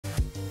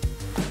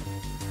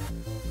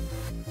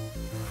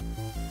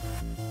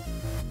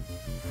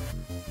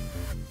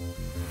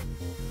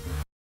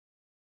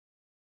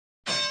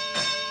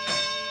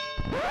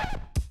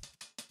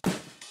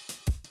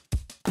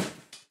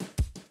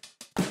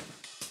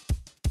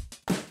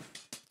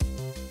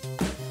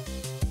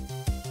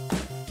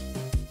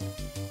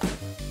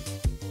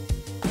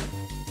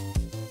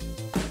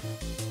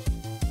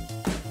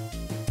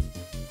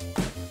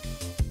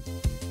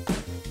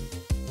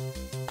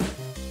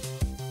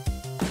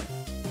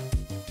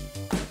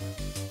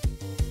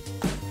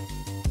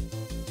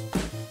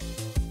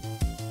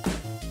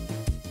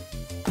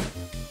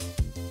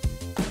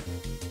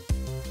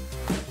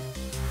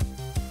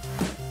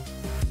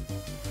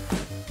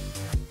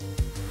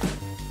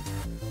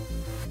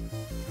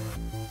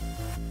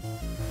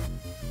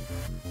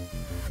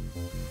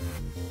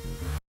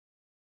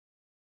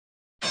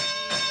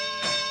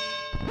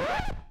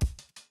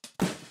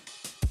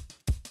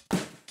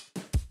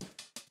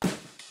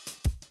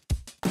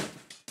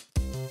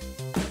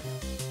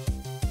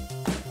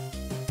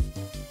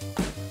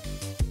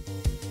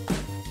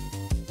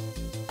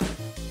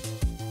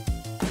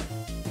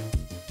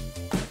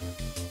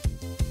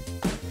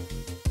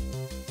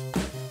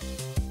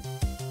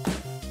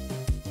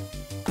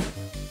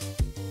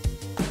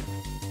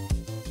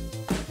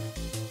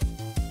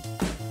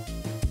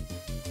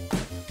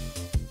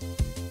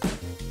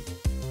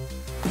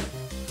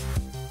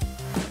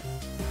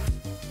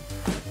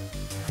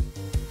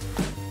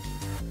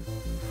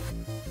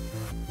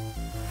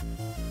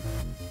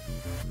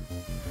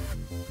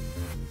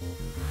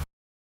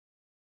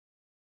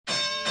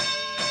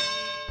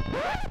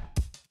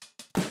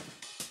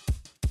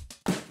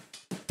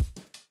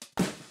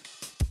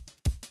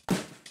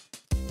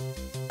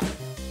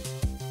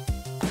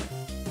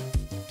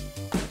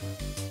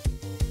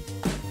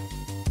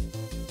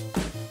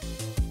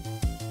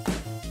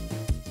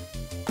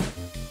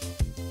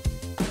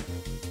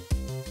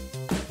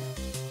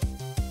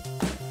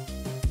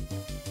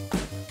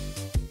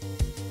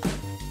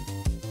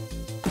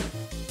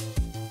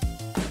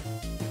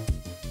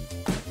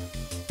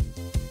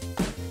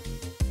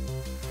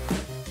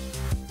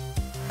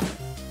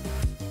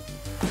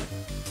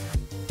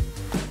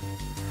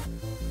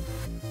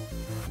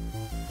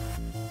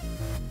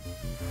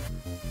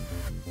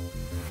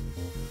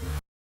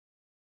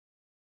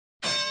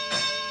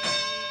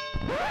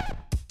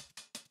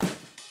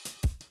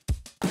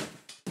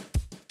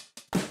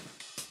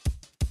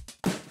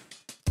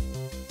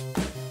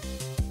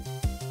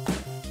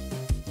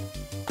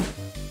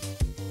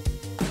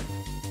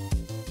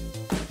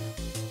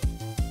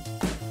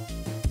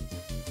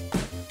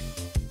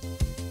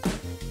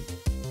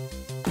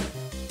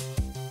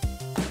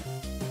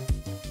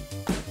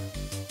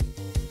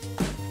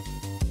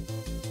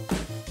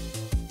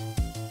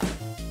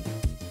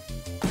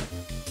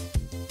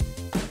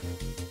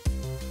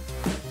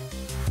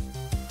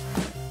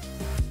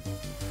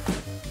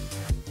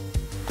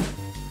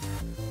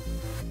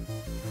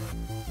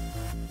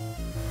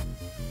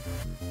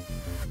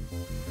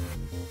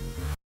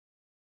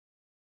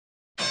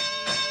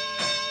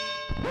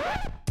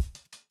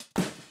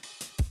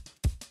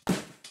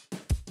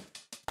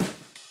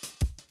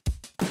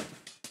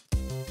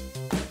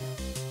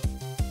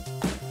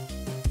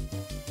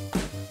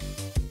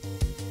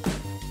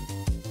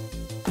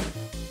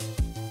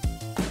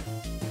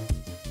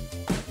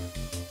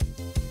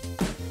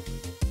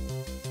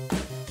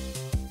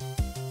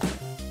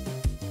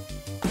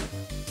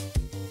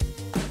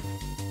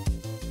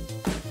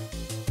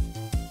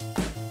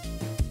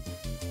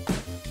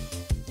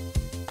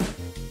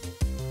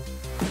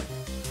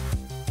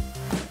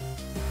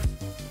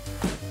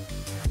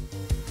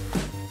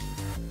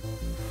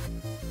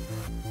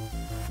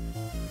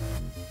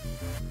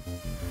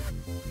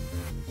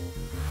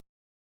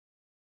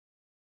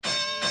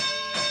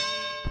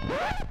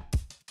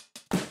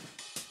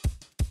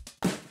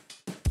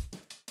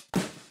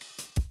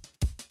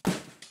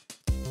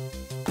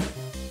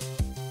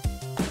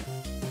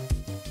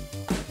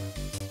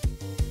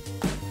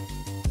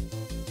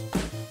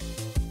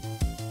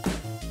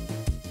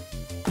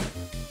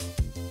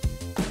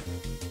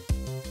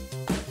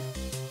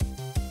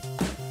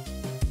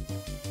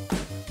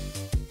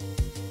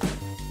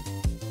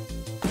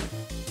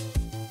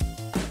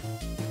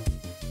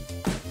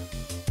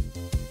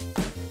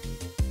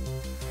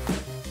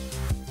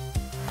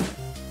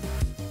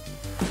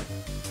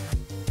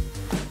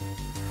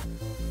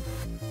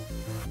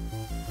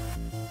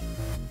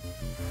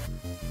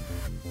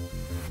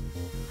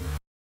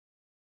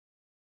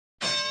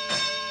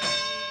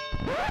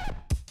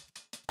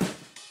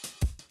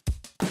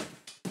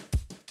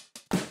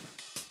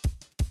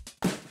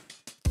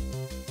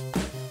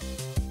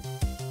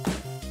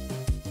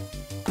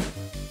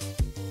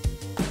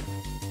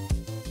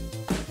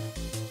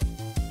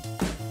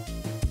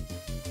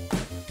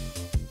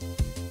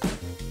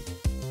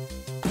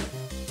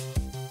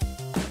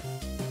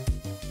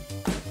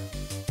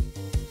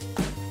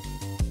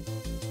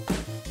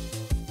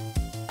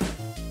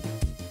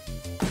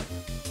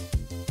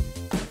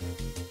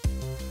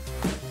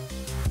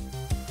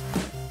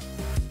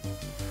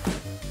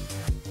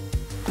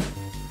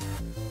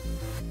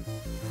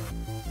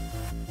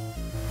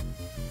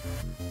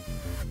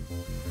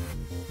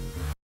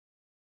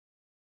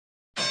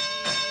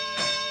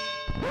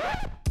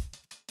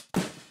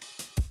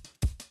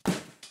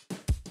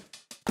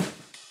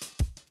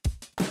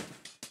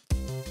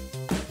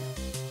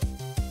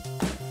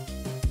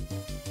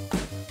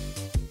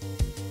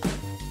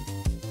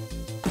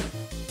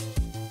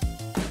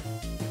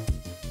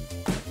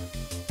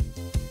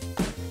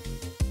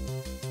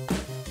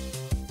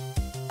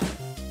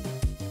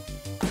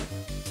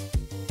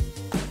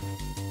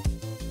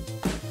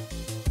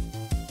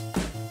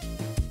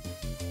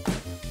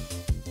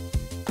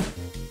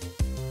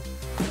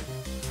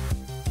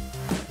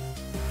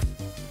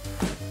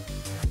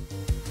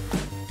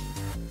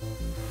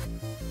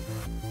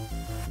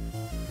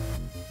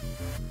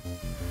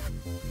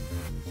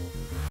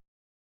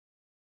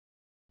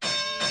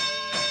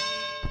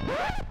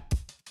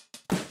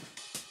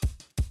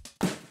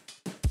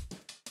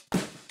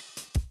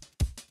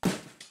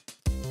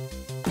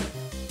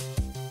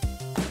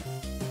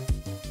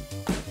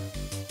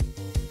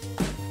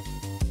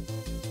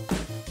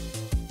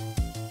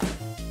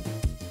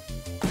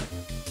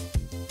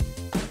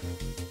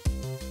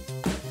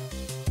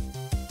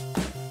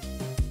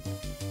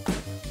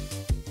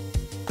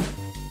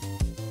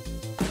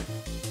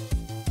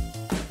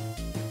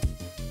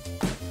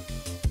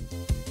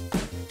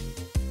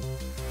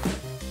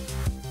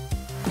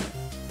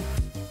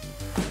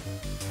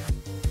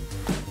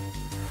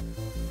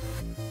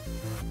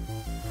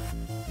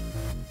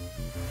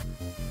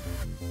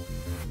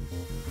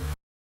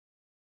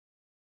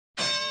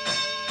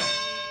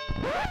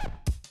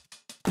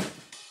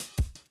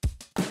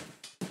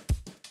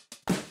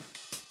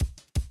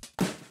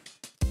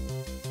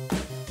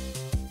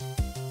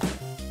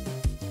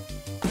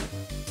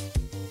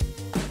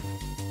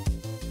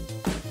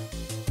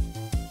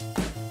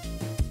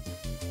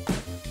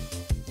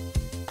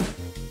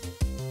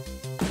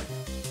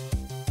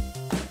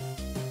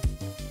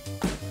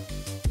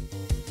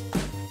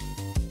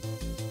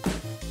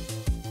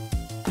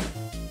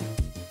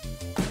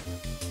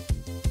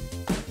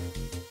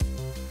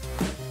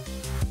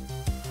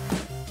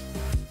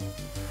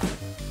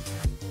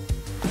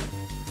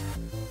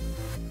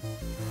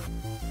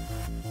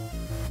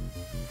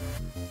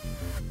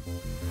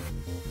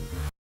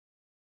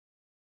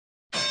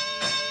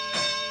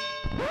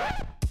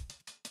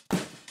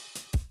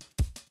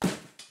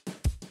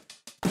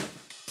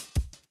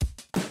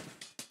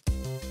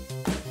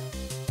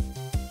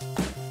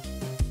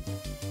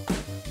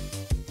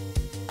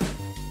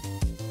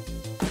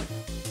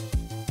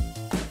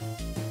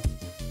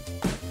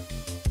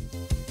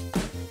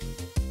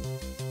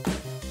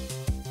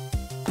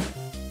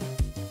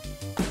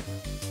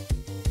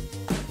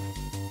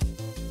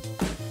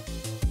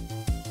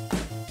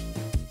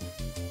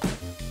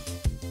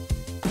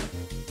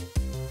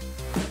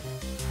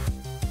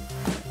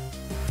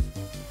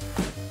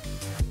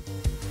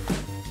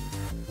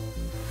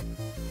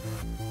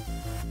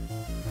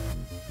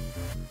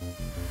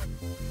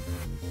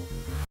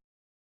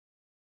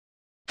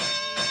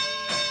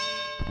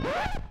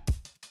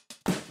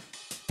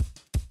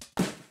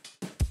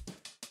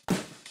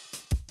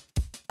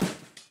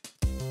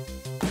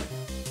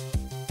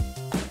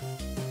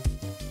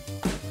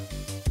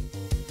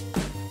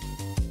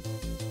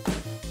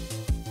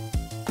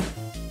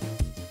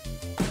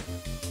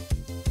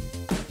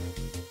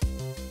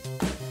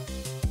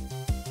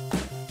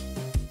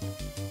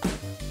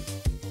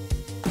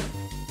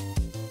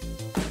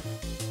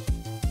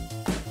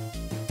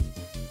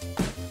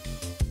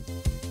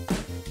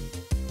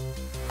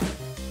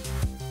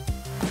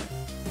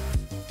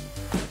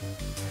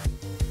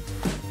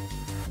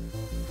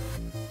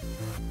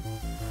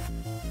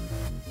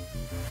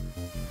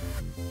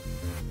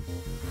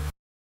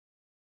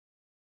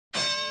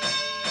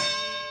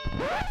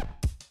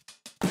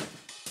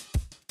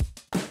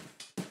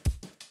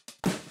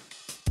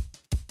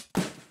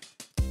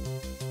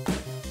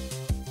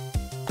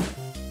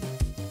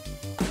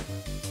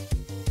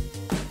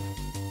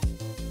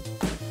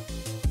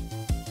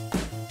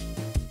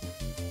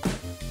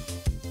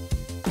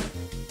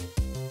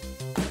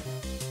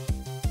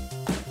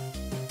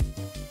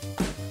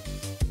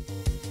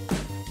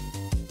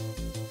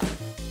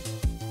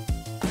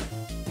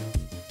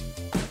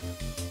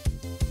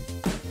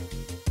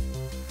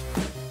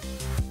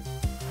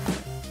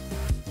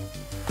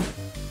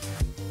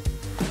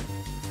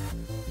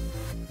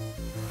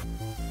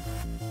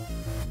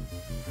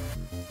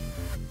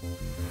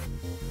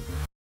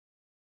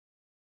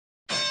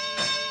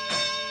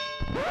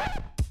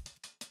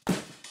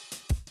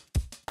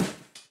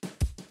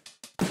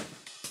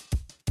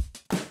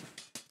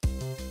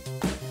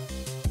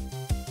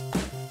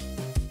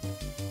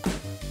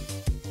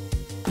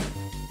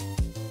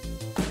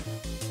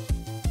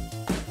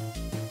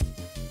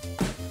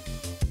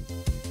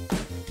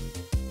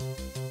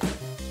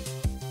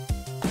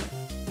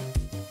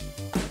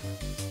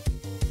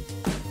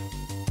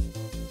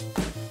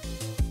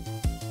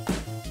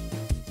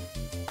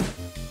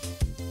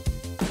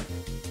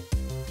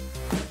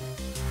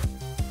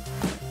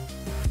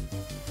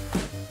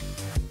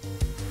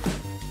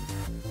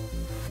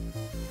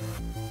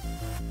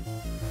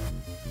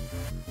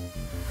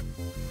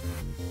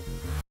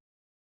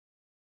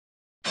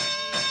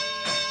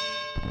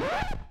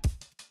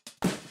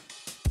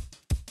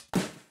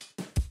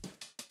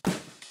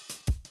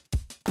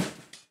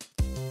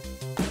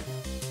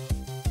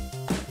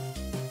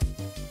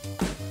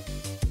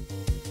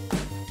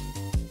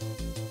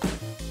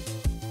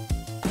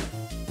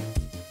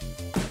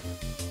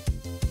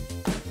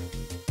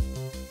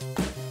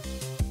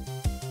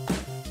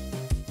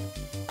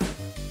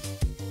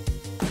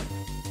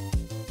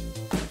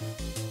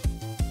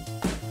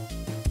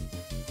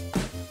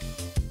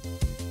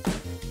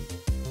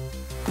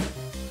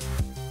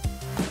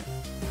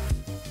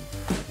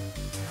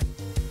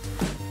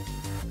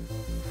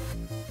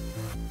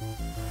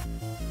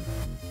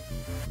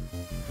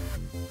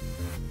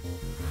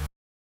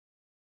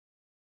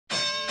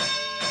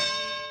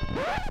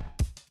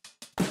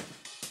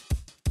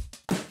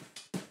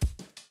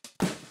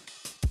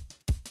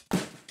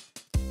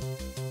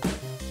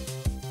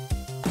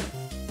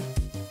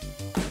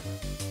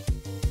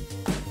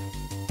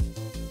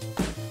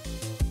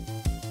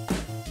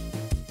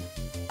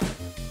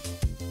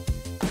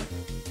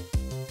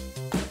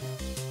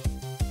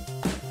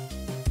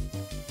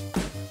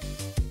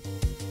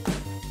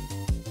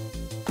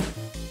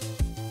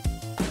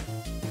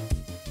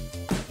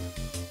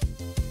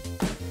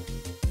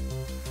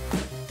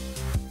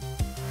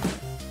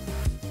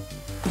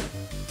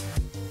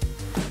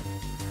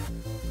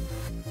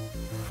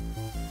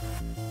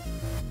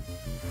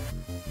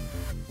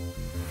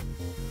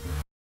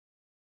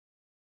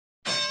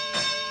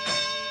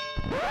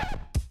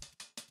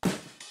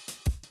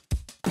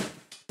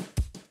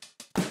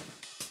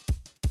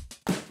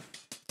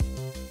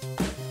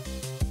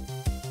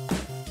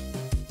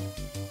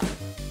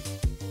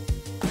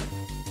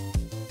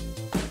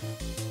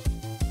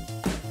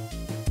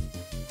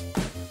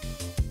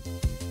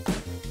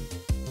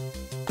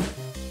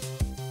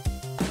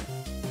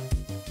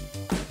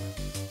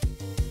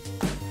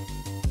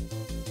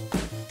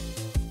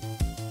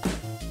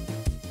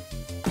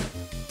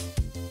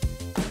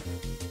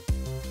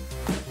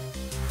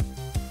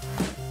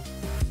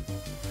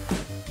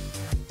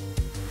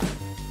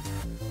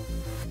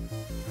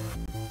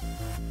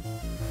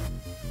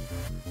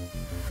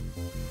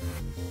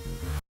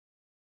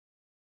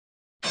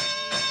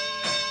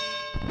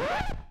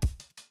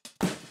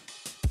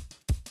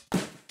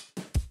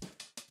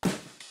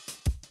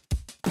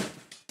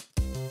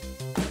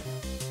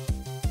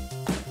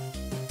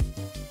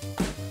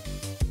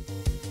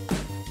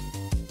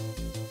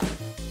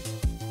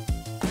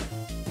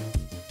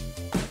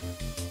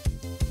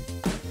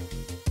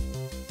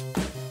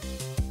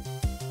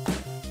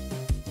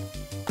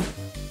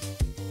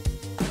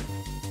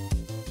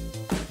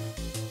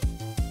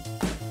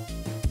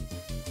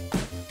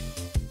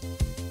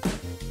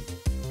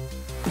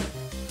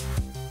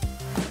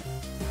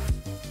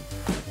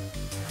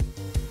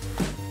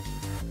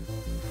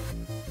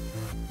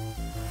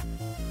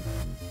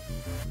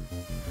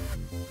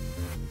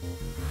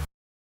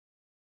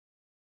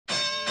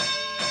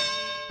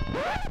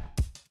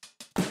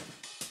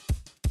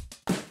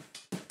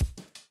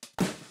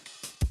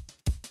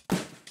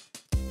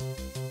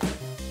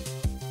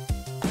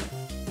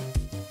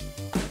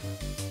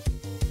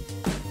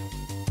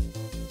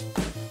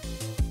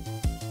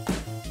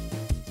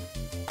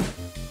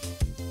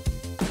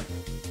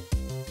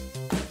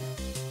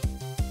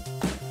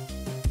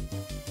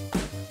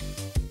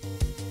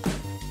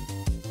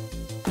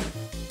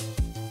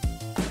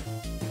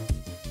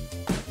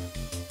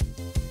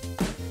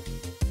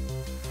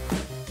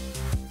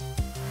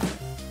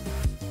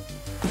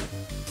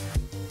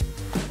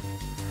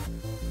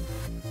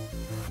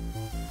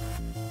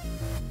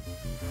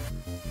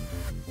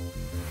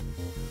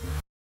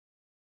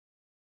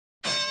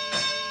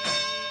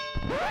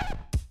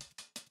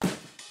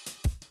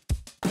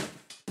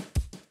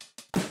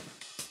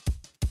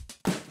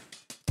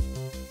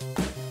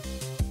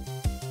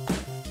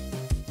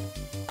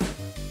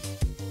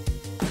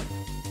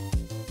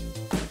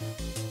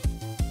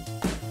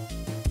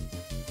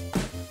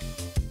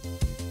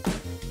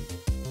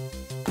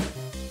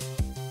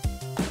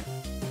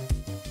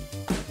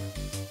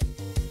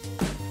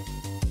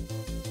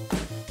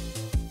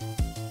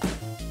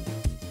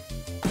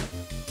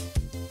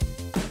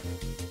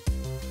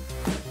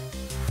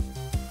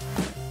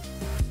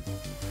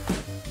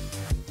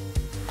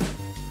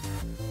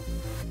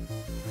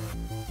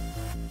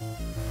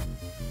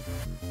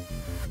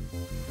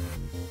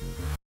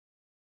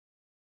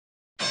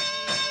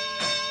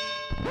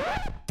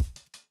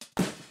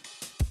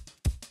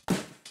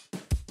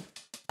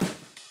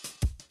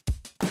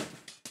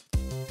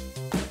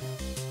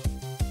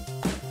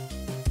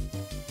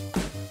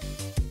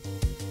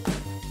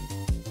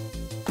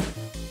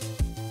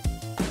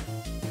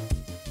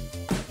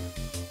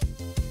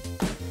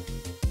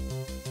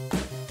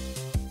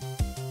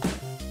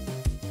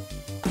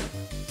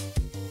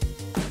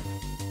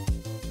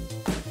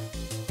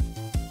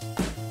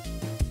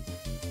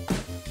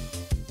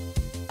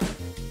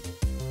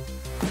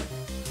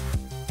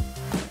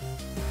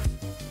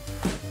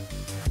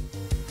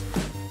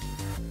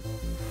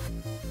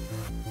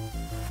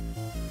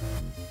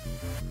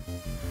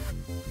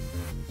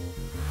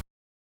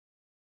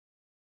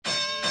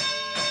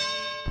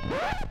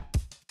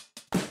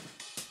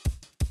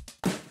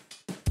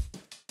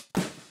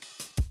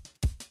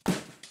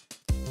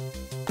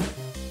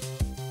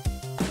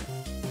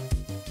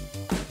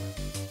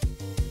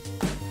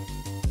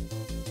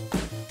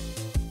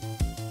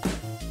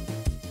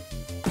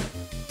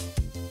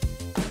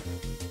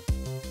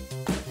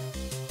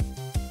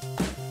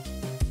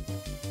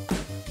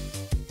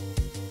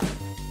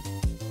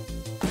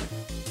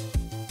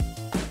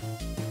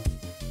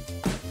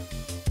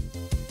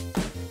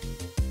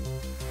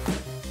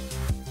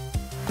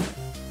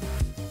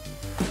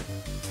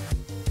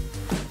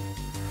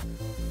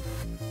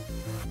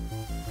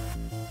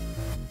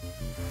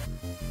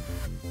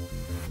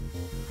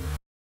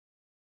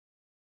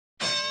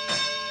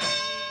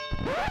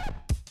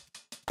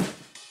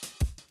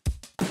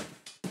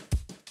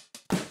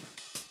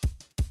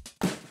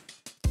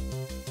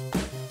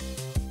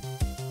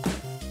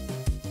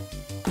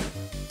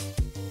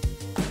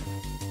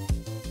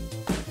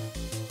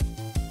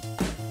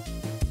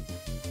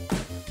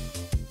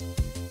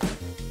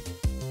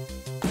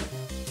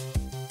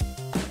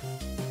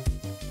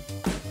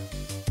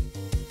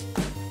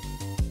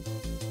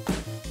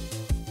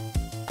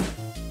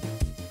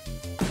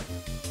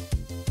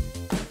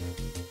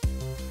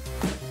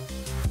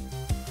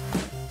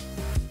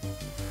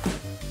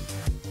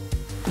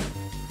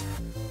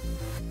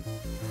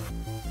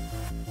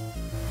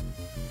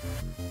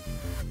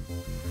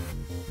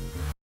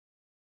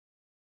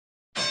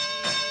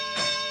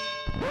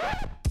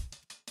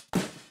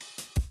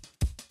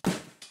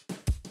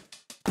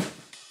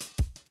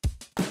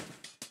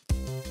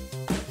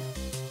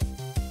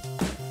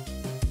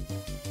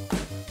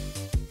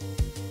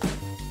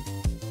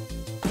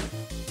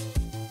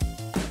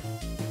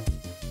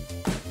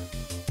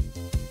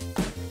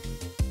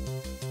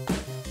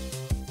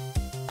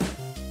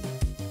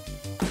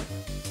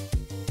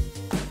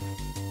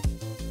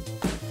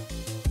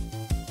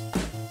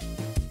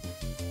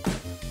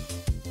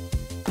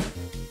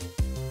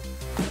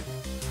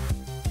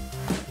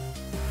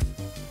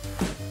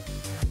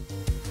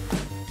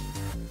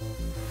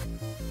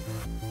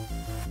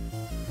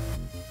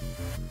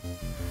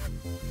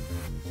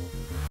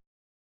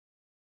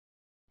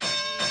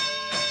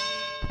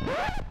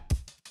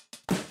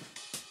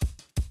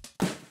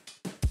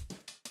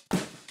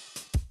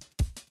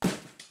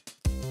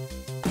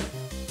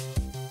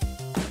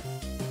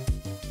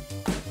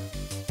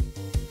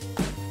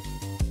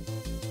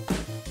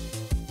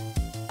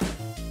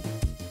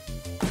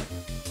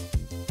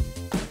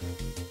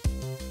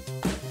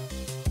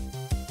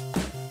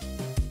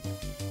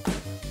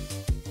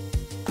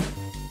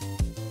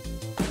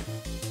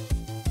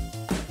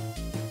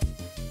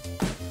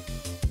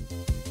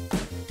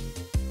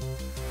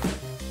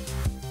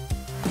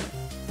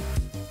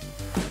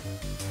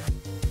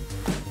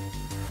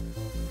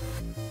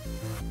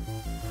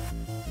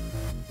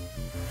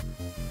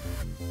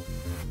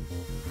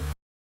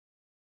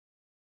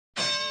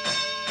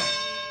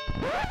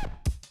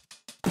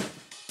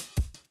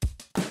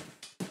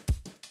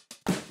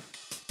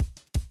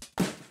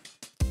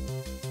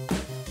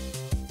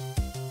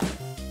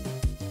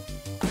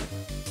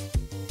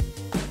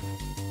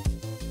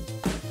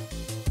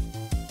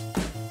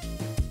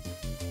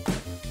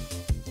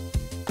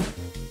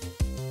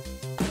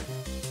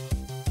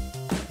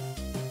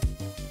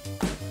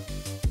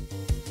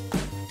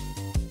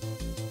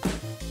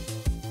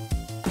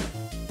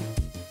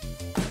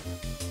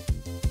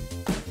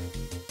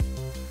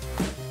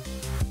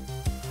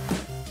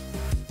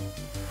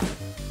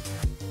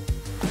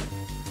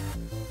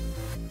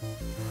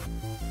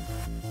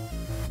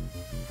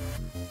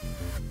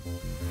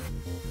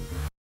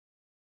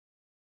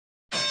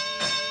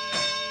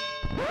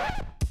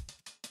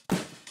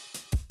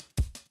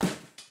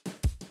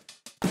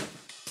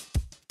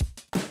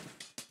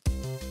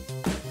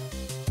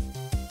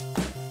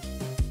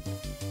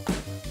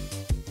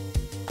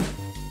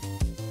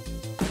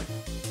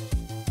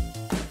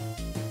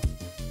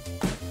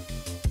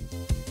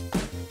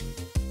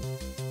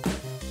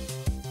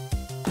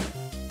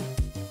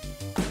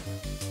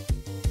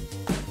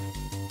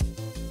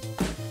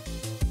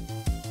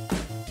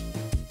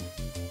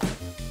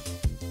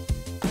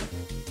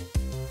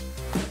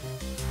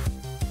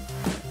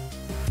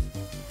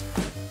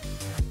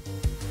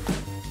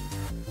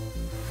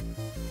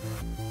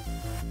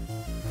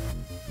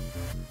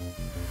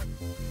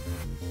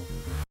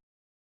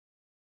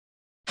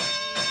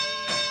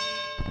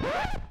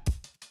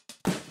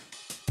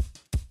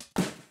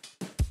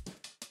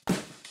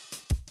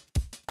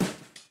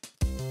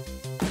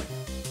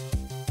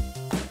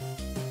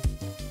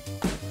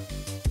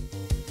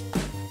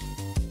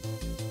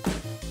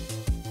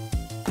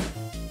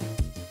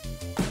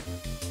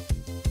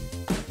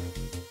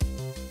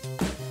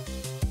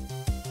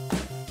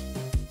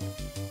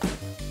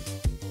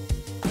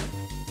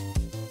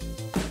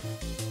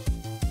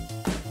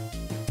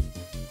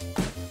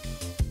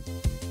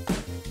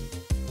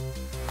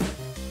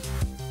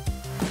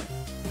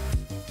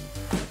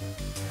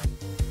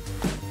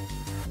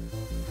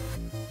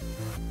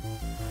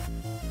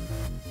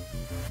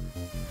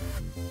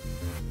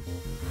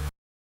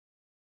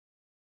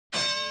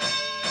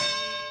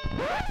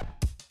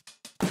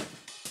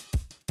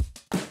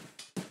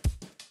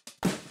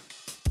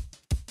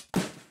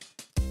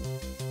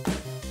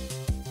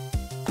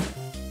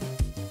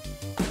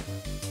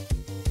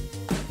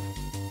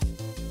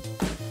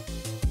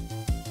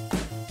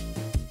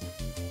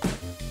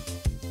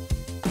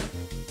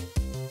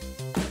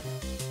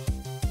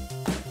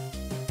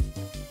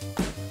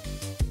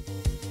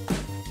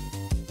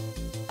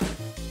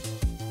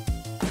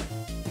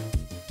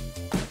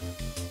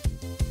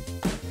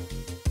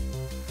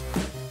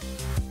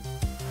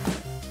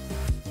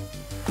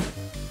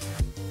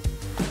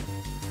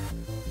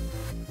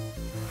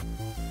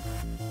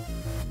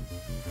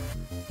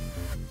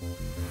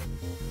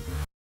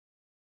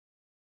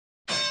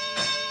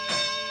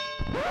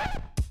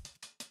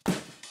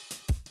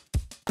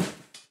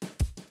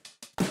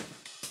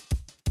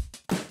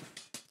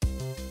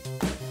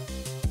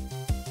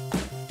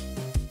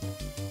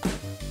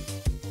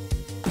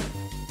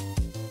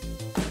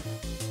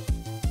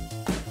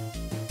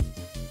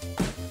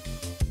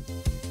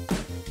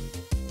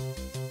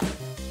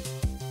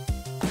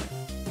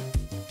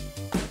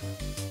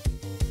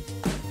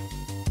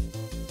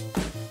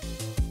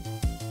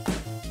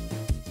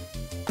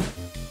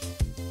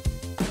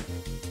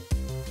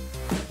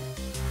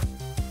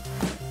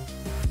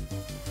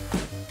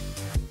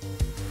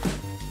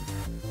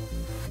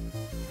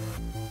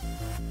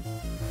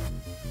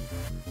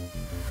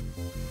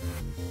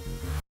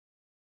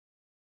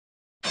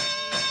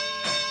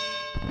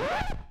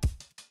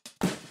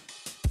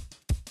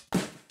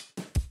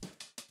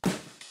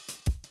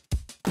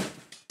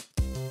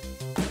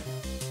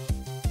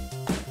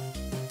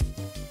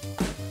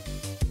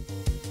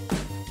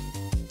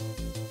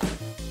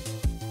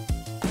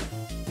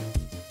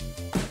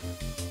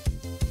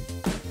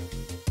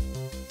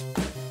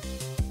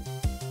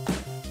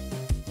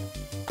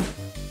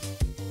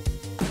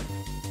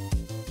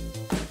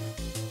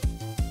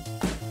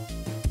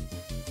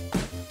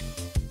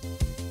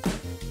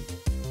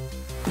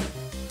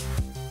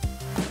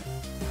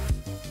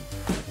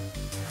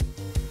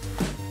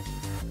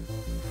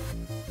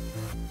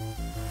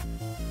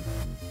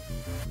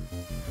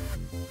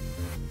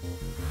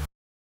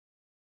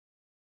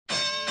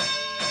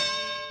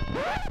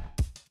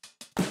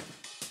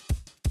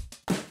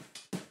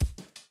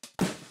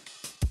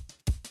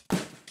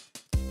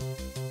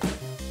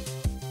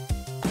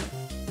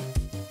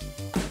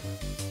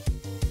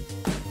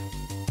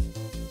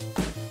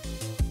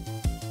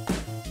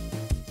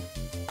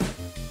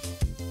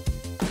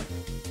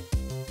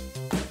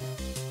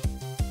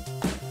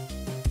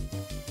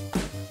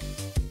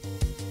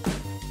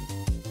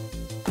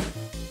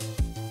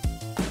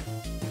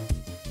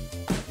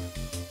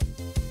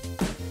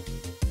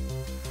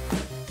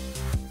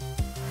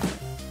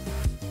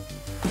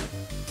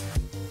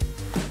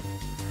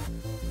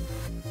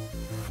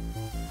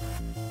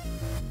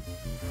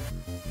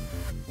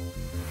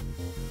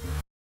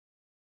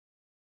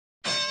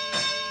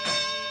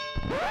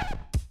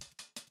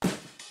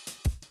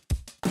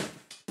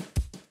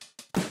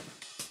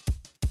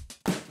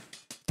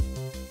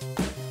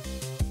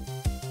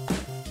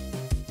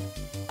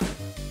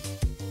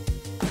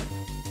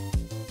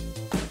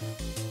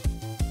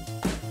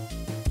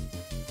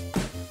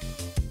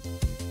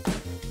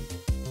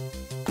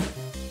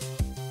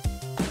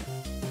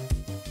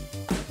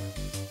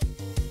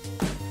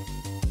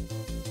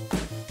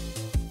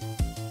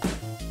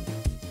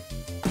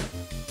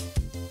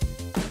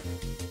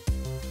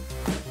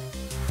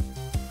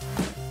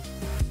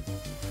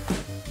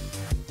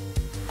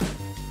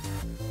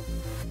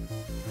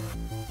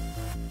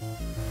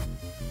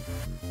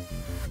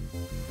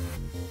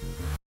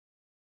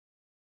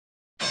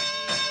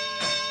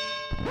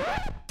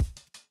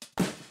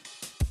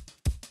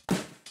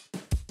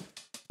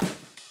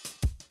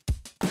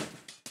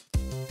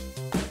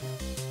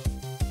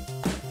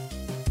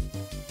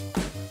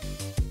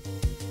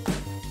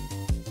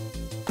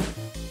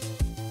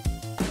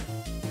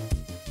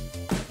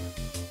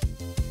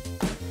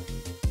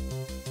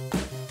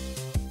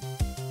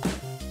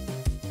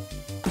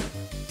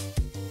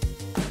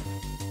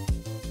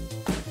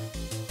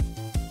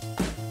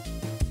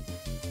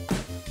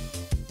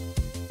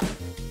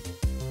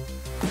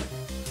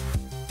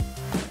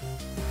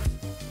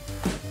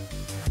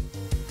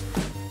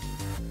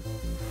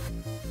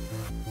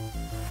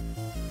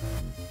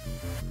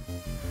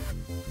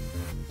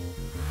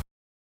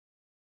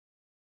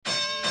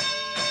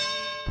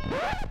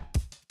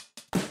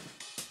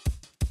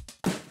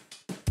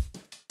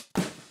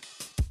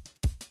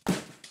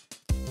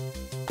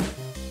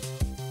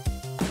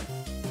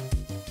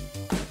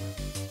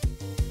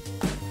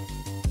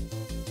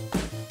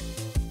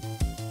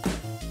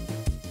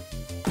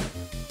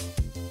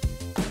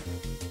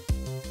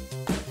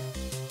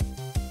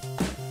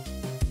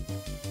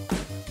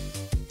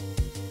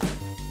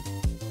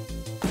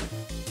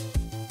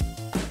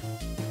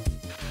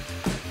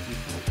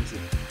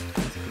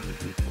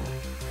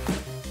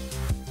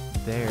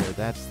There,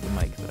 that's the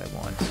mic that I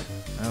want.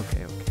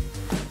 Okay.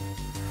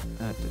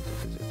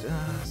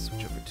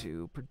 Switch over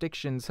to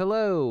predictions.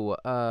 Hello!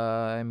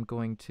 I'm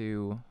going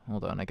to...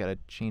 Hold on, I gotta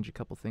change a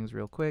couple things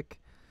real quick.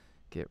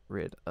 Get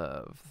rid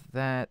of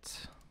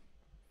that.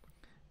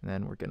 And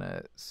then we're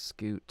gonna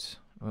scoot...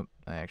 Oh,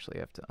 I actually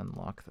have to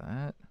unlock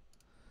that.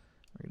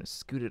 We're gonna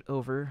scoot it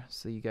over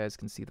so you guys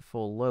can see the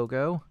full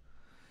logo.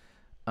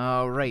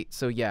 Alright,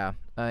 so yeah,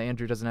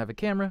 Andrew doesn't have a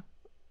camera.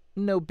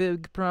 No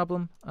big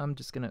problem. I'm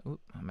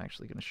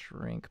actually gonna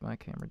shrink my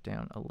camera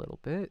down a little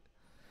bit.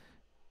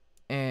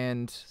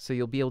 And so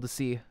you'll be able to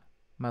see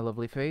my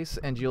lovely face,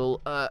 and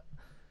you'll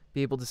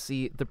be able to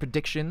see the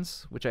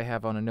predictions, which I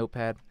have on a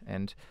notepad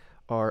and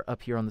are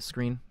up here on the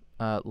screen.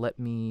 Let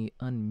me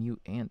unmute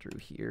Andrew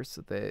here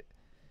so that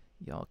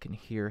y'all can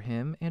hear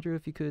him. Andrew,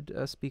 if you could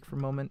speak for a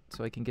moment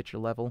so I can get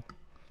your level.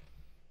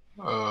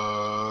 When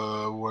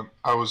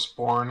I was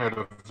born at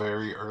a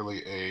very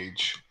early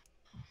age.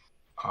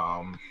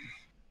 I'm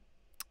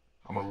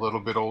a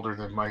little bit older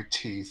than my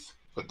teeth,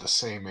 but the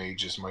same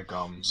age as my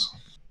gums.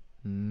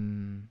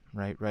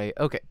 Right.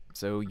 Okay,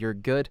 so you're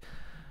good.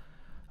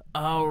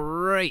 All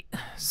right,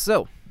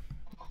 so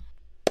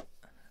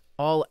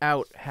All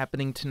Out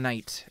happening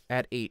tonight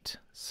at 8.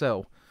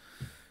 So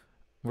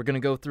we're going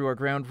to go through our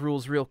ground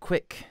rules real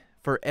quick.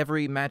 For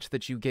every match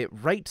that you get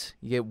right,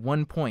 you get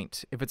 1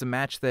 point. If it's a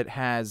match that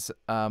has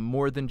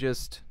more than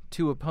just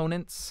 2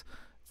 opponents,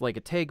 like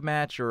a tag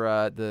match or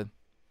the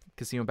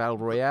Casino Battle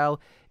Royale,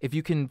 if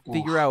you can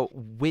figure out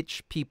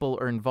which people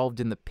are involved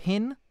in the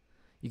pin,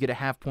 you get a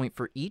half point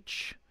for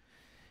each.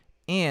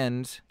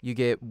 And you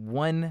get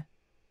 1...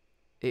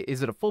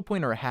 Is it a full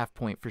point or a half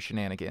point for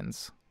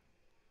shenanigans?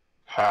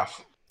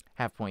 Half.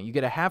 Half point. You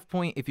get a half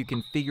point if you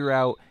can figure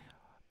out...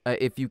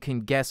 if you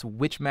can guess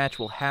which match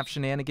will have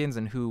shenanigans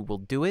and who will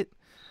do it.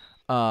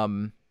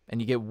 And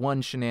you get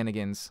 1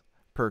 shenanigans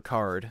per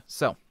card.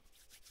 So,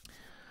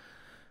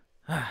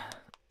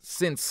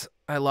 since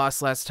I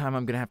lost last time,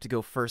 I'm going to have to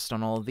go first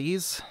on all of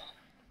these.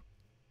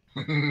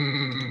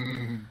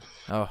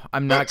 Oh,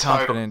 I'm not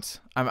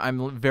confident.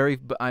 I'm very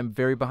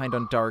behind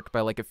on Dark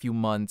by like a few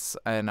months,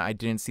 and I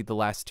didn't see the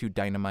last 2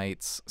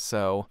 Dynamites,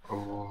 so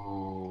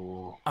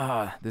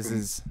this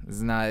is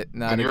not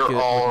a good. You're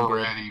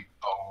already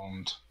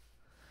boned.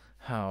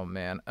 Oh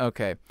man.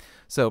 Okay.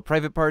 So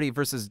Private Party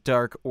versus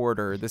Dark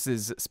Order. This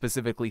is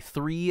specifically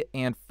 3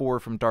 and 4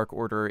 from Dark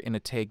Order in a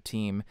tag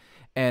team,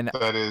 and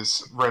that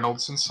is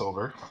Reynolds and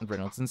Silver.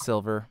 Reynolds and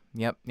Silver.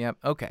 Yep.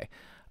 Okay.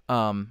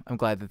 I'm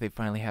glad that they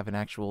finally have an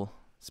actual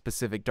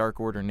specific Dark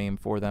Order name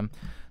for them.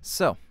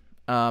 So,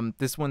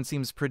 this one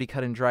seems pretty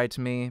cut and dry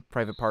to me.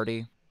 Private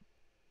Party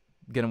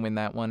gonna win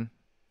that one.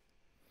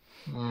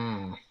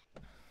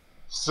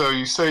 So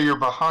you say you're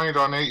behind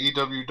on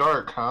AEW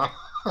Dark, huh?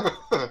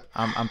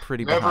 I'm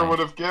pretty behind. Never would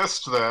have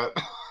guessed that.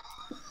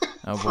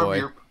 Oh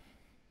boy.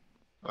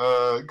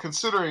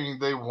 Considering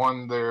they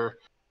won their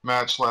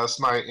match last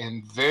night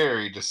in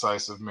very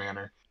decisive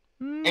manner,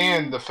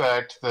 and the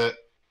fact that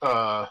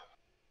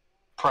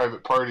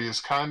Private Party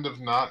has kind of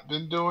not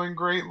been doing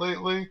great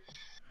lately.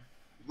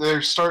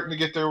 They're starting to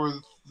get there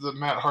with the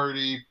Matt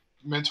Hardy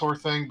mentor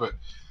thing, but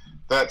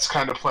that's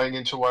kind of playing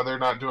into why they're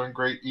not doing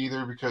great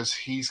either, because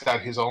he's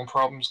got his own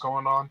problems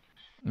going on.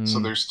 So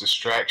there's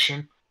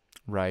distraction.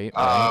 Right.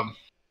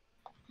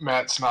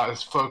 Matt's not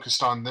as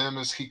focused on them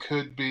as he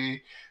could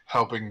be,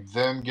 helping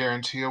them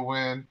guarantee a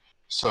win.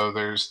 So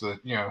there's the,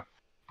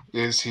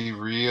 is he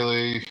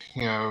really,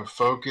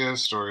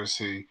 focused, or is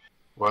he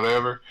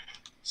whatever?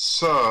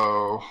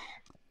 So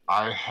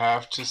I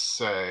have to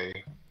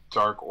say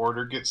Dark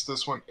Order gets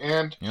this one.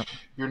 And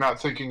you're not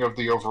thinking of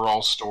the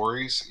overall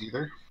stories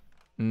either.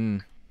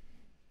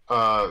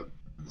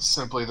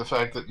 Simply the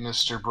fact that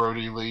Mr.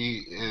 Brody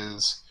Lee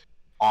is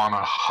on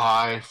a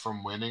high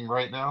from winning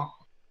right now.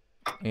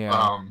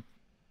 Yeah.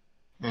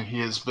 And he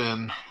has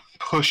been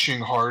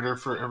pushing harder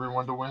for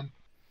everyone to win.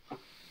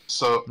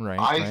 So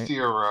I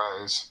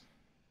theorize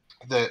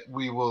that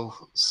we will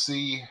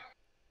see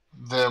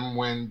them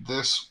win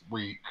this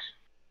week,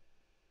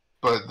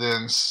 but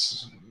then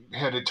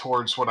headed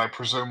towards what I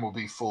presume will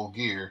be Full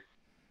Gear,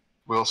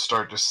 we'll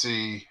start to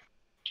see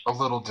a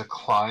little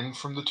decline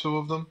from the 2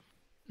 of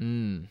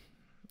them.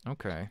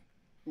 Okay.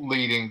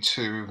 Leading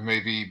to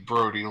maybe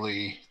Brody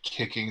Lee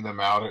kicking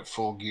them out at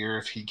Full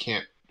Gear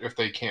if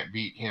they can't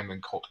beat him in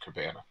Colt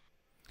Cabana.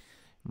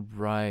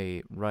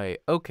 Right.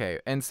 Okay,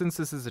 and since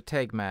this is a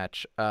tag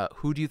match,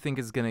 who do you think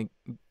is going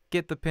to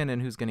get the pin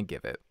and who's going to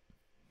give it?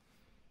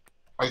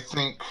 I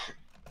think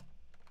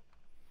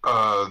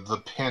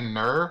The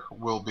pinner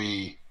will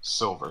be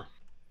silver.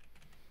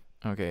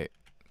 Okay,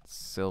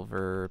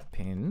 silver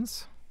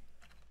pins.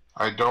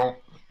 I don't.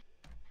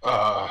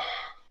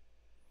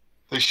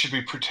 They should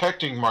be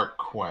protecting Mark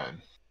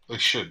Quinn. They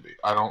should be.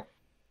 I don't.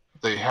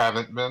 They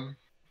haven't been.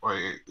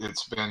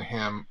 It's been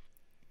him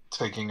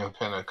taking a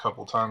pin a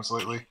couple times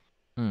lately.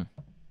 Mm.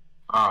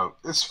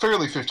 It's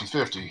fairly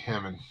 50-50,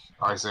 him and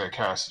Isaiah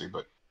Cassidy,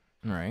 but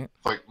right.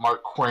 Like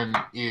Mark Quinn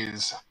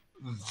is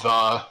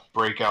the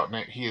breakout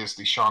name. He is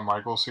the Shawn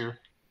Michaels here.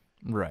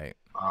 Right.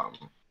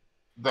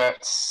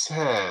 That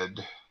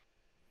said,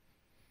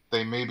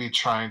 they may be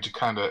trying to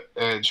kind of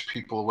edge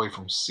people away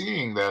from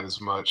seeing that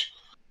as much.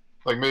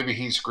 Like maybe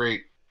he's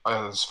great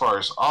as far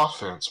as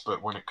offense,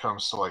 but when it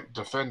comes to like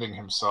defending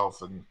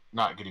himself and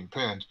not getting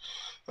pinned,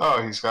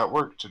 oh, he's got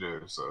work to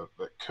do. So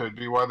that could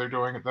be why they're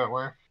doing it that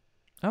way.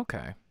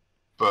 Okay.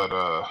 But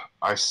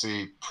I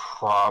see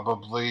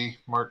probably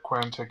Mark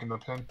Quinn taking the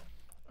pin.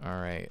 All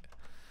right.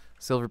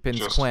 Silver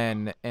pins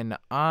Quinn, and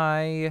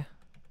I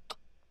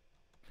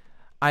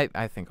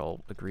think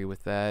I'll agree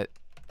with that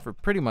for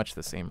pretty much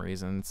the same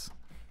reasons.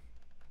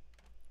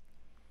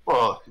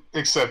 Well,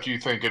 except you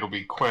think it'll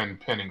be Quinn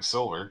pinning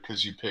Silver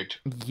because you picked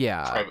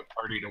Private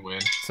Party to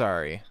win.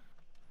 Sorry.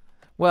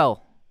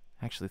 Well,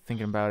 actually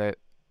thinking about it,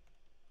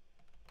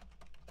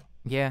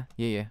 yeah,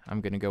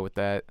 I'm gonna go with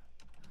that.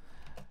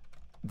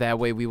 That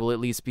way we will at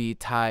least be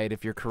tied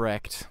if you're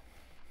correct.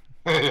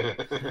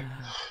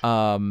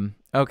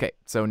 Okay,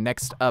 so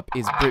next up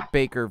is Britt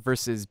Baker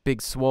versus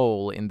Big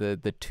Swole in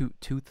the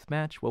tooth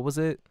match. What was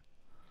it?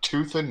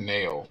 Tooth and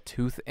nail.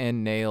 Tooth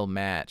and nail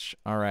match.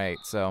 All right,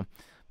 so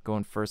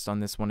going first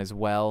on this one as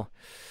well.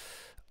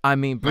 I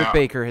mean, Britt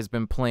Baker has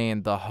been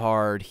playing the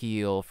hard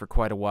heel for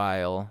quite a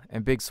while,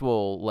 and Big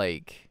Swole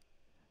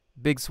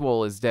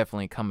is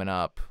definitely coming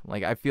up.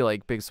 Like, I feel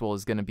like Big Swole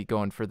is going to be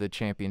going for the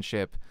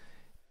championship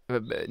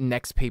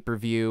next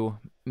pay-per-view,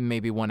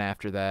 maybe one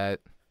after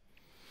that.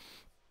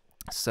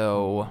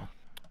 So,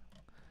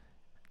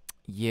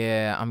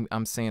 yeah,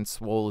 I'm saying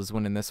Swole is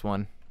winning this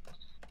one.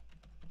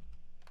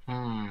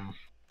 Now,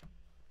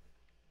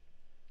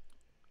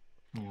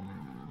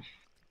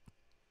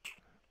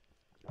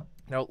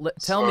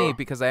 tell me,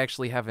 because I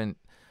actually haven't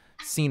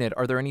seen it,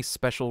 are there any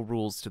special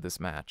rules to this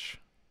match?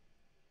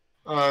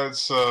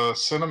 It's a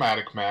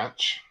cinematic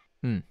match.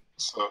 Hmm.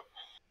 So,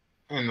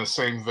 in the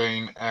same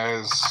vein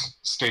as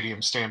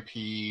Stadium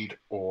Stampede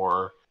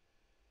or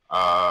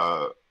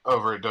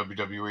over at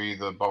WWE,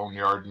 the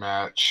Boneyard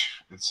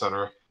match,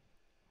 etc.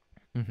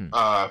 Mm-hmm.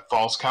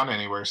 Falls Count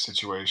Anywhere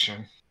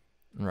situation.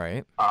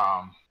 Right.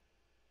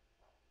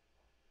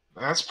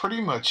 That's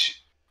pretty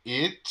much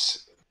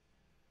it.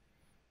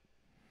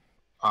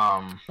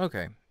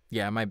 Okay.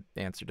 Yeah, my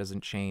answer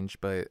doesn't change,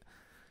 but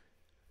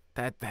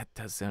that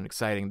does sound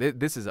exciting.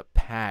 This is a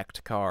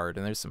packed card,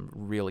 and there's some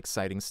real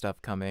exciting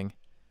stuff coming.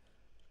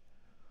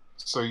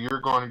 So you're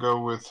going to go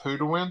with who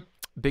to win?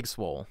 Big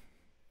Swole.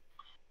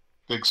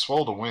 Big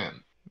Swole to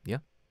win. Yeah.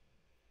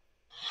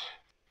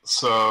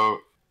 So,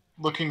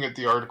 looking at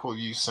the article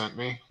you sent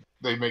me,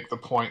 they make the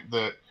point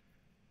that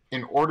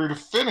in order to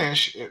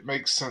finish, it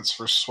makes sense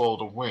for Swole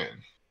to win.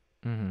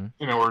 Mm-hmm.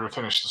 In order to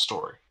finish the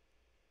story.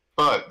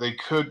 But they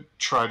could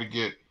try to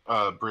get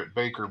Britt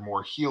Baker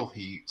more heel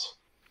heat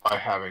by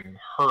having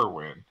her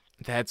win.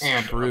 That's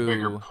and true. A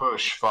bigger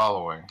push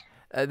following.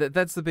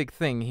 That's the big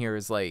thing here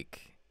is,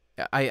 like,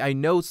 I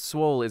know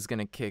Swole is going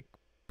to kick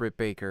Britt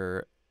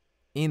Baker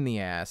in the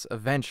ass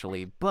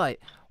eventually, but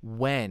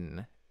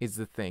when is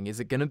the thing? Is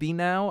it going to be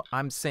now?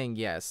 I'm saying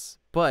yes,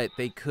 but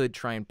they could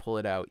try and pull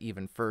it out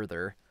even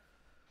further.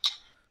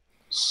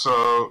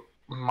 So,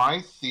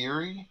 my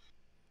theory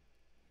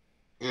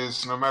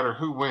is no matter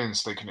who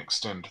wins, they can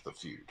extend the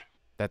feud.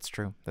 That's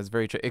true. That's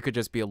very true. It could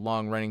just be a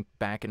long running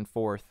back and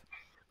forth.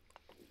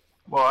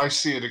 Well, I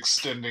see it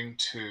extending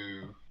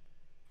to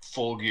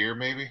Full Gear,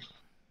 maybe.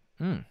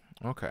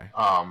 Okay.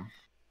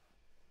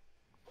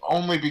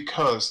 Only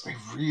because they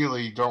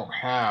really don't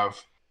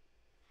have...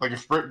 Like,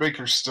 if Britt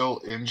Baker's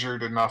still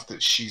injured enough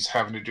that she's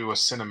having to do a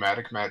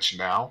cinematic match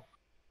now,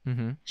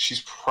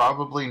 she's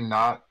probably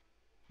not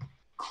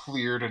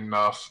cleared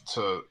enough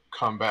to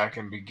come back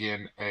and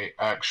begin a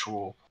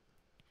actual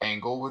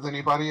angle with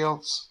anybody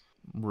else.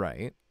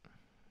 Right.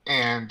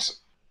 And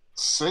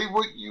say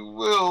what you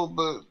will,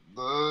 but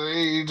the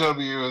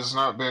AEW has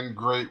not been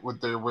great with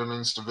their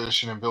women's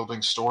division and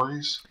building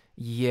stories.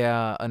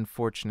 Yeah,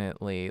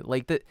 unfortunately.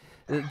 Like,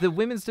 the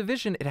women's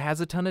division, it has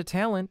a ton of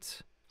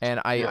talent, and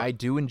I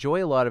do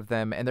enjoy a lot of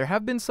them, and there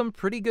have been some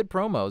pretty good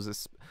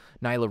promos.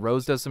 Nyla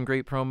Rose does some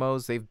great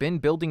promos. They've been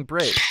building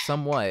Britt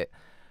somewhat,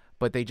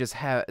 but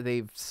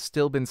they've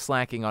still been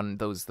slacking on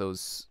those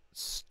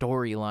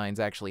storylines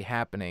actually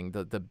happening,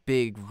 the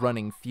big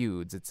running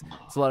feuds. It's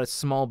a lot of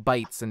small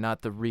bites and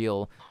not the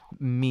real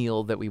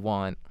meal that we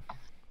want.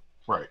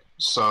 Right.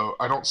 So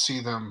I don't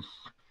see them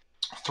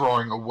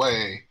throwing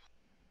away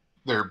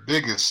their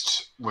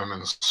biggest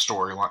women's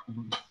storyline,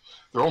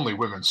 their only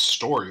women's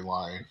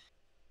storyline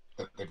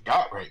that they've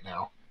got right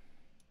now.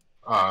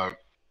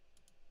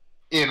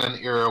 in an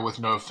era with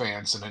no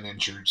fans and an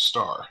injured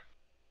star.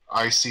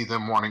 I see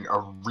them wanting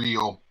a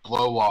real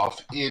blow-off,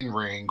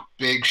 in-ring,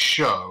 big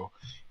show,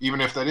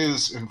 even if that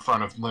is in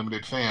front of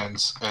limited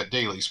fans at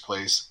Daly's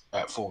Place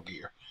at Full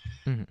Gear.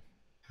 Mm-hmm.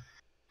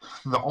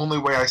 The only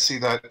way I see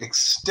that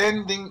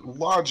extending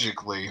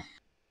logically...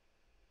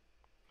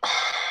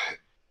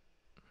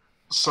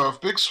 So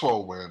if Big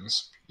Swole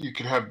wins, you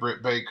could have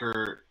Britt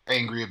Baker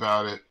angry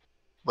about it.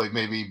 Like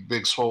maybe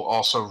Big Swole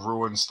also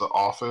ruins the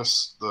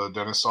office, the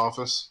dentist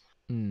office.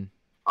 Yeah.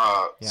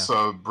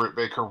 So Britt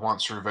Baker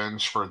wants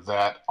revenge for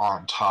that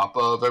on top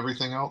of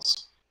everything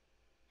else.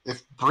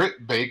 If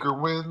Britt Baker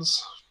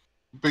wins,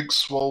 Big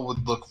Swole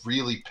would look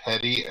really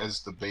petty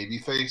as the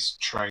babyface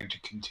trying to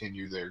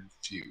continue their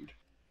feud.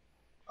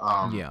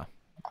 Yeah.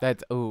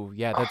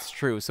 That's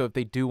true. So if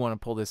they do want to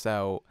pull this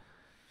out,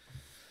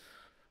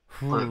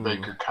 Britt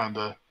Baker kind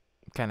of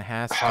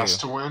has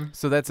to win.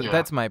 So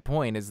that's my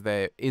point. Is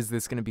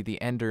this going to be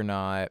the end or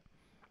not?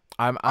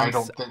 I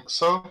don't think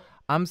so.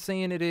 I'm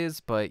saying it is,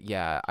 but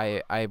yeah,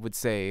 I would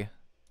say.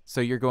 So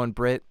you're going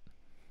Britt?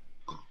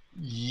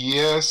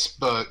 Yes,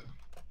 but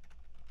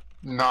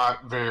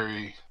not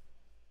very.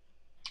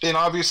 And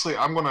obviously,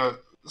 I'm gonna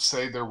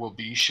say there will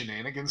be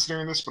shenanigans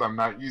during this, but I'm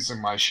not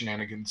using my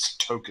shenanigans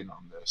token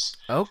on this.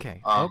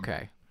 Okay.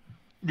 Okay.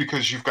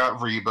 Because you've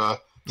got Reba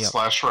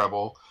 /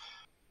 Rebel.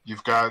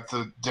 You've got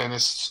the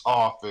dentist's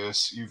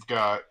office. You've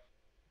got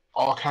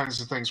all kinds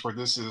of things where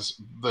this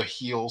is the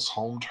heel's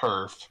home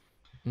turf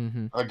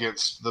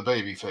against the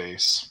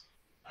babyface,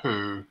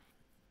 who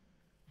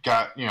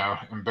got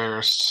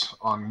embarrassed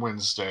on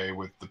Wednesday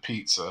with the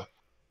pizza.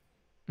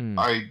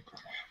 I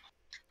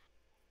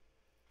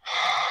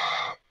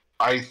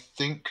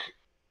think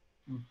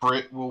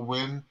Britt will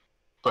win,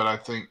 but I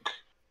think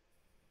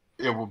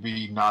it will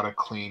be not a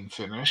clean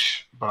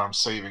finish. But I'm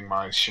saving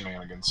my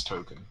shenanigans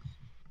token.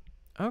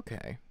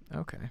 Okay.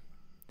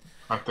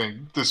 I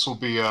think this will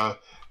be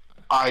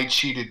I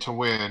cheated to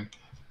win,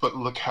 but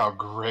look how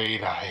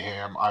great I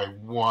am. I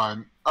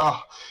won.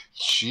 Oh,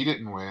 she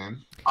didn't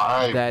win.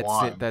 I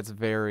won. That's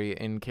very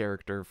in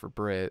character for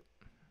Britt.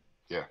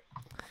 Yeah.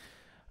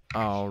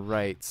 All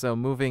right. So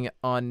moving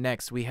on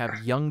next, we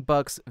have Young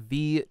Bucks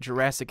v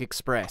Jurassic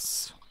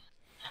Express.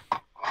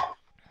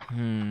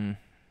 I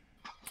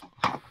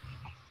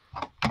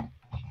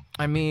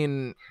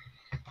mean,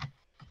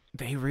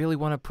 they really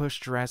want to push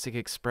Jurassic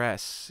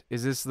Express.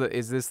 Is this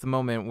the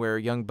moment where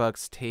Young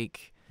Bucks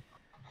take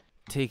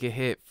a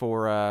hit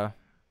for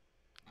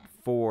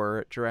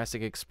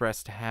Jurassic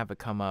Express to have a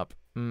come up?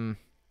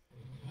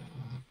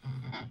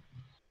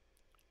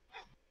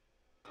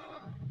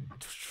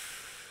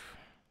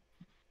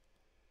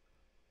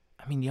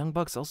 I mean, Young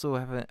Bucks also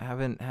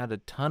haven't had a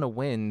ton of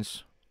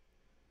wins.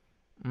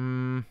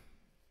 I'm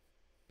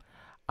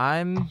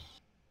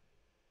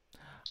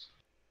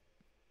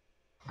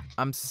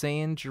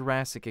saying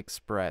Jurassic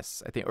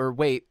Express. I think, or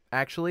wait,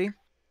 actually,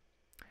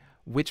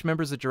 which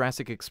members of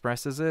Jurassic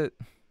Express is it?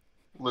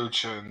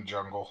 Lucha and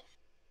Jungle.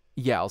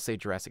 Yeah, I'll say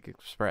Jurassic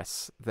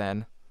Express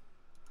then.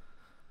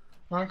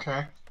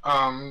 Okay.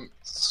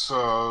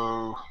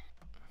 So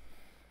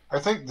I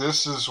think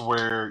this is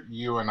where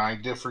you and I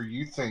differ.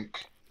 You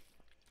think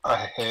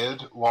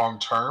ahead long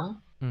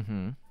term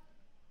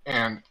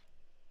and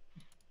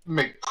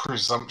make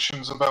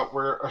presumptions about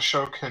where a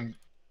show can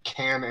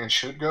and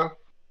should go.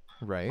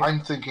 Right. I'm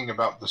thinking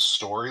about the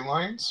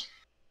storylines,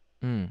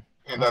 and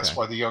that's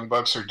why the Young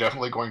Bucks are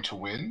definitely going to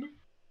win.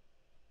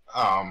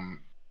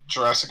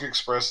 Jurassic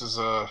Express is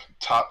a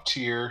top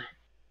tier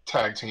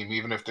tag team.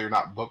 Even if they're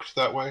not booked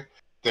that way,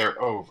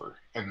 they're over,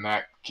 and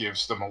that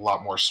gives them a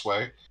lot more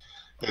sway.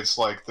 It's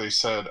like they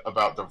said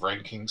about the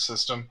ranking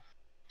system.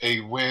 A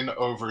win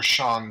over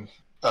Sean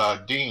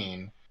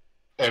Dean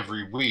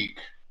every week,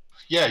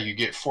 yeah, you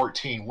get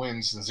 14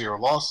 wins and 0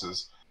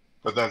 losses,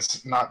 but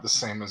that's not the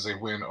same as a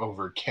win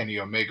over Kenny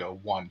Omega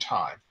one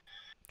time.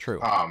 True.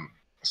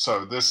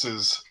 So this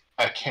is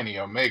a Kenny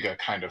Omega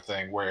kind of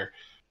thing where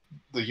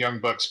the Young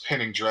Bucks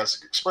pinning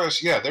Jurassic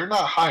Express, yeah, they're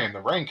not high in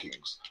the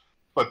rankings,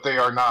 but they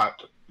are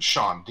not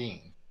Sean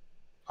Dean.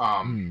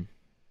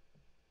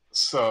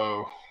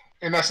 So,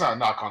 and that's not a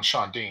knock on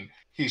Sean Dean.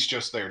 He's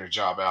just there to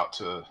job out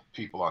to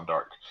people on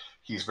Dark.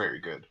 He's very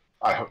good.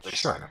 I hope they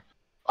sign him.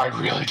 I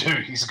really do.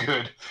 He's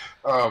good.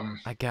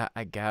 I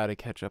gotta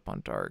catch up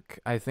on Dark.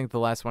 I think the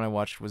last one I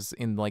watched was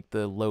in like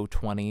the low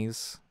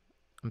 20s.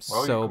 I'm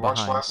so you can behind.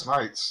 Watch last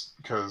night's,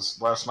 because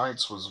last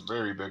night's was a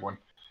very big one.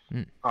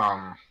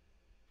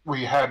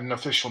 We had an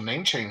official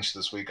name change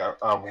this week.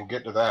 We'll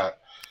get to that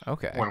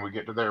when we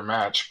get to their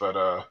match. But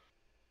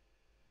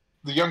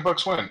the Young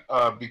Bucks win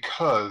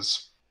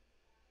because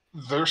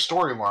their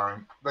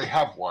storyline, they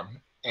have one,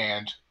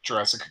 and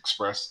Jurassic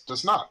Express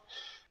does not.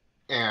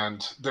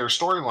 And their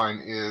storyline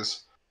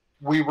is,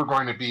 we were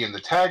going to be in the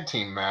tag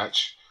team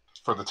match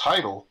for the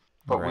title,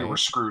 but we were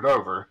screwed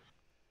over.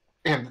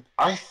 And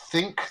I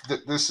think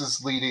that this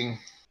is leading...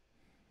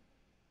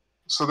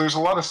 So there's a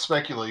lot of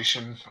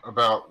speculation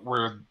about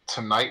where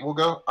tonight will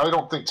go. I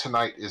don't think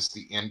tonight is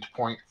the end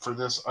point for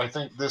this. I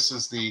think this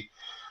is the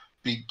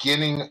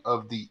beginning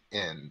of the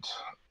end.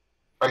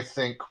 I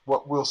think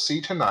what we'll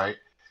see tonight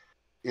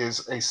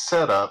is a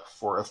setup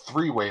for a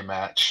three-way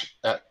match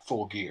at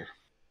Full Gear.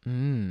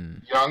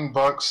 Young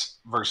Bucks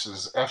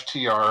versus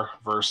FTR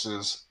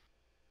versus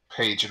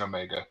Page and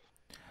Omega.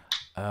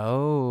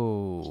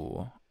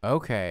 Oh,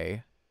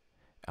 okay.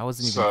 I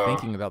wasn't even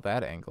thinking about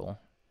that angle.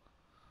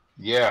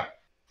 Yeah,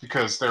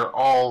 because they're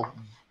all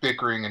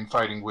bickering and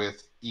fighting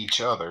with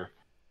each other,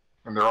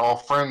 and they're all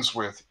friends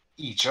with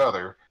each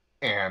other.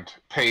 And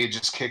Page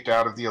is kicked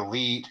out of the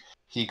Elite.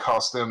 He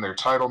cost them their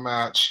title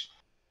match.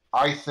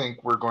 I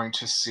think we're going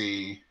to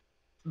see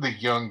the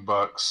Young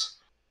Bucks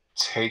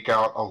take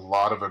out a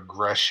lot of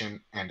aggression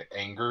and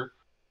anger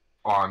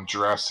on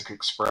Jurassic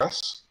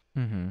Express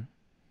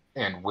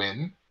and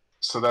win.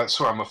 So that's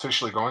who I'm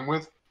officially going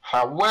with.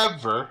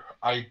 However,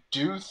 I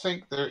do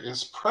think there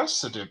is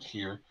precedent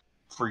here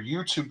for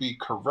you to be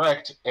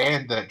correct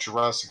and that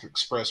Jurassic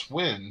Express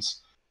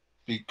wins.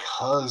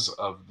 Because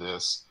of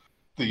this,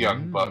 the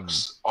Young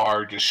Bucks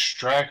are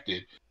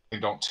distracted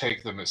and don't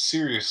take them as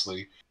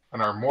seriously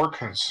and are more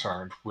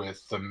concerned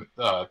with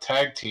the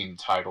tag team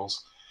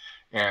titles,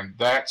 and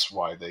that's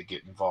why they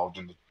get involved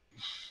in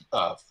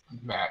the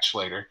match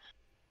later.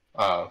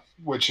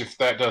 Which, if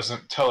that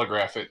doesn't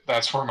telegraph it,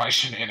 that's where my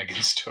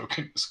shenanigans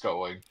token is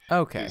going.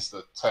 Okay. Is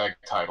the tag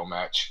title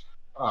match.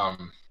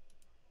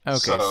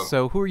 Okay,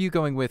 so who are you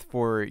going with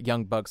for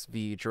Young Bucks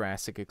v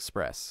Jurassic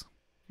Express?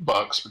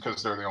 Bucks,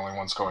 because they're the only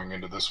ones going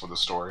into this with a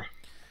story.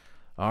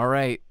 All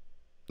right.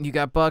 You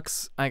got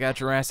Bucks, I got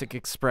Jurassic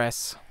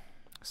Express.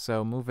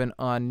 So moving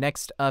on,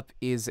 next up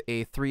is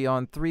a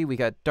 3-on-3. We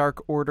got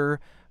Dark Order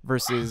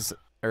versus,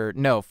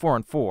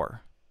 4-on-4.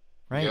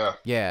 Right?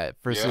 Yeah,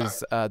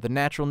 versus the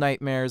Natural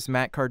Nightmares,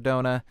 Matt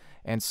Cardona,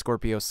 and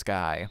Scorpio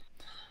Sky.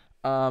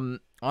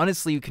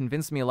 Honestly, you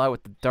convinced me a lot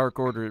with the Dark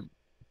Order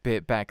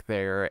bit back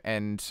there,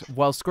 and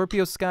while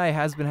Scorpio Sky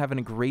has been having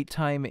a great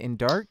time in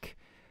Dark,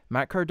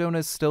 Matt Cardona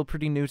is still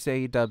pretty new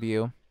to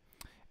AEW,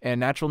 and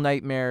Natural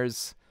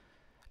Nightmares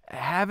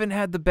haven't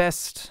had the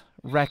best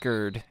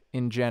record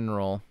in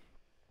general.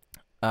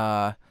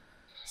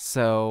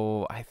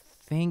 So I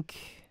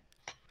think...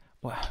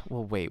 Well,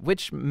 wait.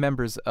 Which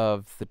members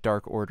of the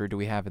Dark Order do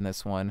we have in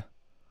this one?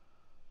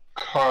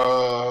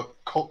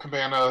 Colt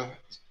Cabana,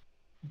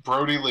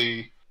 Brody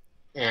Lee,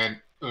 and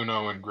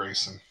Uno and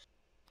Grayson.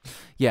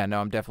 Yeah,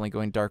 no, I'm definitely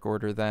going Dark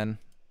Order then.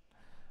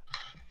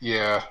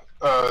 Yeah,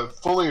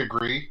 fully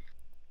agree.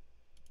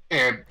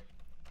 And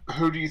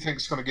who do you think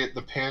is going to get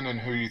the pin, and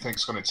who do you think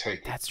is going to take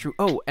it? That's true.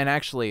 Oh, and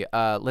actually,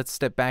 let's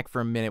step back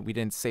for a minute. We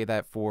didn't say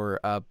that for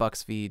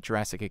Bucks v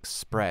Jurassic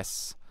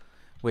Express,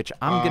 which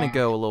I'm going to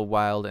go a little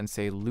wild and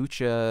say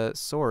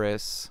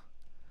Luchasaurus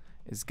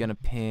is going to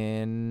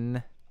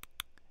pin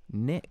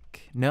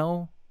Nick.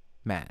 No,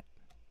 Matt.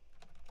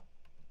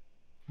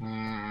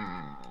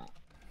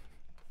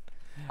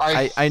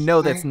 I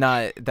know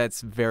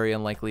that's very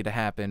unlikely to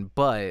happen,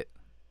 but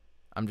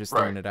I'm just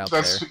throwing it out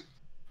there.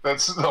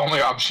 That's the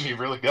only option you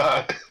really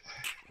got.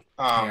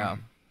 Yeah.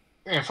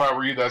 If I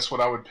were you, that's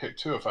what I would pick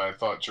too if I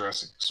thought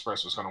Jurassic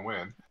Express was going to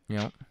win.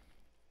 Yep.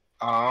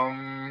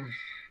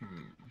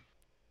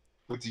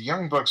 With the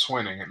Young Bucks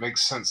winning, it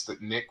makes sense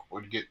that Nick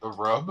would get the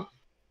rub.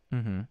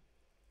 Mm-hmm.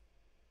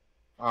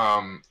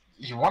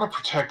 You want to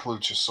protect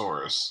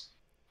Luchasaurus.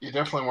 You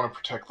definitely want to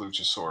protect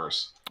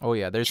Luchasaurus. Oh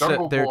yeah, they're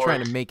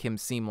trying to make him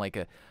seem like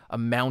a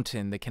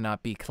mountain that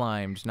cannot be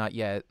climbed. Not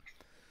yet.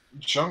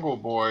 Jungle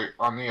Boy,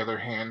 on the other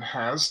hand,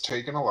 has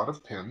taken a lot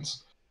of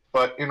pins,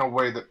 but in a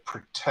way that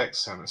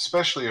protects him,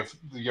 especially if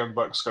the Young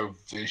Bucks go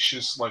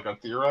vicious, like I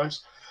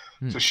theorize,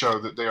 to show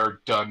that they are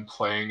done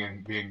playing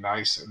and being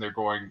nice, and they're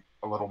going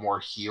a little more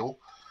heel.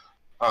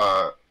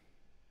 And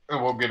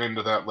we'll get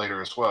into that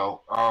later as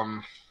well.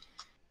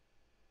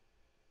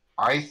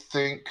 I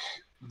think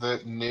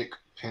that Nick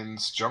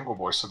pins Jungle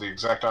Boy, so the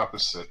exact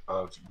opposite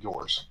of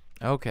yours.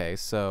 Okay,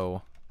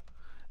 so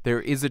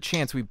there is a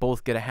chance we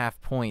both get a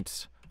half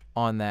point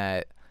on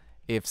that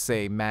if,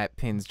 say, Matt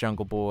pins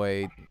Jungle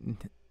Boy,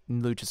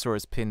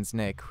 Luchasaurus pins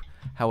Nick,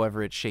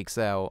 however it shakes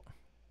out.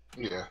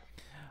 Yeah.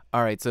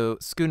 All right, so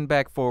scooting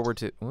back forward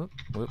to...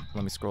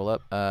 let me scroll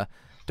up.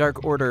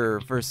 Dark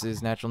Order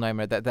versus Natural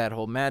Nightmare, that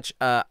whole match.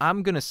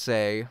 I'm going to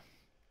say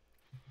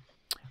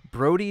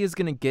Brody is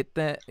going to get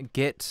that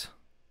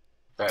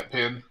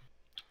pin?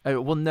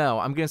 Well, no.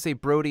 I'm going to say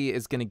Brody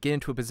is going to get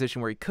into a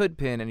position where he could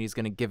pin, and he's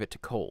going to give it to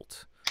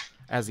Colt,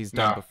 as he's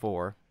done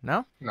before.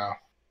 No? No.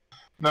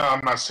 No,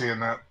 I'm not seeing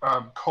that.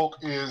 Colt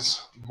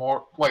is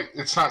more... Like,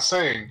 it's not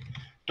saying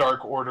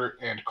Dark Order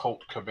and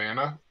Colt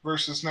Cabana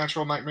versus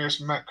Natural Nightmares,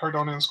 Matt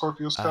Cardona and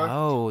Scorpio Sky.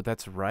 Oh,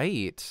 that's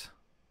right.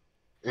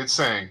 It's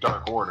saying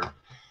Dark Order.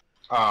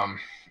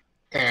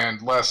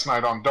 And last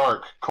night on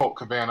Dark, Colt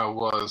Cabana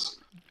was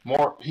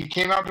more... He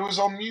came out to his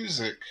own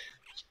music,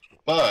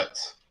 but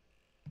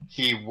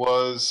he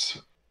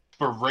was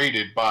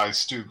berated by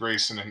Stu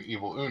Grayson and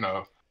Evil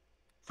Uno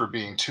for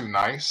being too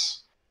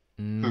nice,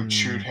 who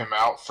chewed him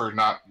out for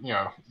not,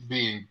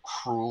 being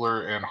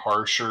crueler and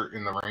harsher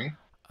in the ring.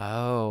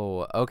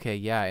 Oh, okay,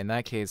 yeah. In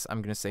that case,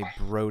 I'm going to say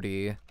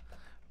Brody.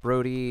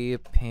 Brody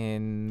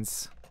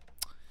pins.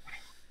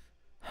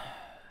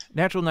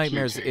 Natural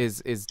Nightmares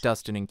QT. is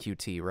Dustin and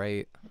QT,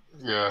 right?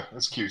 Yeah,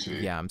 it's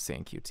QT. Yeah, I'm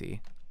saying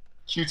QT.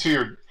 QT,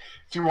 or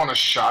if you want a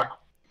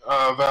shock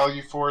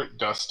value for it,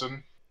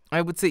 Dustin.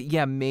 I would say,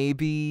 yeah,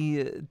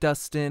 maybe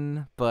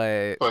Dustin,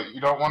 but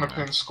you don't want to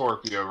pin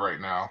Scorpio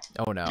right now.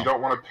 Oh no. You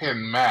don't want to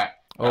pin Matt.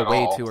 Oh,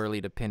 way too early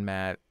to pin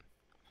Matt.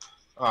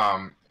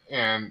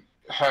 And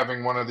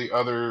having one of the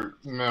other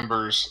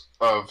members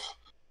of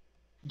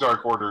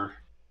Dark Order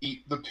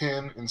eat the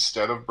pin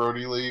instead of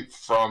Brody Lee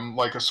from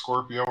like a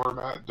Scorpio or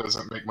Matt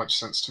doesn't make much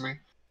sense to me,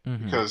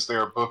 because they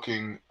are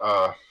booking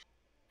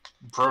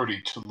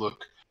Brody to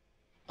look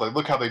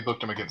how they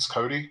booked him against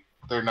Cody.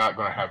 They're not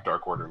going to have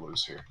Dark Order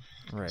lose here.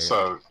 Right.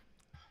 So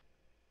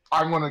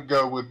I'm going to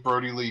go with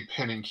Brody Lee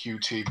pinning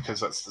QT because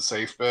that's the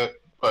safe bet,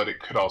 but it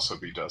could also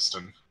be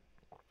Dustin.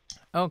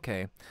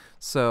 Okay.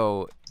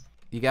 So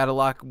you got to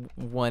lock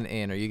one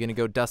in. Are you going to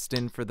go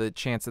Dustin for the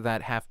chance of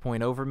that half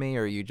point over me,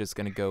 or are you just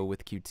going to go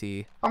with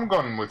QT? I'm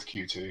going with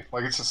QT.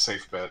 Like, it's a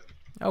safe bet.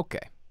 Okay.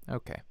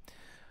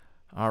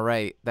 All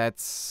right.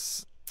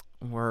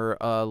 We're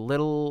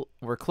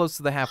close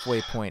to the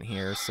halfway point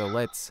here, so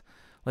let's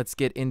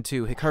get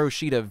into Hikaru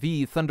Shida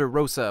v Thunder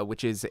Rosa,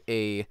 which is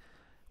a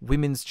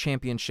women's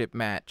championship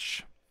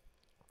match.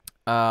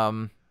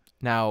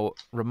 Now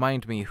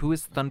remind me, who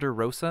is Thunder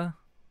Rosa?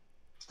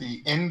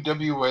 The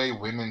NWA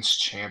Women's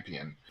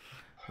Champion.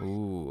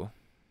 Ooh.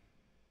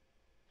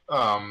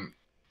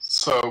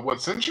 So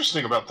what's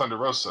interesting about Thunder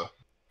Rosa,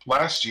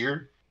 last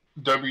year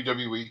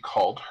WWE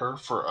called her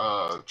for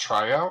a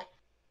tryout.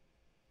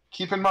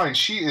 Keep in mind,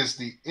 she is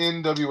the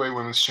NWA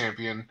Women's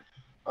Champion.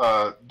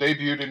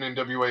 Debuted in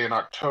NWA in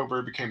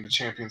October, became the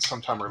champion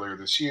sometime earlier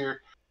this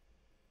year.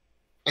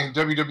 And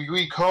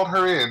WWE called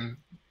her in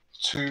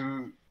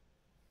to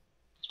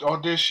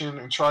audition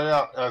and try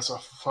out as a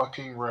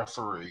fucking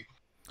referee.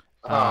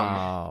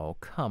 Oh,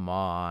 come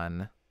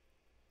on.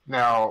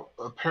 Now,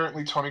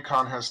 apparently Tony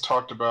Khan has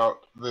talked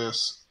about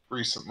this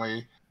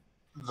recently.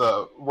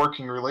 The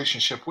working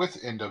relationship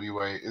with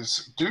NWA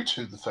is due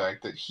to the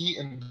fact that he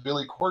and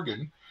Billy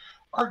Corgan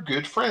are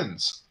good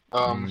friends.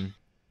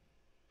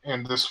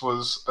 And this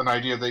was an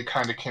idea they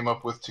kind of came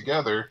up with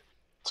together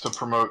to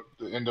promote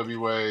the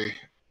NWA,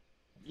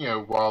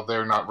 while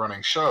they're not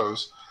running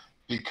shows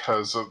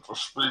because of the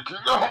speaking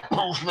out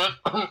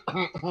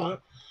movement.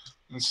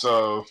 And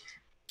so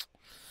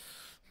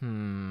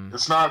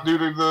it's not due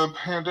to the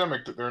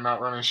pandemic that they're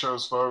not running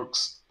shows,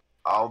 folks.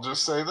 I'll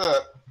just say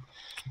that.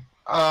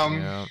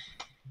 Yeah.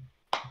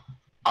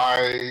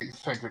 I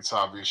think it's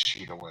obvious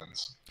Shida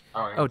wins.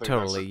 Oh,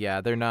 totally.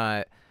 Yeah, they're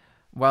not.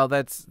 Well,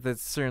 that's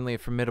certainly a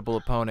formidable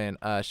opponent.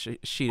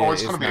 Shida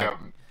is not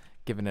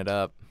giving it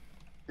up.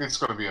 It's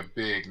going to be a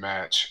big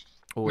match.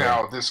 Oh,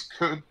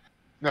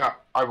 now,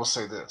 I will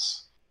say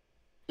this.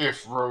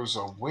 If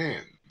Rosa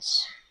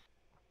wins,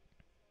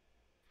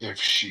 if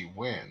she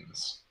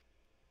wins,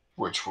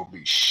 which will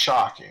be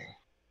shocking,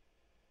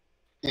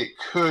 it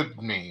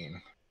could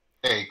mean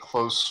a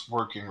close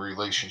working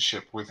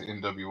relationship with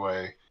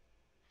NWA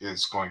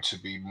is going to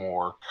be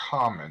more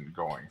common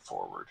going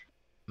forward.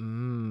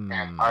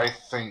 And I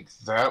think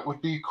that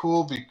would be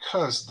cool,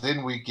 because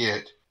then we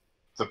get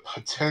the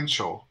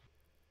potential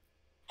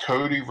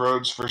Cody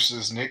Rhodes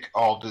versus Nick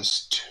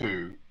Aldis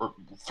 2 or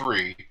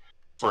 3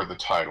 for the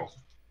title.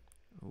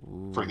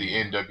 Ooh. For the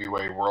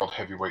NWA World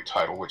Heavyweight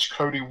title, which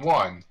Cody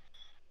won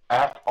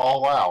at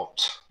All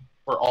Out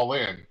or All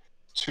In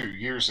 2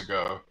 years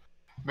ago,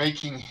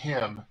 making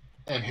him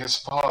and his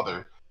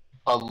father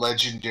a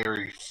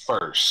legendary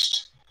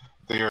first.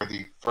 They are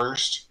the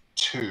first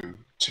two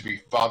to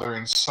be father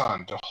and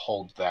son to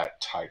hold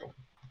that title.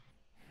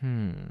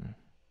 No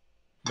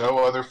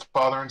other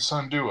father and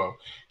son duo.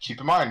 Keep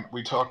in mind,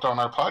 we talked on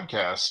our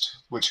podcast,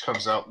 which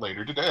comes out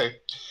later today,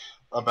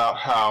 about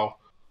how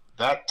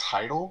that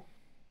title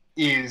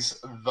is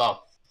the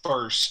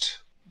first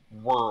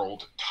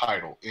world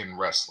title in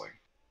wrestling.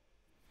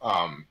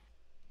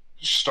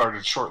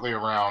 Started shortly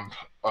around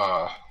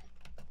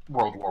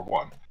World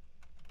War I.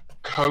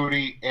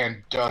 Cody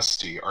and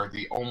Dusty are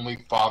the only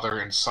father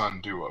and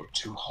son duo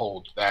to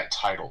hold that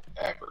title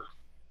ever.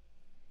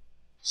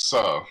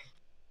 So,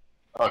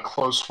 a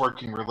close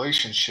working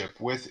relationship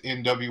with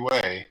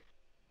NWA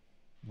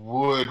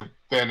would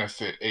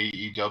benefit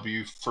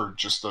AEW for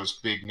just those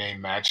big name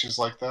matches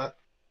like that.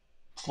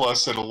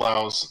 Plus, it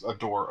allows a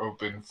door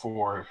open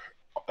for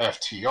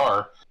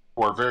FTR,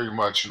 who are very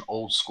much an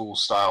old school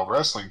style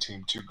wrestling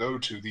team, to go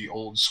to the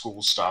old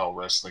school style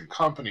wrestling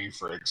company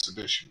for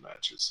exhibition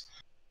matches.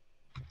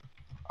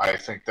 I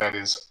think that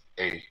is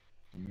a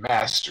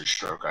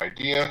masterstroke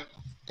idea,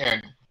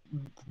 and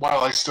while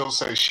I still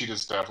say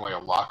Shida's definitely a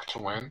lock to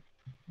win,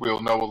 we'll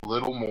know a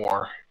little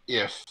more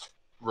if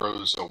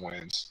Rosa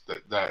wins.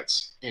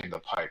 That's in the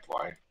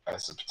pipeline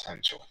as a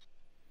potential.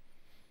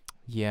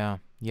 Yeah.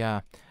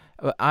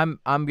 I'm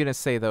gonna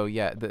say though,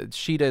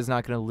 Shida is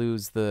not gonna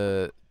lose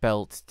the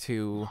belt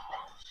to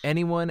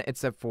anyone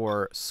except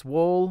for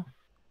Swole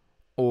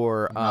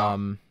or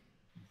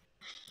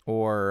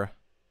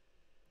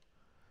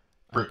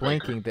I'm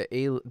blanking.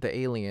 The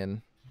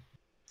alien.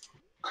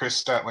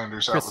 Chris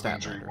Statlander's out with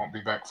injury. Won't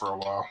be back for a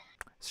while.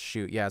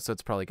 Shoot, yeah. So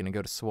it's probably going to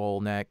go to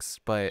Swole next,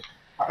 but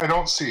I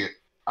don't see it.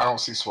 I don't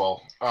see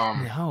Swole.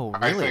 No,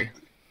 really.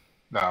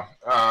 No.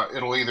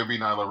 It'll either be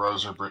Nyla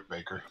Rose or Britt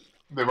Baker.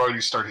 They've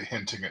already started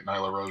hinting at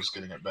Nyla Rose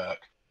getting it back.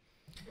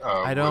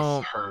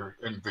 With her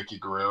and Vicky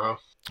Guerrero.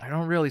 I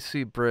don't really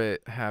see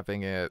Britt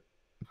having it.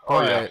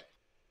 Oh yeah,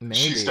 maybe.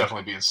 She's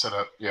definitely being set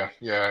up. Yeah.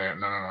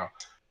 No.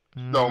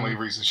 The only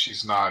reason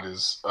she's not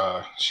is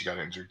she got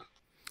injured.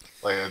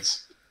 Like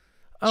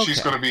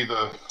she's going to be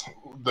the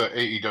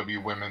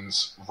AEW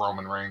Women's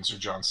Roman Reigns or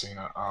John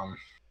Cena.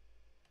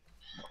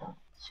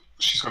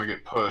 She's going to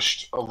get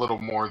pushed a little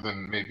more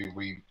than maybe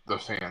the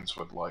fans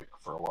would like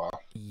for a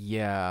while.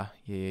 Yeah.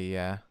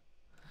 Okay.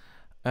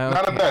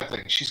 Not a bad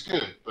thing. She's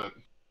good, but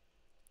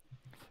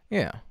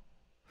yeah.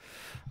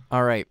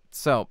 All right.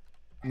 So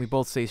we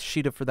both say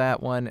Sheeta for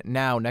that one.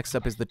 Now, next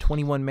up is the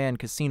 21-man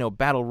Casino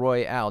Battle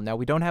Royale. Now,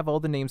 we don't have all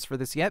the names for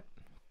this yet,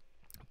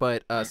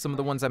 but some of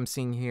the ones I'm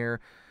seeing here: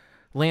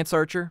 Lance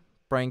Archer,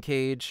 Brian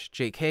Cage,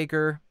 Jake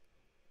Hager,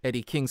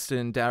 Eddie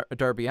Kingston,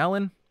 Darby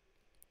Allin,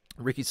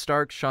 Ricky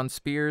Stark, Sean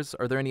Spears.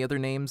 Are there any other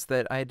names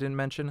that I didn't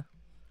mention?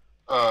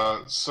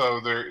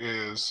 So there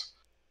is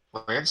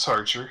Lance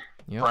Archer,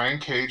 Brian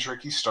Cage,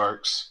 Ricky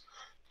Starks,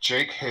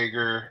 Jake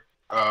Hager,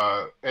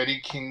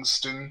 Eddie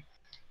Kingston,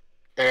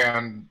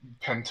 and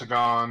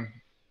Pentagon,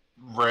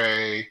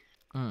 Ray,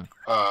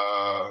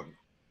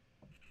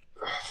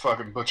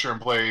 fucking Butcher and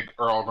Blade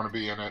are all going to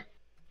be in it.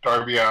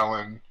 Darby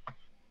Allin.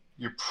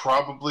 You're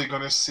probably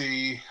going to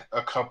see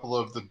a couple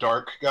of the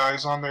dark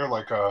guys on there,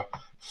 like a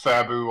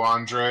Fabu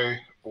Andre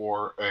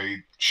or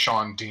a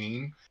Sean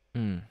Dean.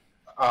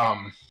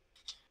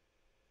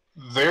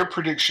 Their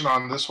prediction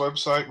on this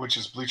website, which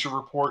is Bleacher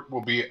Report,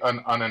 will be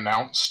an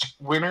unannounced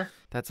winner.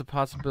 That's a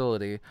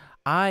possibility.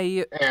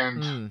 I'm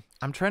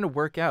trying to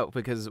work out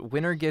because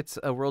winner gets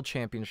a world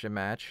championship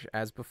match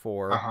as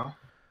before.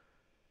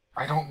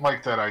 I don't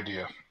like that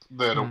idea.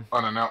 That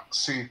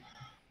unannounced. See,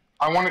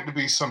 I want it to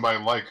be somebody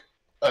like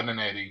an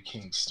Eddie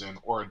Kingston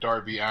or a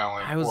Darby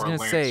Allin or a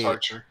Lance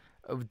Archer.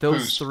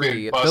 Those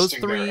three,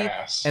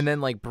 and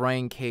then like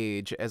Brian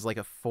Cage as like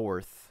a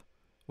fourth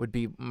would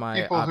be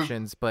my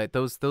options. But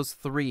those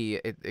three,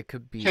 it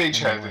could be. Cage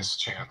had his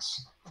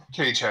chance.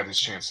 Cage had his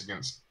chance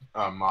against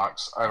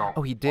Mox. I don't.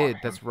 Oh, he did.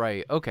 That's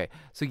right. Okay,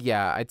 so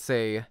yeah, I'd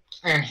say.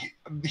 And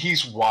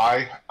he's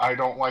why I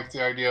don't like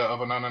the idea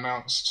of an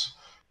unannounced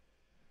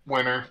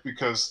winner,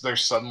 because they're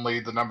suddenly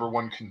the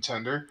 #1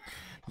 contender.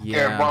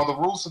 Yeah. And while the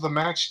rules of the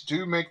match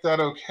do make that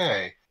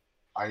okay,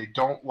 I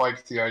don't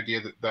like the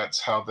idea that that's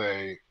how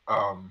they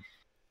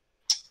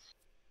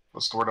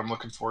what's the word I'm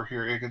looking for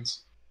here,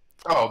 Higgins?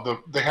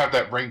 They have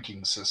that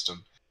ranking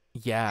system.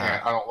 Yeah.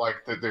 And I don't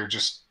like that they're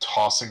just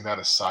tossing that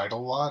aside a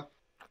lot.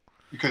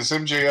 Because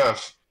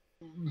MJF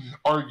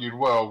argued,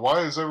 well,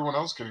 why is everyone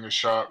else getting a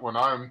shot when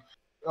I'm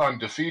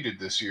undefeated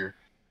this year?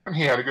 And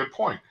he had a good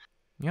point.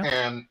 Yeah.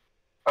 And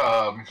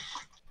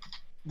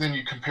then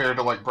you compare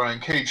to like Brian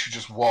Cage, who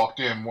just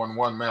walked in, won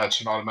one match,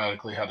 and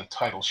automatically had a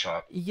title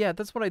shot. Yeah,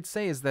 that's what I'd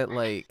say is that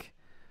like,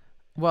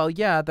 well,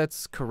 yeah,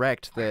 that's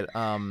correct that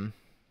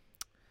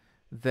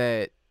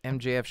that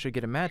MJF should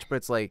get a match, but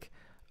it's like,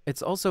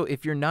 it's also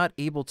if you're not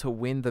able to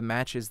win the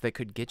matches that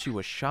could get you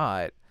a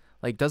shot,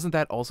 like doesn't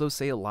that also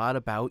say a lot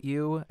about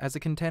you as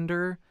a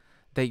contender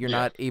that you're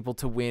not able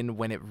to win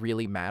when it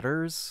really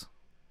matters?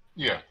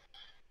 Yeah.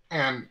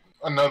 And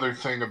another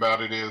thing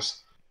about it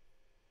is,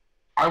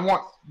 I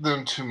want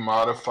them to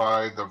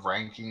modify the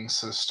ranking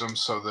system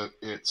so that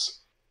it's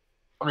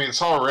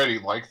already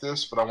like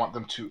this, but I want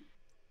them to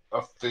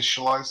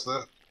officialize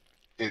that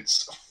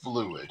it's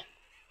fluid,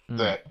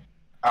 that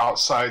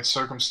outside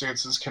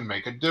circumstances can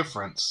make a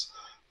difference,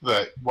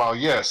 that while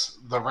yes,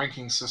 the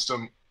ranking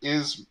system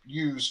is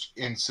used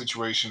in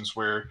situations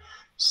where,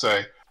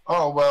 say,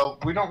 oh, well,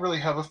 we don't really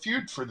have a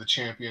feud for the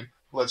champion,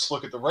 let's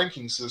look at the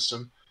ranking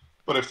system.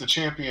 But if the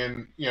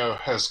champion,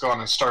 has gone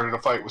and started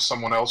a fight with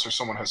someone else, or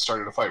someone has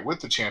started a fight with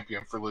the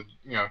champion for,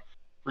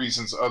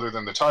 reasons other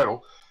than the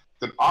title,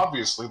 then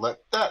obviously let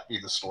that be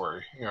the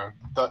story.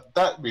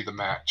 That be the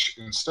match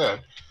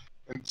instead,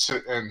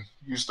 and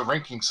use the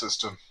ranking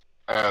system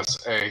as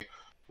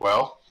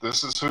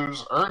this is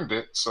who's earned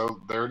it,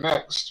 so they're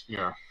next,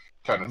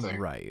 kind of thing.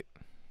 Right.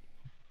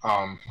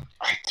 I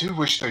do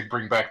wish they'd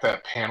bring back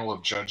that panel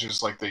of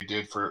judges like they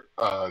did for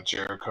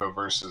Jericho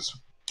versus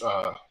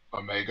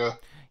Omega.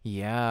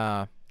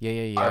 Yeah.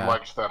 I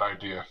liked that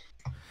idea.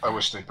 I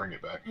wish they'd bring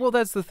it back. Well,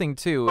 that's the thing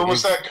too. Or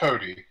was that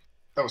Cody?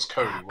 That was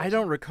Cody. I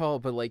don't recall,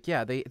 but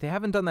they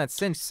haven't done that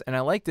since, and I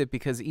liked it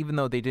because even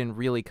though they didn't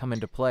really come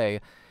into play,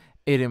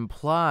 it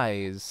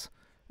implies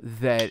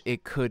that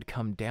it could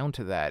come down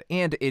to that,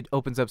 and it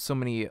opens up so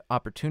many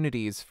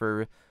opportunities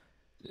for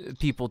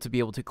people to be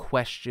able to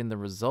question the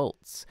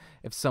results.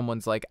 If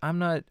someone's like, I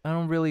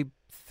don't really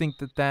think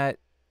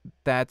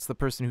that's the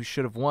person who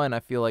should have won, I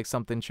feel like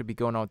something should be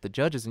going on with the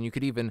judges. And you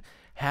could even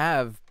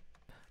have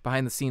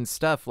behind the scenes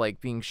stuff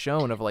like being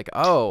shown of like,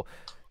 oh,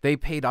 they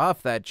paid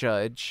off that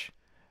judge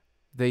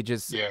They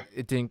just Yeah.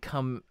 it didn't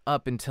come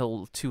up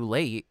until too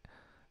late.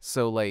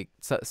 So like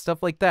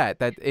stuff like that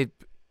it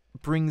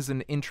brings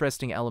an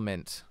interesting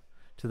element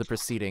to the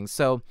proceedings.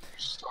 So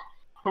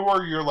who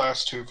are your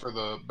last two for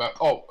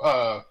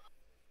the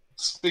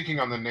speaking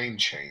on the name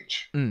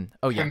change.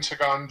 Oh yeah.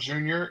 Pentagon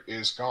Jr.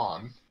 is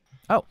gone.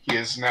 Oh. He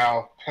is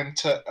now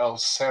Penta El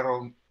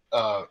Cerro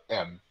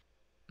M.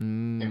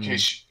 In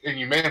case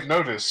you may have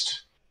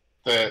noticed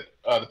that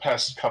the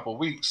past couple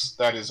weeks,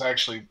 that is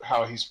actually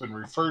how he's been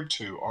referred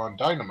to on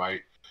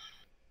Dynamite.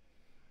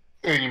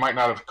 And you might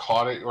not have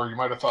caught it, or you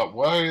might have thought,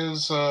 why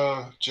is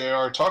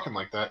JR talking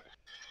like that?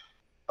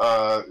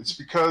 It's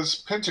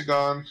because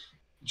Pentagon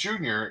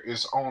Jr.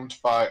 is owned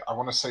by, I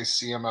want to say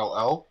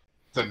CMLL,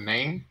 the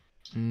name,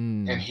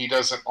 and he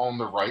doesn't own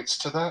the rights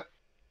to that.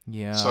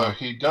 Yeah. So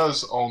he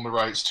does own the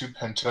rights to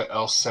Penta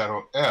El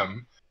Cerro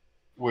M,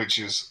 which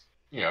is,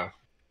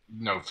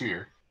 no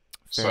fear.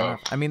 Fair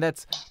enough. I mean,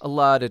 that's a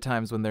lot of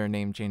times when there are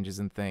name changes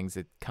and things,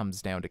 it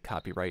comes down to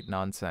copyright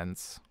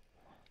nonsense.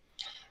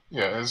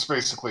 Yeah, it's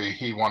basically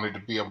he wanted to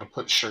be able to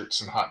put shirts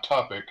in Hot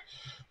Topic,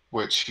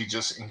 which he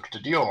just inked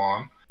a deal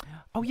on.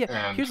 Oh,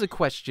 yeah. Here's a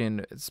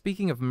question.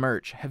 Speaking of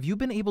merch, have you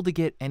been able to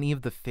get any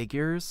of the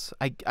figures?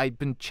 I've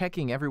been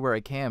checking everywhere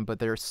I can, but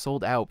they're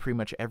sold out pretty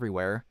much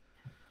everywhere.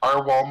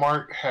 Our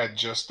Walmart had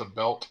just the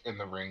belt and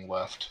the ring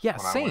left. Yeah,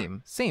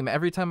 same.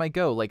 Every time I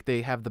go, like,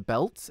 they have the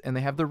belt and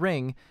they have the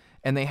ring,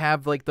 and they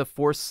have, like, the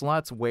 4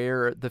 slots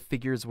where the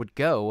figures would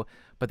go,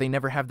 but they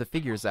never have the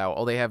figures out.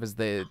 All they have is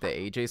the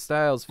AJ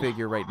Styles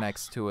figure right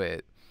next to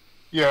it.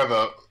 Yeah,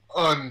 the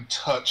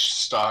untouched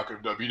stock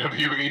of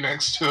WWE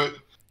next to it.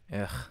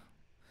 Ugh.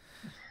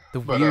 The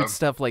weird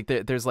stuff, like,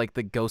 there's, like,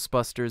 the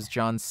Ghostbusters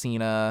John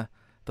Cena,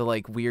 the,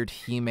 like, weird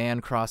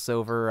He-Man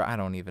crossover. I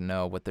don't even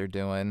know what they're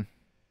doing.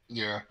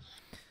 Yeah.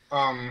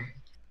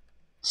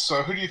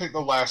 So who do you think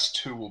the last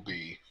two will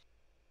be?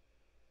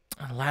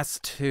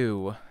 Last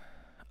two.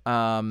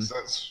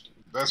 That's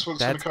what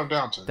it's going to come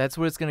down to. That's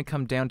what it's going to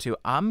come down to.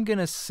 I'm going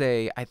to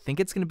say I think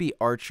it's going to be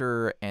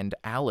Archer and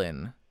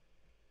Allen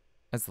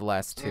as the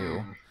last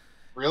two.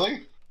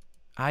 Really?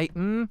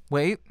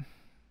 Wait.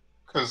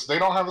 Because they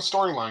don't have a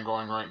storyline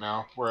going right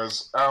now,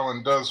 whereas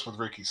Allen does with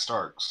Ricky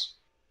Starks.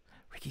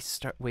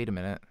 Wait a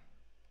minute.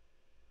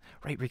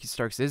 Right, Ricky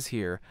Starks is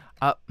here.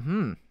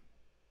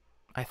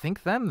 I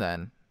think them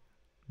then.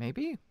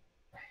 Maybe?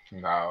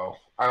 No.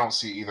 I don't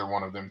see either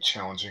one of them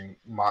challenging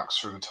Mox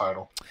for the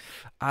title.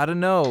 I don't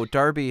know.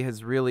 Darby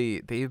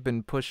they've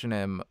been pushing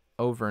him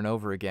over and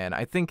over again.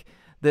 I think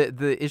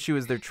the issue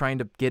is they're trying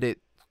to get it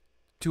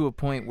to a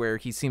point where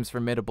he seems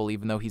formidable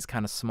even though he's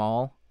kind of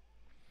small.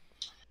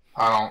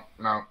 I don't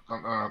know.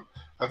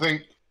 I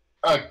think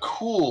a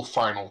cool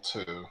final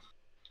two.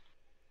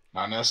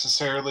 Not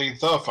necessarily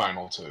the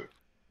final two.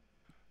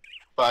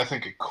 But I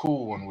think a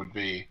cool one would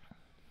be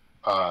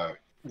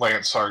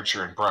Lance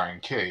Archer and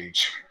Brian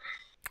Cage.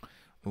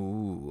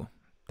 Ooh,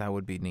 that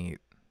would be neat.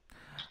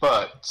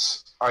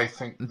 But I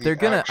think they're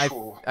gonna.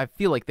 I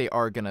feel like they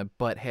are gonna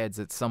butt heads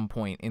at some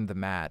point in the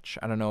match.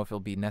 I don't know if it'll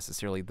be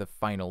necessarily the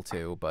final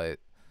two, but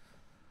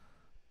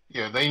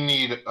yeah, they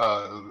need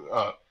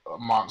a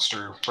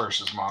monster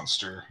versus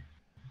monster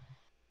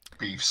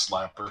beef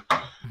slapper.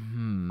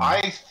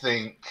 I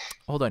think.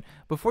 Hold on,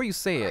 before you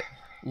say it,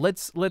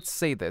 let's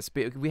say this.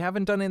 We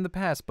haven't done it in the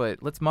past,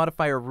 but let's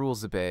modify our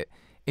rules a bit.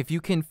 If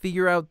you can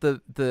figure out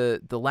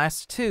the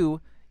last two,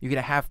 you get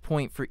a half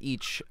point for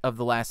each of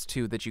the last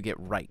two that you get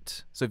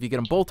right. So if you get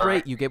them both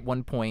right, you get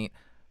 1 point,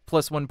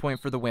 plus 1 point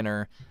for the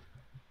winner.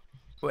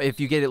 If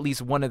you get at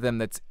least one of them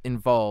that's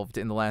involved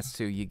in the last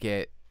two, you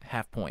get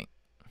half point.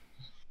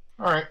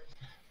 All right.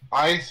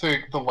 I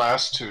think the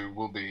last two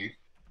will be...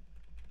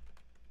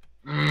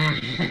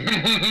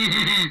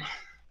 I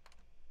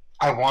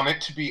want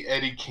it to be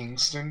Eddie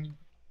Kingston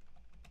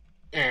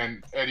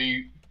and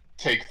Eddie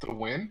take the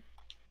win.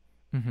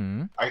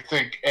 Mm-hmm. I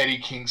think Eddie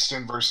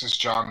Kingston versus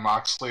Jon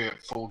Moxley at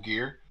Full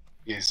Gear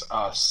is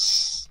a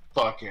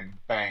fucking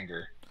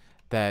banger.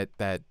 That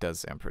does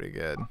sound pretty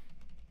good.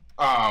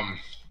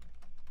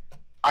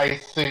 I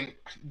think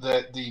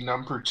that the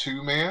number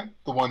 2 man,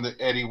 the one that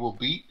Eddie will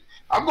beat,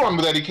 I'm going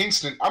with Eddie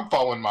Kingston. I'm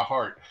following my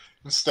heart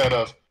instead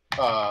of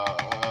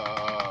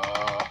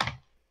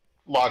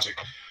logic.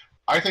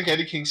 I think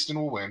Eddie Kingston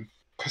will win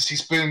because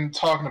he's been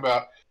talking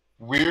about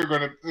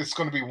it's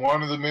gonna be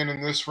one of the men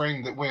in this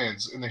ring that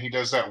wins, and then he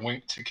does that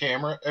wink to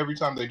camera every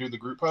time they do the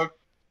group hug.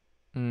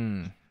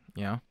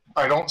 Yeah.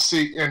 I don't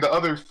see, and the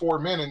other 4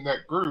 men in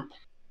that group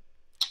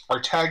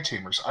are tag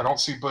teamers. I don't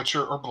see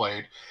Butcher or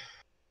Blade.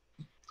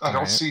 I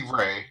don't see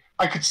Ray.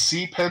 I could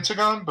see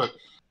Pentagon, but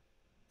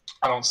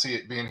I don't see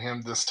it being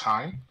him this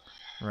time.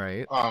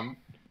 Right.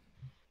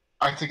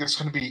 I think it's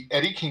going to be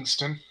Eddie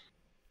Kingston,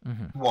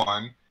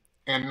 1,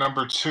 and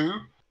number 2,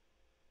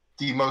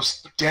 the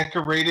most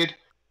decorated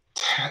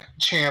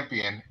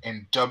champion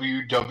in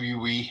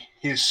WWE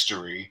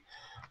history,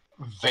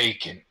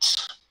 vacant.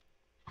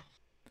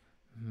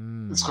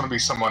 It's going to be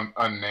someone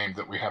unnamed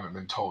that we haven't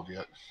been told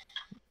yet.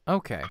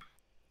 Okay.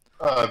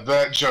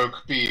 That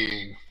joke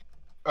being,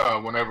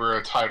 whenever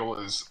a title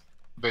is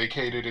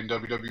vacated in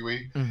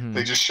WWE, Mm-hmm.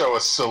 they just show a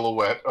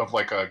silhouette of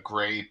like a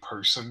gray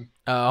person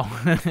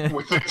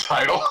with the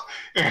title,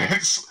 and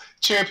it's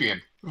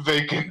champion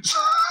vacant.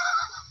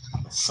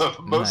 So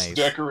the most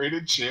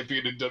decorated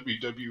champion in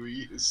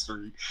WWE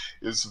history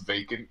is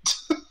vacant.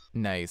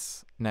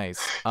 Nice. They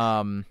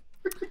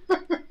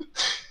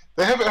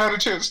haven't had a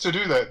chance to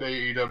do that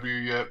in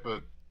AEW yet,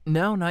 but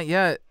no, not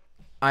yet.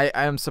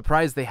 I'm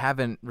surprised they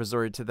haven't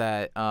resorted to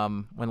that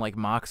when like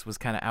Mox was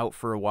kind of out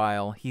for a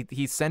while.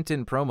 He sent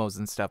in promos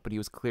and stuff, but he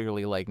was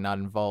clearly like not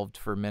involved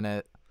for a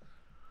minute.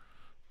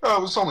 Oh,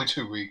 it was only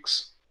 2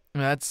 weeks.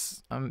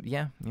 That's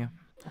yeah.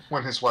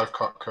 When his wife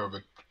caught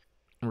COVID.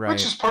 Right.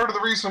 Which is part of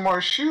the reason why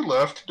she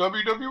left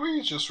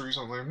WWE just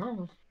recently.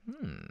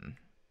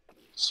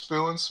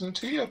 Spilling some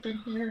tea up in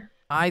here.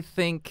 I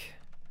think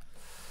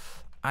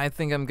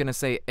I'm gonna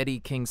say Eddie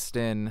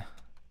Kingston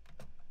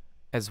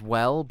as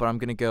well, but I'm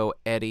gonna go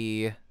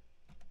Eddie.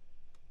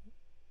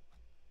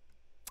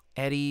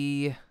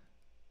 Archer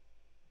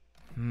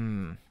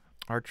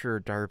or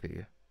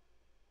Darby.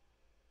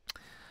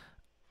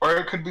 Or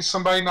it could be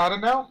somebody not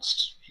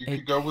announced. You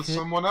could go with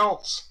someone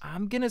else.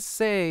 I'm gonna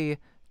say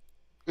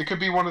it could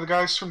be one of the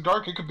guys from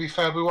Dark. It could be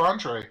Fabu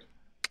Andre.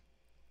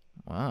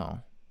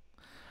 Wow.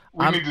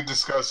 We need to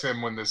discuss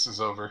him when this is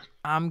over.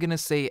 I'm gonna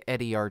say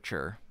Eddie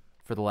Archer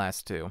for the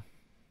last two.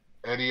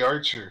 Eddie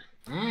Archer.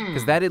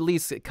 Because that at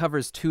least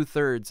covers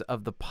 2/3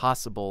 of the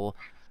possible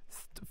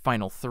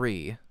final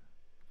 3.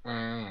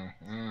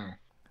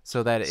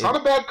 So that it's not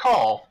a bad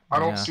call. I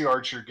don't see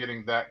Archer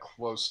getting that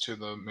close to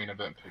the main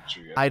event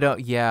picture yet. I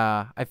don't.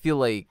 Yeah, I feel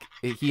like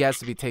he has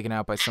to be taken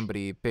out by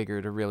somebody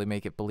bigger to really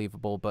make it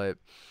believable. But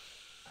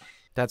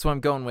that's what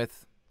I'm going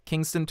with.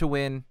 Kingston to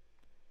win.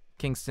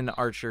 Kingston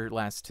Archer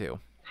last 2.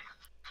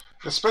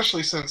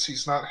 Especially since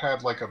he's not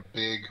had like a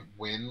big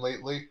win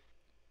lately.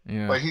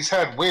 Yeah. Like he's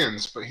had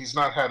wins, but he's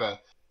not had a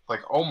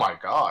like oh my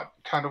god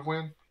kind of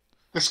win.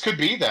 This could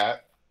be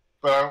that,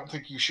 but I don't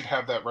think you should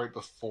have that right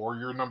before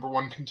you're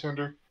 #1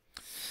 contender.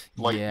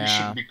 Like you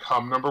shouldn't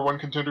become #1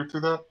 contender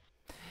through that.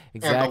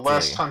 Exactly. And the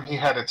last time he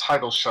had a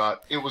title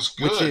shot, it was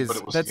good, but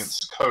it was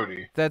against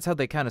Cody. That's how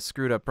they kind of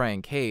screwed up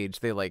Brian Cage.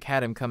 They like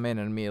had him come in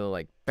and immediately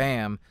like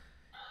bam,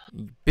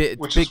 big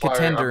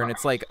contender, and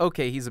it's like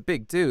okay, he's a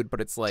big dude,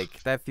 but it's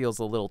like that feels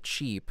a little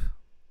cheap.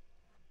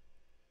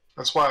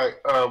 That's why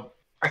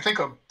I think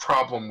a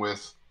problem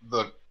with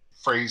the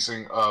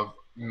phrasing of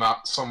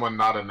not someone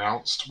not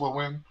announced will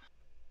win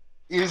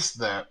is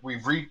that we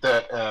read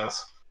that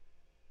as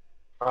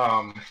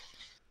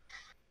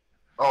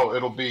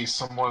it'll be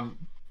someone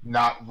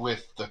not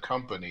with the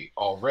company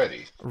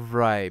already.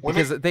 Right,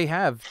 because they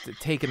have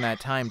taken that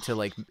time to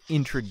like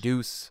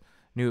introduce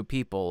new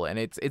people, and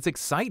it's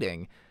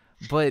exciting,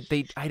 but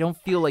I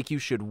don't feel like you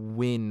should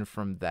win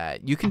from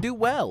that. You can do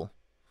well,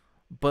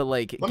 but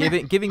like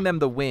giving them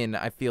the win,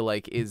 I feel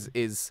like is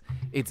it's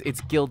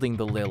gilding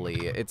the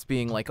lily. It's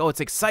being like, oh, it's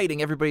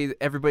exciting.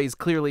 Everybody's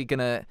clearly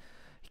gonna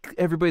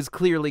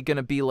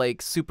be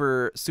like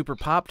super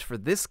popped for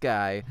this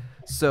guy.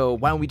 So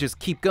why don't we just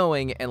keep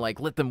going and like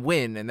let them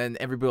win, and then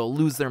everybody will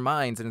lose their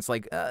minds. And it's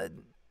like,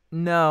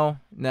 no,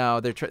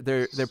 they're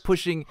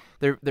pushing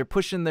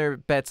their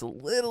bets a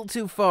little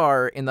too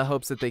far in the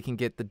hopes that they can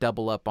get the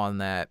double up on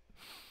that.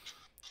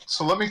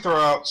 So let me throw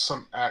out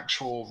some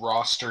actual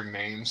roster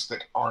names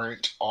that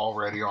aren't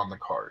already on the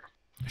card.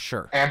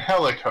 Sure.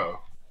 Angelico.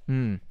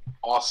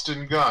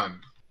 Austin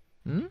Gunn.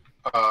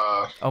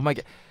 Oh my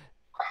god.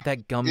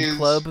 That Gum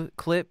Club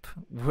clip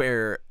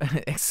where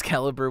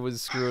Excalibur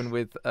was screwing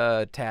with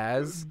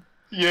Taz.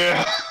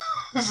 Yeah.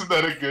 Isn't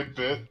that a good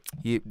bit?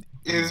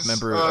 He's a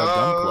member of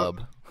Gum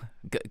Club.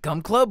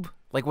 Gum Club?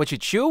 Like what you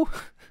chew?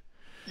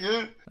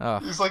 Yeah.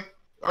 He's like,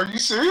 are you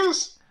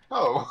serious?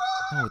 Oh.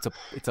 No,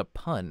 it's a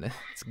pun.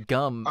 It's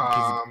gum.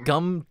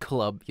 Gum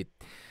Club.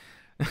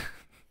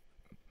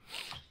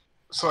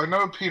 So I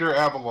know Peter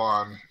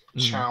Avalon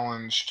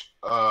challenged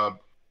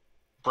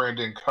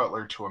Brandon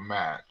Cutler to a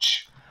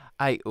match.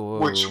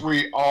 Which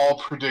we all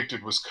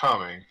predicted was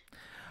coming.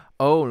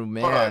 Oh,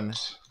 man.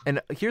 And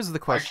here's the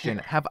question.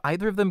 Have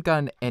either of them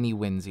gotten any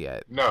wins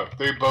yet? No,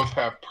 they both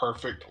have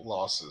perfect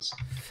losses.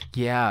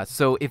 Yeah,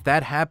 so if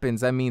that happens,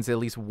 that means at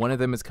least one of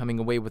them is coming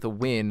away with a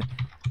win.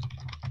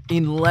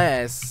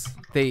 Unless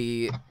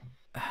they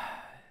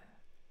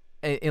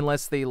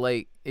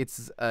like,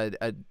 it's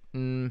That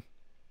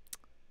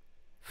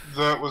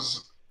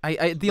was...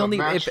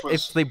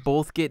 If they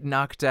both get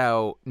knocked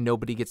out,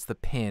 nobody gets the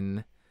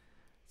pin.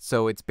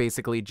 So it's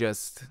basically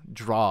just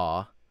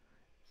draw.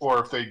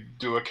 Or if they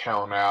do a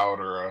count out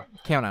or a...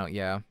 Count out,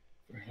 yeah.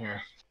 Yeah.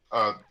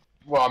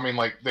 Well, I mean,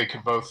 like, they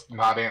could both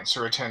not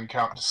answer a 10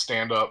 count to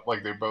stand up.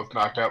 Like, they're both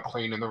knocked out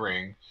clean in the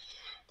ring.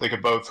 They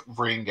could both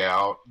ring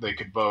out. They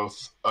could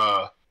both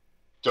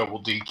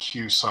double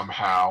DQ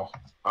somehow.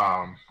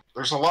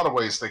 There's a lot of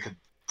ways they could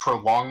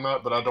prolong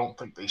that, but I don't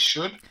think they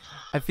should.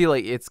 I feel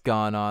like it's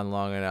gone on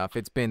long enough.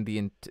 It's been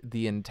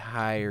the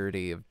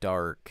entirety of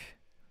Dark.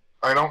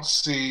 I don't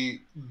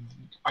see...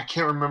 I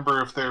can't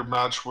remember if their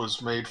match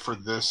was made for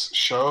this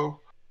show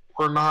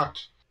or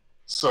not.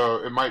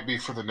 So it might be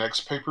for the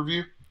next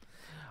pay-per-view.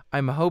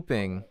 I'm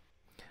hoping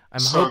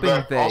So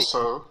that that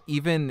also,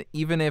 even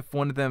if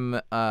one of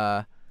them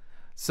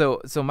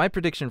so my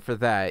prediction for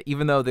that,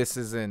 even though this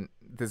is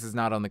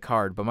not on the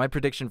card, but my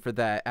prediction for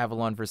that,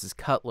 Avalon versus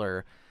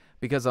Cutler,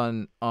 because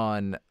on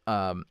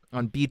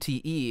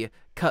BTE,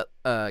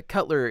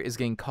 Cutler is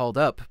getting called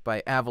up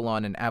by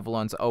Avalon, and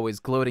Avalon's always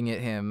gloating at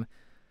him.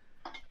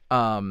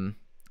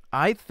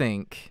 I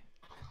think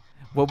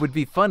what would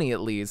be funny,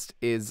 at least,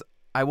 is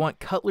I want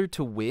Cutler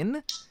to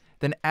win,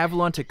 then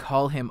Avalon to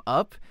call him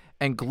up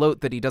and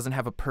gloat that he doesn't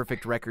have a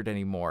perfect record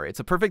anymore. It's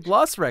a perfect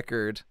loss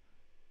record,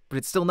 but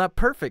it's still not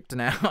perfect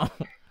now.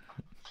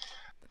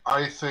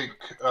 I think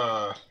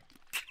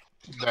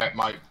that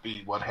might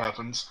be what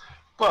happens.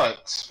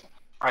 But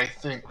I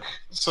think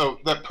so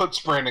that puts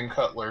Brandon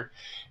Cutler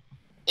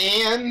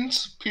and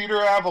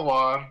Peter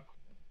Avalon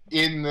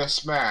in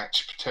this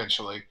match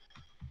potentially.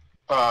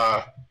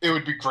 It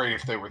would be great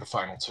if they were the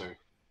final two,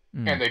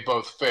 and they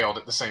both failed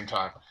at the same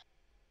time.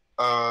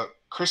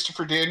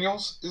 Christopher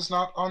Daniels is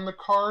not on the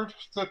card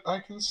that I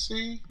can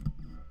see.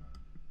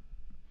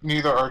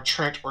 Neither are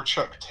Trent or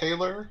Chuck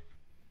Taylor.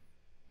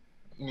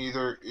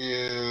 Neither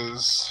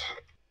is...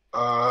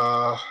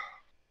 wow,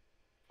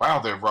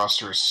 their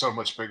roster is so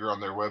much bigger on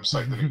their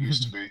website than it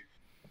used to be.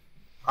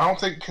 I don't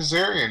think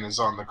Kazarian is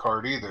on the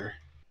card either.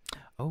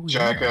 Oh,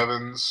 Jack yeah.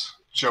 Evans,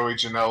 Joey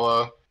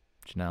Janela.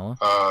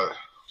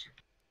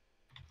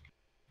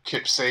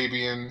 Kip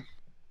Sabian,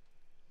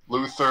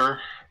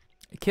 Luther.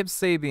 Kip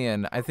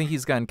Sabian, I think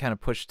he's gotten kind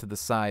of pushed to the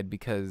side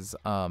because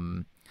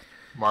Marco.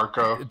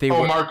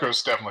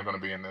 Marco's definitely going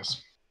to be in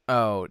this.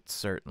 Oh,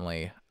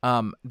 certainly.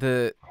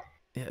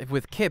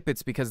 With Kip,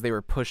 it's because they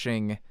were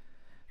pushing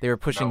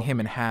him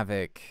and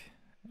Havoc,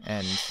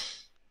 and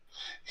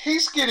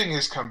he's getting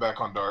his comeback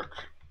on Dark.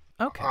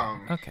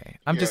 Okay.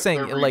 I'm just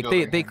saying, like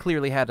they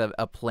clearly had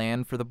a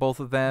plan for the both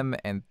of them,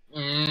 and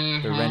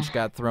the wrench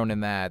got thrown in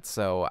that.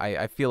 So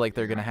I feel like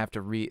they're gonna have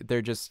to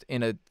they're just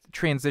in a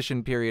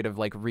transition period of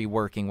like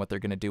reworking what they're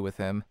gonna do with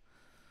him.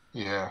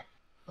 Yeah.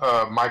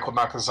 Michael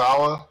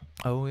Nakazawa.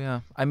 Oh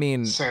yeah. I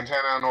mean,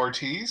 Santana and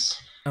Ortiz.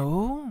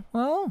 Oh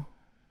well.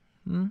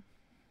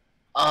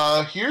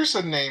 Here's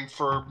a name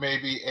for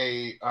maybe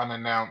a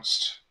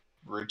unannounced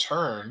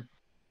return.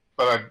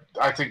 But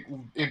I think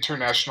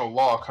international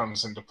law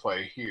comes into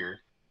play here.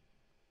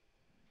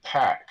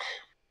 Pac.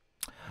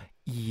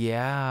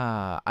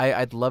 Yeah,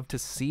 I'd love to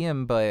see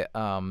him, but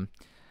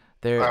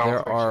there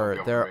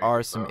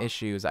are some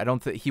issues. I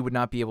don't think he would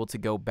not be able to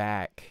go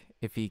back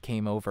if he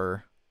came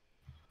over.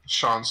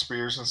 Sean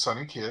Spears and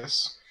Sonny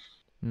Kiss.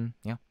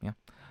 Yeah.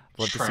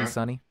 Love Trent. To see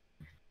Sonny.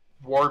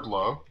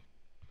 Wardlow.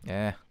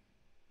 Yeah.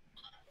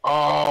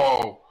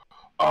 Oh,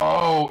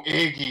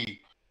 Iggy.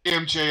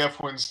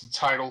 MJF wins the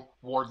title.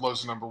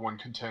 Wardlow's #1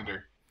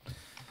 contender.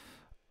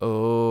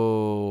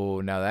 Oh,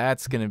 now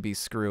that's going to be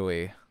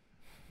screwy.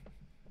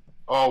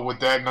 Oh, would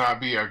that not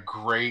be a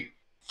great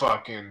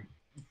fucking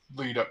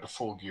lead up to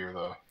Full Gear,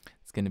 though?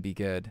 It's going to be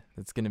good.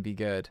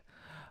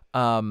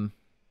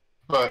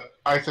 But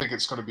I think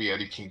it's going to be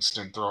Eddie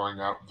Kingston throwing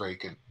out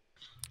Vacant.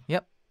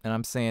 Yep, and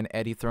I'm saying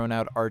Eddie throwing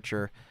out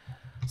Archer.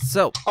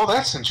 So. Oh,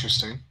 that's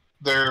interesting.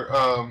 Their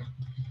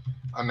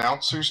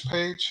announcers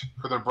page,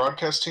 or their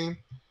broadcast team,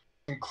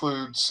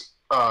 includes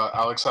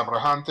Alex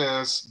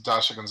Abrahantes,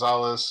 Dasha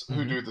Gonzalez,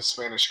 who do the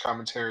Spanish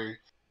commentary,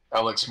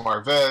 Alex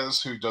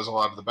Marvez, who does a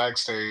lot of the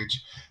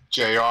backstage,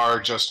 JR,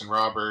 Justin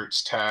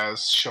Roberts,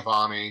 Taz,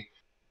 Shivani,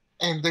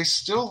 and they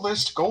still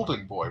list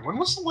Golden Boy. When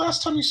was the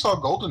last time you saw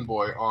Golden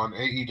Boy on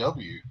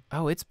AEW?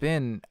 Oh, it's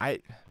been... I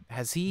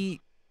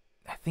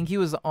think he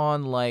was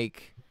on,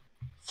 like...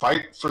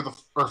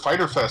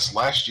 Fighter Fest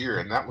last year,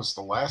 and that was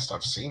the last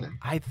I've seen him.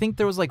 I think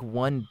there was like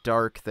one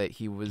Dark that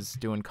he was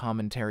doing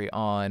commentary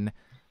on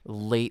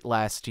late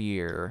last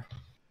year,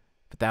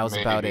 but that was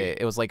about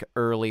it. It was like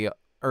early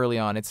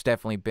on. It's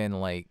definitely been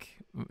like,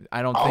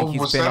 I don't think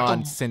he's been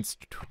on since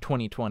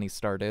 2020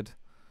 started.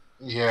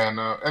 Yeah,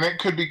 no, and it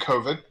could be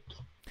COVID.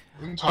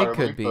 Entirely, it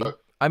could be. But,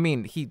 I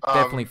mean, he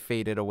definitely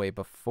faded away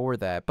before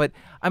that, but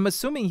I'm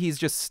assuming he's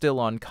just still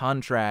on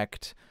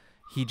contract.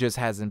 He just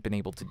hasn't been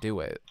able to do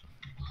it.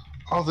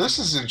 Oh, this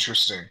is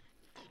interesting.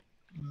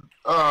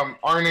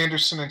 Arn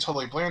Anderson and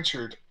Tully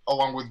Blanchard,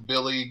 along with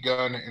Billy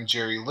Gunn and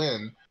Jerry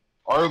Lynn,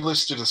 are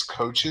listed as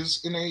coaches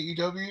in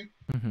AEW.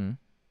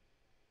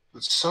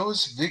 But so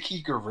is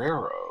Vicky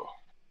Guerrero.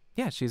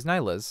 Yeah, she's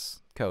Nyla's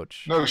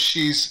coach. No,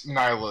 she's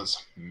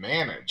Nyla's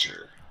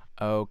manager.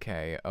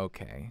 Okay.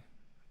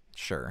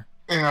 Sure.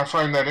 And I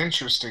find that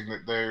interesting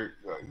that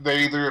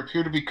they either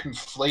appear to be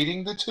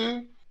conflating the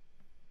two,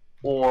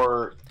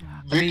 or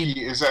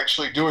Vicky is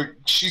actually doing...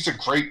 She's a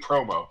great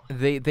promo.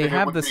 They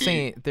have the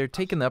same... They're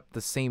taking up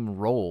the same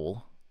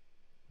role,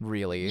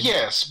 really.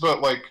 Yes,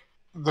 but, like,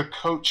 the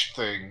coach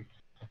thing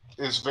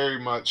is very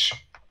much,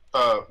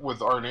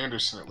 with Arn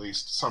Anderson at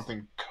least,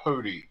 something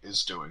Cody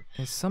is doing.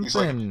 He's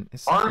like,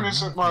 Arn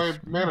isn't my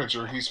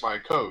manager, he's my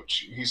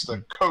coach. He's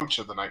the coach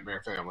of the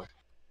Nightmare Family.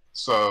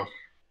 So,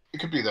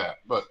 it could be that,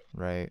 but...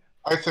 Right.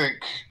 I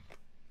think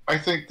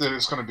that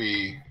it's going to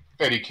be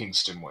Eddie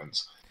Kingston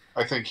wins.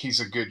 I think he's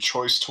a good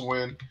choice to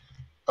win.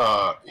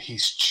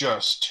 He's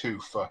just too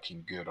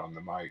fucking good on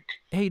the mic.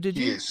 Hey,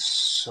 he is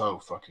so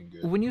fucking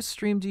good. When you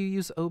stream, do you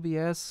use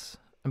OBS?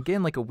 I'm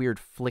getting like a weird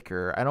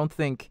flicker. I don't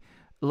think.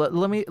 Let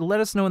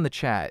us know in the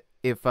chat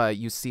if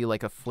you see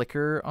like a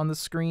flicker on the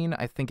screen.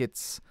 I think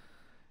it's.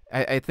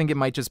 I think it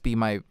might just be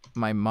my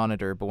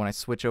monitor, but when I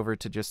switch over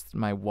to just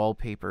my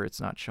wallpaper, it's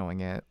not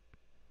showing it.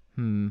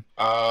 I'm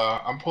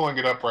pulling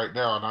it up right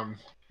now, and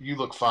you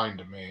look fine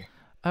to me.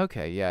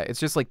 Okay, yeah. It's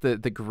just like the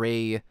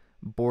gray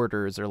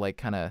borders are like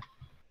kind of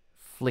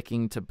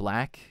flicking to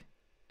black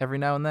every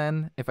now and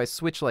then. If I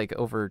switch like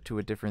over to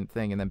a different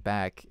thing and then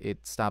back,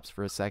 it stops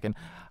for a second.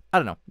 I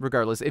don't know.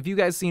 Regardless, if you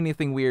guys see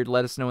anything weird,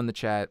 let us know in the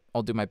chat.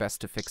 I'll do my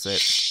best to fix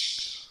it.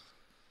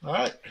 All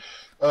right.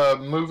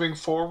 Moving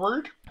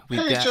forward,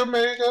 Page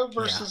Omega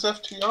versus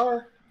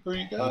FTR. Who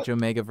you got? Page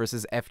Omega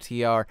versus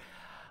FTR.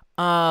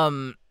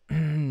 Now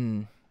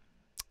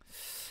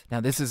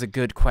this is a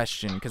good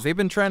question because they've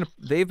been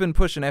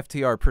pushing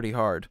FTR pretty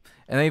hard,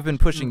 and they've been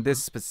pushing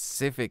this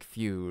specific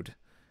feud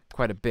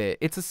quite a bit.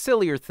 It's a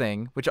sillier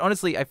thing, which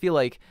honestly I feel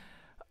like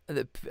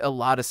a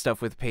lot of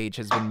stuff with Page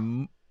has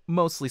been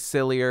mostly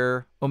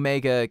sillier.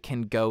 Omega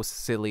can go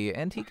silly,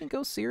 and he can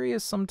go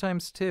serious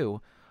sometimes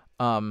too.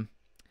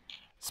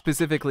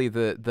 Specifically,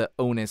 the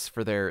onus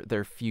for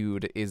their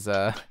feud is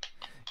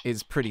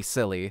pretty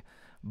silly,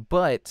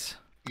 but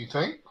you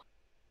think?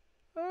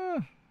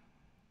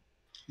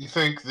 You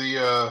think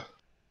the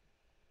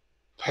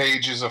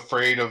Page is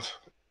afraid of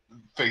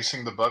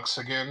facing the Bucks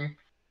again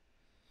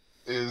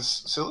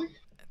is silly?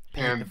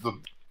 And the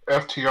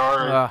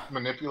FTR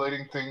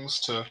manipulating things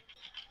to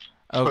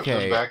put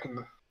them back in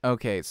the...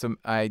 Okay, so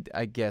I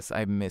guess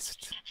I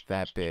missed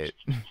that bit.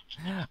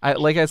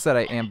 Like I said,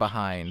 I am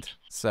behind,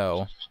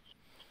 so...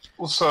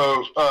 Well,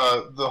 so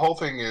the whole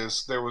thing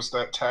is there was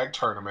that tag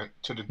tournament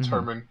to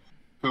determine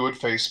who would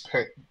face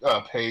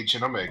Page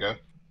and Omega.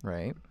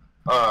 Right.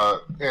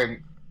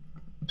 And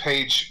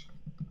Page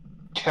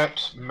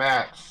kept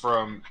Matt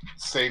from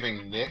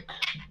saving Nick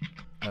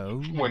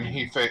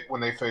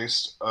when they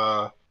faced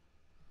I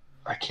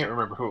can't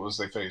remember who it was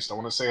they faced. I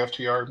want to say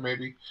FTR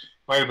maybe.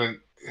 Might have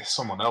been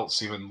someone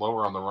else even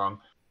lower on the rung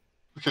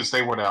because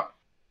they went out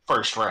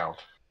first round.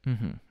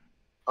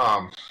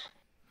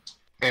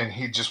 And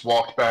he just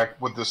walked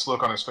back with this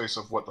look on his face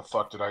of what the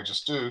fuck did I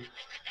just do?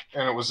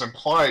 And it was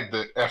implied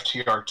that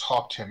FTR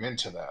talked him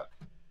into that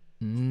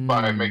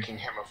by making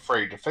him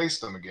afraid to face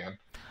them again.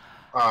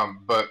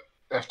 But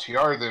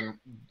FTR then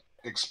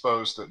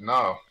exposed that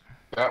no,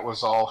 that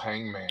was all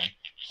Hangman.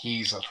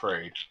 He's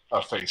afraid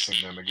of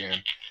facing them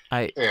again.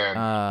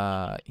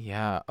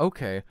 Yeah,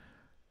 okay.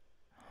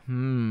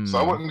 So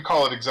I wouldn't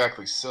call it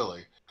exactly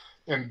silly.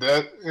 And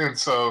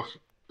so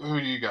who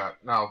do you got?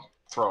 Now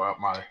throw out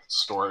my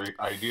story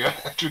idea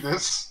after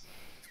this.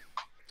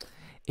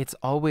 It's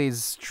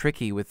always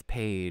tricky with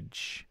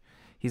Page.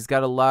 He's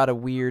got a lot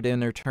of weird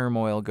inner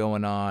turmoil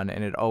going on,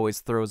 and it always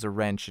throws a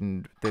wrench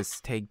in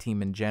this tag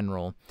team in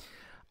general.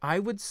 I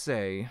would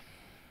say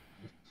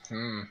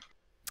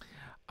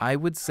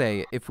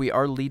if we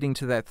are leading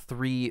to that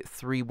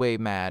three-way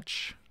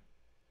match,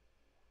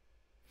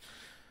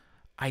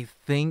 I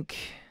think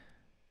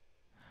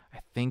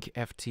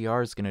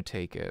FTR is going to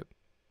take it.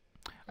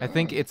 I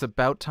think it's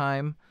about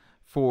time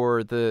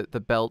for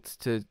the belt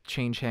to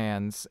change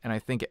hands, and I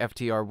think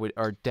FTR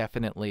are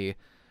definitely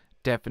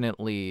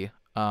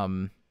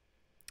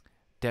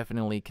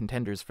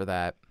contenders for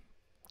that.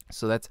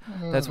 So that's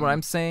what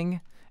I'm saying,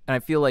 and I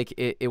feel like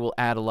it will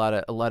add a lot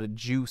of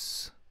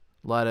juice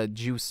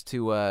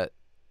to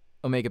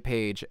Omega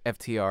Page,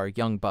 FTR,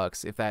 Young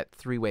Bucks if that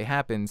three-way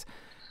happens,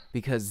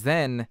 because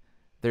then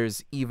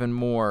there's even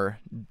more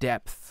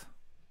depth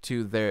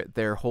to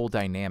their whole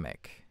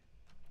dynamic.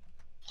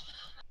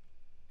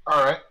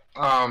 All right.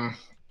 I'm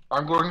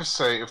going to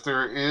say if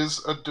there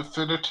is a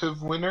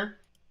definitive winner,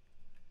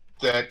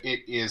 that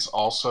it is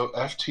also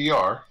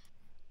FTR.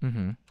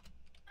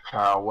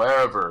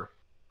 However,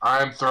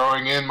 I'm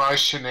throwing in my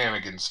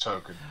shenanigans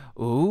token.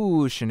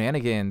 Ooh,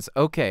 shenanigans.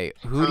 Okay,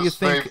 who do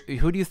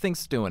you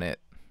think's doing it?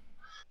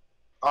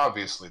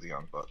 Obviously, the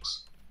Young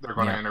Bucks. They're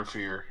going to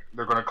interfere.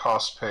 They're going to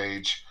cost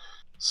Page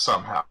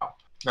somehow.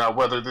 Now,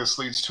 whether this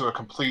leads to a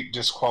complete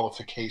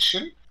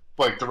disqualification,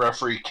 like the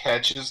referee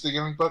catches the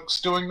Young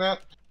Bucks doing that,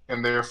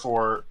 and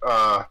therefore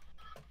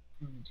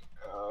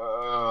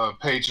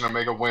Page and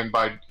Omega win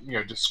by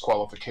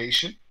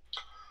disqualification,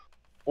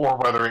 or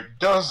whether it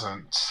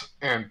doesn't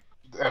and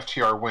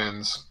FTR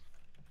wins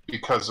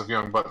because of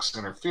Young Bucks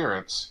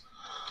interference,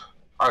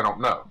 I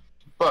don't know.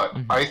 But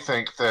I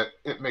think that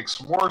it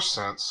makes more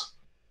sense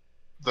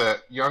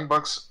that Young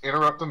Bucks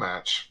interrupt the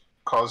match,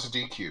 cause a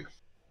DQ,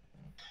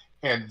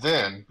 and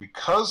then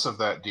because of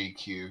that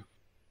DQ,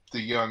 the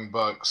Young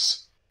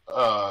Bucks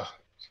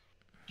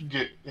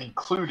get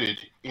included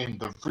in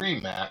the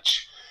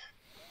rematch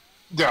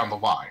down the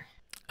line.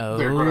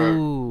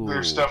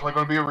 There's definitely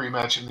going to be a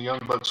rematch, and the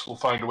Young Bucks will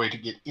find a way to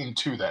get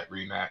into that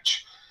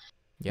rematch.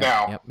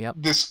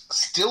 This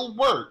still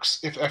works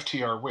if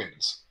FTR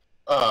wins.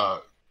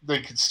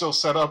 they could still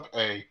set up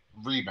a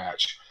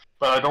rematch,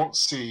 but I don't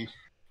see,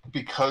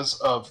 because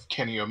of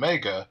Kenny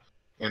Omega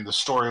and the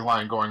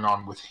storyline going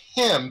on with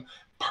him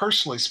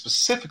personally,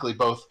 specifically,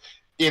 both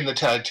in the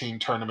tag team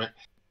tournament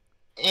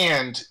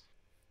and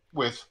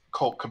with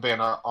Colt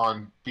Cabana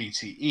on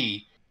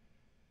BTE,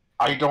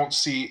 I don't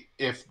see,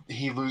 if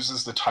he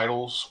loses the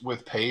titles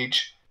with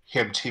Paige,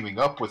 him teaming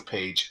up with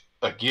Paige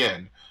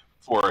again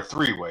for a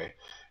three-way.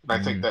 And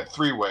I think that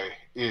three-way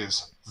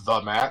is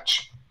the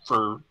match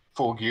for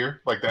Full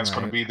Gear. Like, that's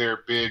going to be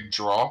their big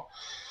draw.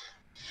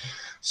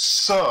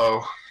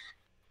 So,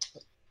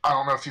 I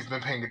don't know if you've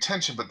been paying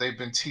attention, but they've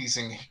been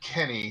teasing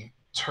Kenny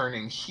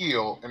turning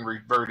heel and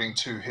reverting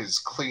to his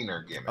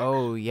cleaner gimmick.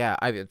 Oh, yeah.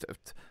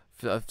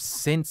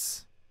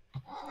 Since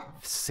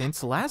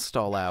last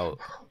All Out.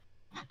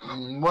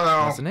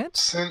 Well, wasn't it?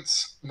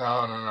 Since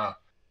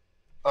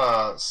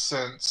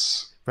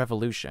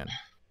Revolution,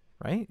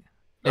 right?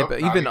 Nope,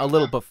 even a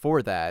little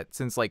before that,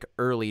 since like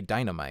early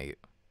Dynamite.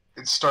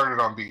 It started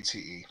on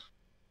BTE.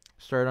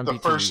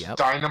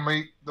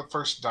 The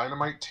first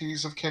Dynamite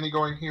tease of Kenny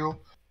going heel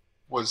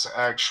was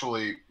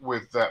actually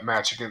with that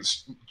match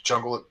against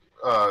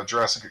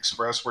Jurassic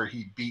Express, where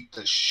he beat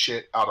the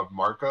shit out of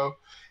Marco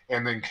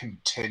and then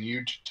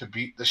continued to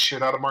beat the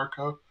shit out of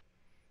Marco.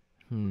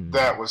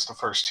 That was the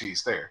first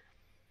tease there.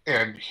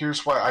 And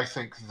here's why I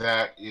think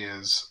that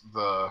is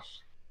the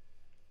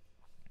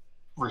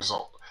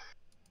result.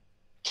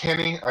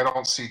 Kenny, I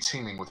don't see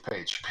teaming with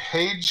Paige.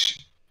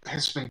 Paige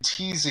has been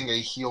teasing a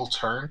heel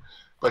turn,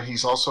 but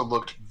he's also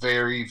looked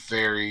very,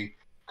 very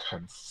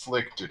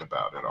conflicted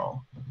about it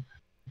all.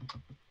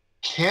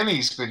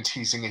 Kenny's been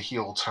teasing a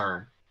heel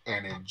turn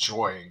and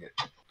enjoying it.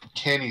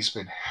 Kenny's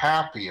been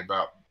happy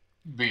about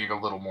being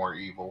a little more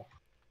evil.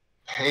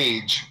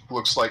 Paige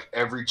looks like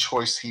every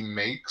choice he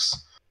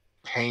makes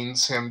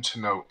pains him to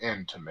no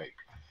end to make.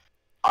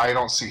 I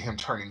don't see him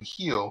turning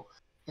heel,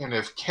 and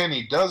if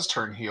Kenny does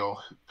turn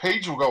heel,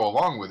 Paige will go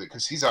along with it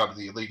because he's out of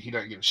the Elite. He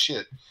doesn't give a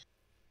shit.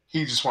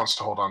 He just wants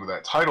to hold on to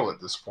that title at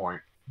this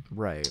point.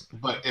 Right.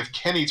 But if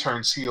Kenny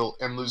turns heel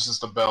and loses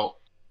the belt,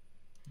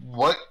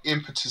 what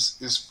impetus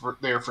is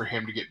there for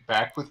him to get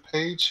back with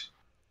Paige?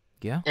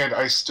 Yeah. And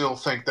I still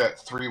think that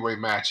three-way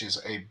match is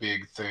a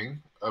big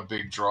thing, a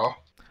big draw.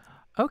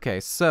 Okay,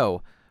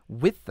 so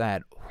with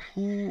that,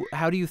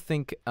 how do you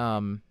think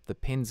the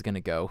pin's gonna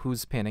go?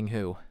 Who's pinning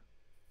who?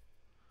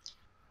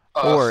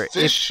 Or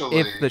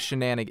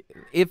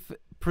if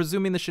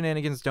presuming the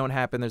shenanigans don't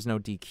happen, there's no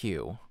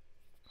DQ.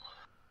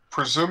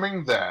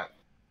 Presuming that,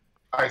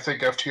 I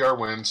think FTR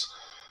wins.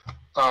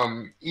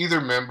 Either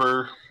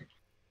member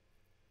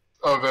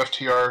of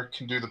FTR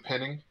can do the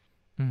pinning.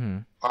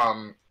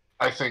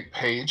 I think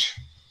Paige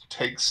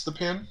takes the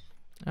pin.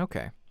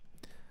 Okay.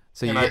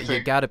 So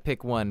you got to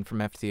pick one from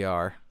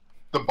FTR.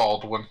 The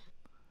bald one.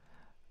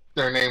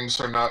 Their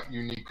names are not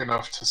unique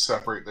enough to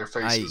separate their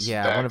faces.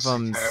 One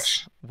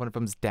of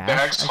them's Dax.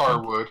 Dax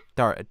Harwood.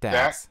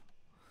 Dax.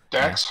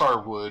 Dax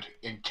Harwood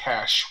and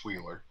Cash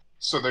Wheeler.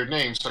 So their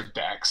names are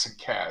Dax and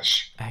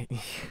Cash. I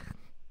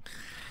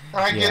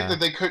get that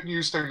they couldn't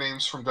use their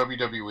names from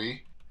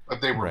WWE,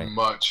 but they were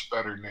much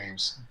better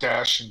names.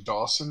 Dash and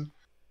Dawson.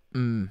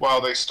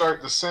 While they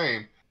start the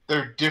same,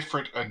 they're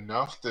different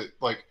enough that,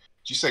 like,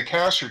 did you say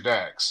Cash or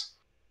Dax?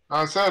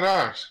 I said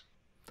Dax.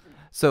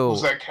 So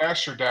was that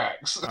Cash or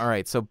Dax? All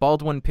right, so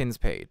Baldwin pins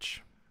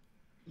Paige.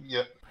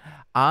 Yep.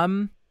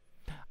 I'm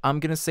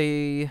gonna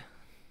say.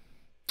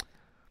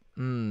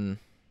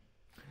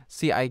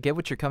 See, I get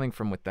what you're coming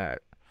from with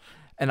that,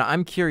 and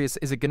I'm curious: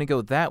 is it gonna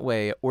go that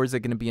way, or is it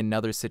gonna be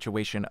another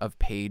situation of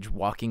Paige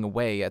walking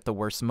away at the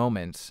worst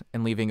moment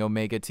and leaving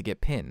Omega to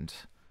get pinned?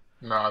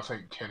 No, I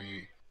think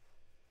Kenny's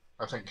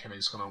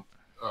gonna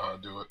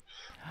do it.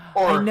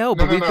 Or, I know,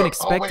 but we've been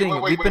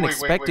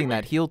expecting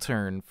that heel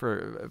turn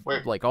for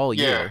like all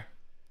year.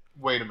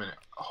 Wait a minute.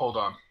 Hold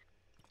on.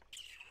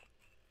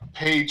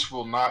 Paige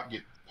will not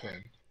get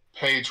pinned.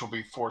 Paige will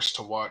be forced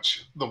to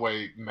watch the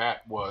way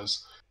Matt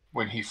was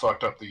when he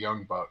fucked up the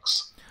Young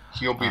Bucks.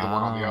 He'll be the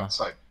one on the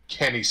outside.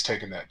 Kenny's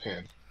taking that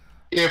pin.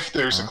 If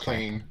there's a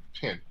clean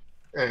pin.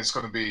 And it's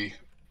going to be,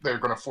 they're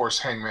going to force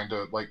Hangman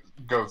to like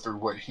go through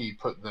what he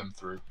put them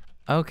through.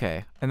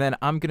 Okay. And then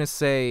I'm going to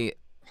say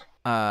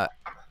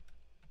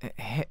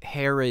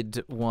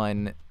Herod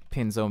one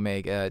pins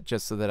Omega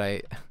just so that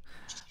I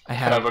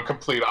have a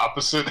complete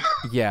opposite.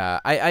 Yeah,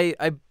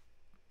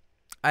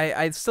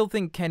 I still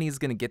think Kenny's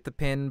gonna get the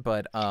pin,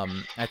 but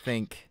I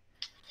think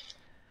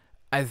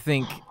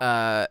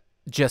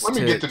just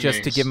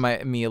to give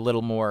me a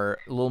little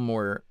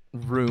more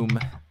room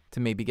to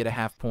maybe get a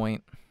half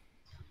point.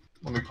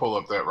 Let me pull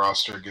up that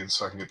roster again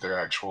so I can get their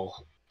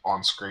actual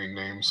on-screen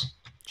names.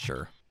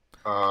 Sure.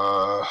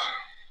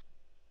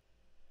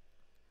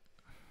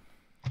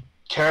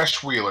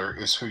 Cash Wheeler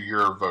is who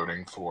you're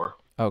voting for.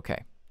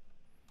 Okay.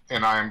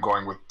 And I am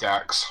going with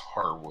Dax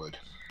Harwood.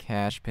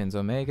 Cash pins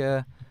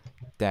Omega.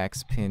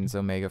 Dax pins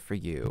Omega for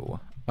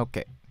you.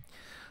 Okay.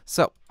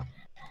 So,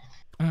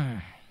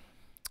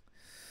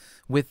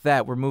 with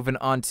that, we're moving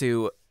on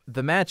to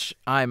the match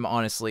I'm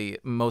honestly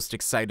most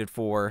excited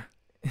for.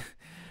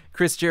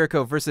 Chris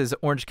Jericho versus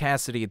Orange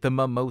Cassidy, the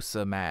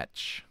Mimosa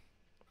match.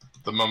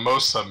 The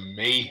Mimosa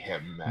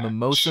Mayhem match.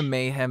 Mimosa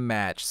Mayhem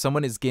match.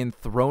 Someone is getting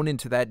thrown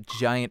into that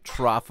giant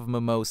trough of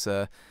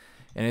mimosa,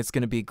 and it's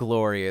going to be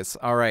glorious.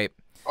 All right.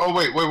 Oh,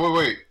 wait.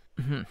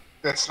 Mm-hmm.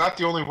 That's not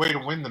the only way to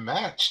win the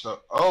match,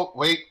 though. Oh,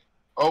 wait.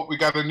 Oh, we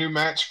got a new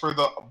match for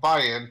the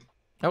buy-in.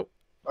 Oh.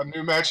 A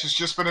new match has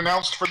just been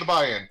announced for the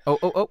buy-in.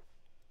 Oh.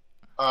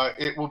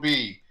 It will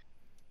be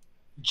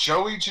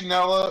Joey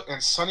Janela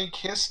and Sonny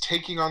Kiss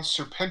taking on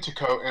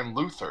Serpentico and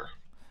Luther.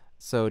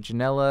 So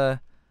Janela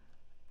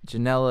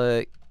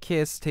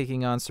Kiss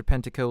taking on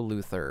Serpentico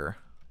Luther.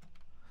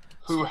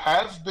 Who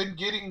have been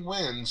getting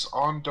wins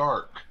on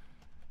Dark.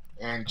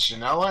 And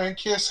Janela and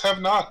Kiss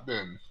have not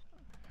been.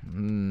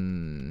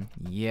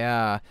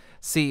 Yeah.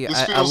 See,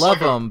 I love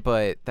them,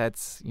 but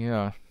that's,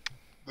 yeah.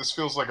 This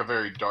feels like a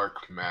very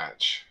dark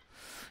match.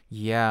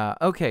 Yeah.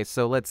 Okay,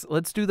 so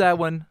let's do that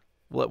one.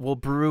 We'll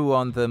brew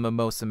on the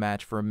Mimosa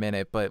match for a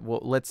minute, but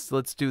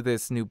let's do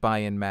this new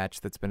buy-in match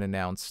that's been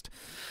announced.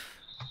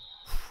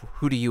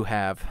 Who do you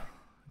have?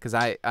 Because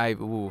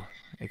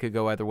it could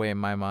go either way in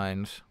my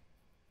mind.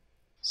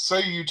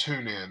 Say you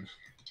tune in.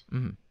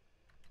 Mm-hmm.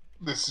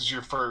 This is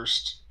your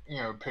first,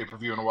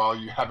 pay-per-view in a while.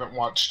 You haven't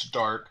watched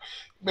Dark.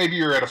 Maybe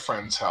you're at a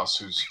friend's house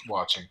who's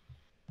watching.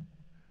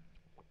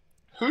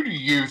 Who do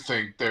you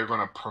think they're going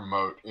to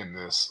promote in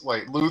this?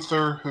 Like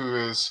Luther, who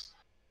is,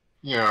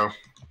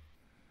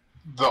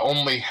 the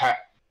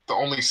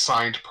only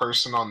signed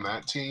person on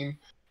that team,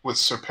 with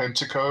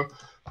Serpentico,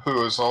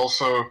 who is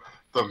also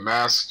the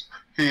masked.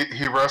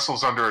 He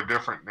wrestles under a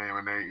different name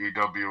in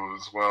AEW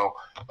as well.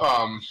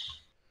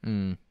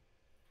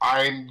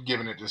 I'm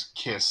giving it to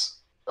Kiss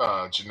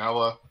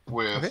Janela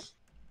with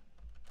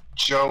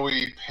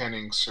Joey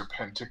pinning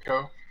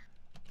Serpentico.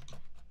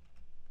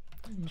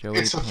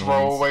 It's a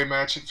throwaway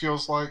match, it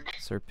feels like.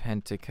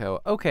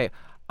 Serpentico. Okay,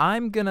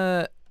 I'm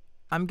gonna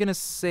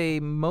say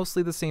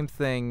mostly the same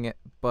thing,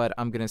 but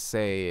I'm gonna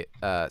say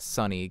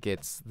Sonny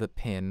gets the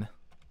pin,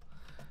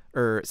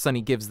 or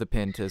Sonny gives the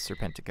pin to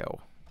Serpentico.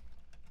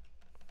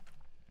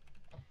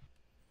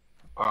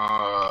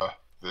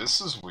 This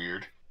is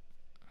weird.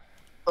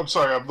 I'm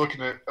sorry, I'm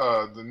looking at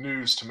the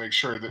news to make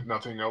sure that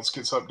nothing else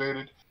gets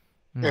updated.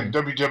 And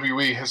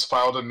WWE has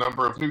filed a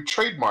number of new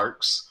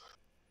trademarks.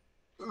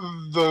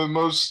 The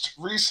most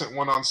recent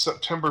one on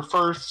September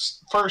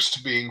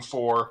 1st being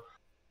for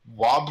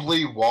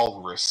Wobbly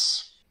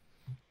Walrus.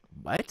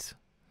 What?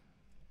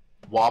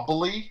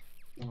 Wobbly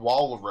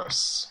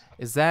Walrus.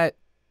 Is that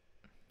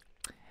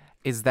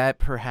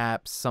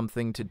perhaps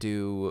something to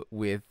do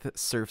with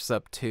Surf's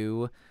Up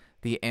 2,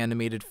 the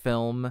animated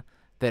film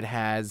that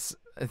has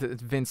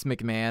Vince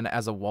McMahon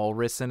as a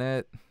walrus in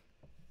it?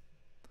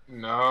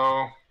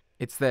 No.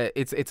 It's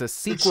a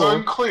sequel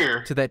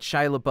unclear. to that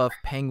Shia LaBeouf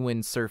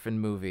penguin surfing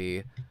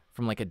movie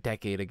from like a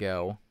decade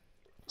ago.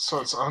 So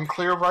it's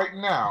unclear right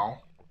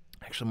now.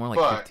 Actually, more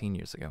like 15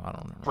 years ago. I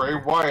don't know. Bray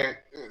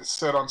Wyatt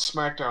said on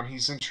SmackDown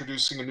he's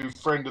introducing a new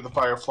friend to the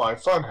Firefly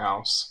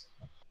Funhouse.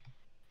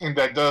 And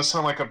that does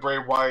sound like a Bray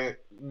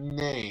Wyatt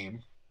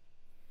name.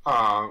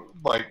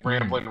 Like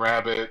Ramblin'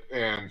 Rabbit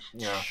and,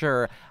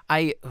 Sure.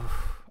 I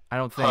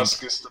don't think...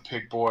 Huskus the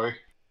Pig Boy.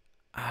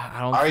 I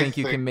don't think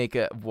you can make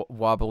a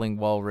wobbling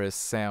walrus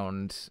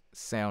sound.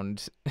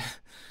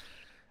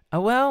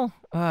 Oh well,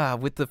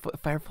 with the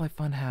Firefly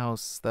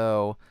Funhouse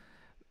though.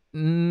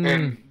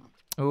 And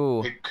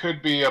it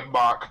could be a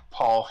mock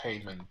Paul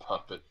Heyman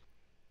puppet.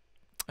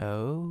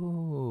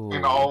 Oh.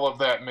 And all of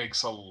that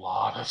makes a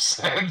lot of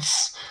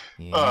sense.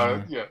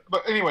 Yeah.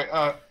 But anyway,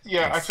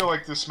 I feel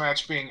like this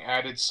match being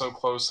added so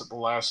close at the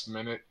last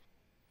minute,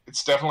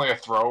 it's definitely a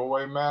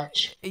throwaway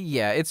match.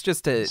 Yeah, it's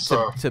just to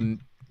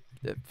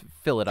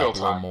fill it up a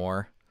little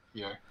more.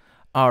 Yeah.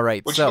 All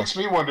right. Which makes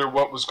me wonder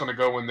what was going to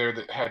go in there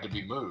that had to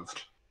be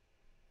moved.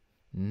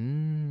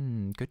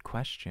 Good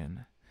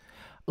question.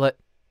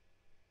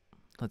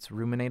 Let's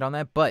ruminate on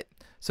that. But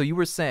so you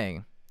were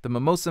saying the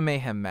Mimosa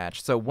Mayhem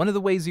match. So one of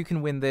the ways you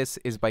can win this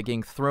is by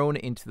getting thrown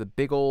into the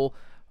big ol'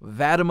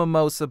 vat of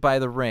mimosa by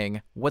the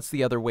ring. What's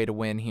the other way to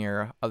win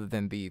here other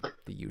than the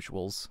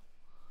usuals?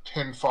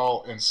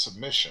 Pinfall and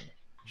submission.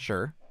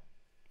 Sure.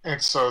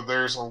 And so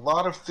there's a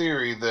lot of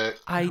theory that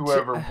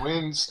whoever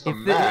wins the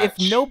match...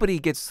 If nobody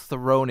gets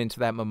thrown into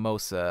that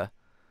mimosa,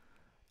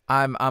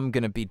 I'm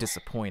going to be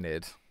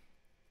disappointed.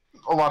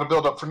 A lot of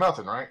build-up for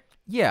nothing, right?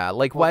 Yeah,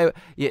 like why...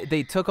 Yeah,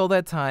 they took all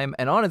that time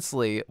and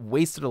honestly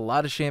wasted a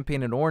lot of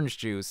champagne and orange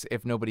juice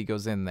if nobody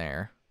goes in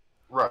there.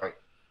 Right.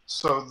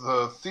 So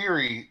the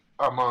theory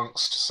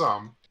amongst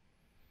some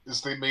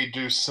is they may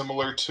do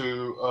similar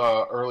to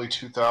early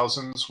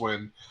 2000s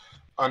when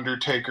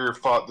Undertaker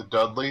fought the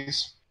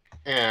Dudleys.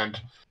 And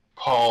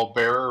Paul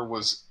Bearer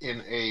was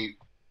in a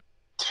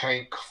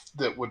tank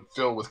that would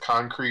fill with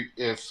concrete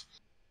if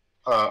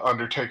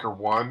Undertaker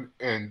won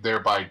and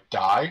thereby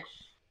die.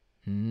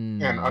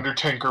 And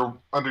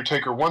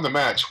Undertaker won the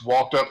match,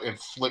 walked up and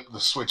flipped the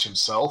switch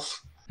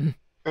himself.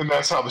 And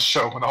that's how the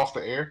show went off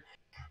the air.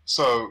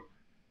 So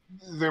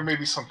there may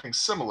be something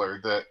similar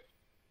that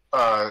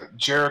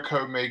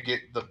Jericho may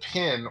get the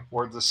pin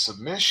or the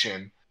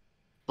submission,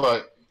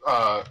 but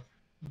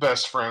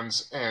Best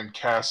Friends and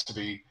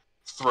Cassidy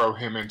throw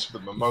him into the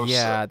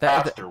mimosa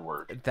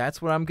afterward.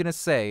 That's what I'm going to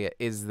say,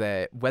 is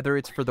that whether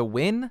it's for the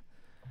win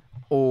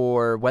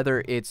or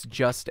whether it's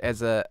just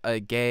as a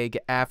gag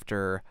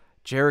after,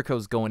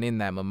 Jericho's going in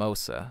that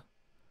mimosa.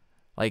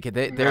 Like,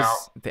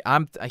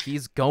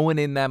 he's going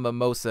in that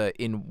mimosa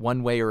in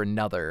one way or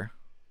another.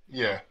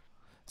 Yeah.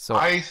 So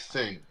I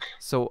think.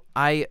 So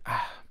I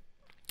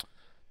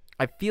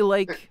feel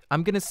like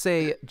I'm going to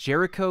say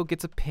Jericho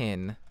gets a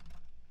pin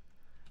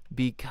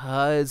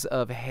because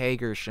of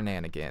Hager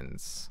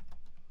shenanigans.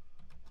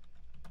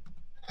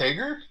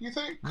 Hager, you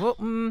think? Well,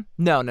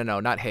 no,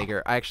 not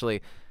Hager.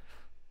 Actually,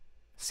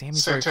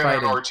 Santana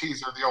and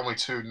Ortiz are the only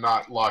two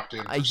not locked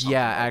in.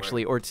 Yeah,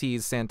 actually,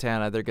 Ortiz,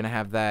 Santana, they're gonna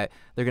have that.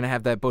 They're gonna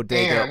have that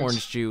bodega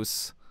orange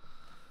juice.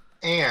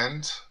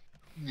 And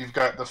you've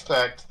got the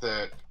fact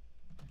that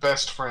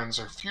Best Friends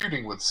are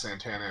feuding with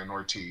Santana and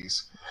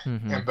Ortiz,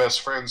 and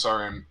Best Friends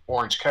are in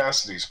Orange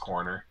Cassidy's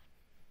corner.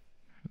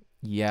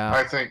 Yeah,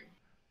 I think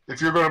if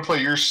you're going to play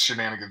your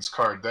shenanigans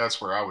card, that's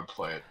where I would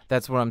play it.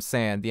 That's what I'm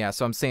saying. Yeah,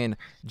 so I'm saying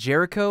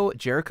Jericho's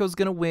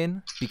going to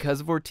win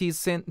because of Ortiz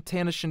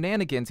Santana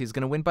shenanigans. He's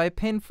going to win by a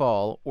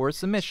pinfall or a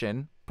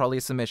submission. Probably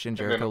a submission.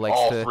 Jericho likes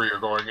all to three are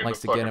going into likes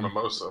to get him.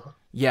 Mimosa.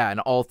 Yeah,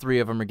 and all three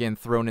of them are getting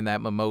thrown in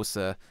that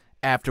mimosa.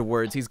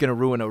 Afterwards, he's going to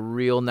ruin a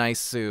real nice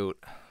suit.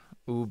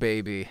 Ooh,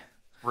 baby.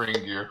 Ring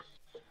gear.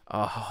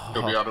 Oh.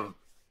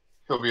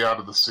 He'll be out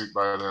of the suit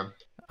by then.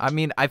 I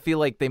mean, I feel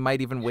like they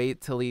might even wait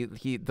till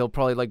they'll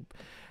probably like.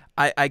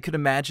 I could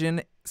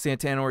imagine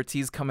Santana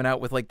Ortiz coming out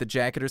with like the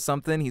jacket or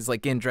something. He's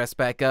like getting dressed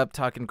back up,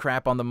 talking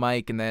crap on the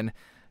mic, and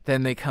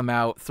then they come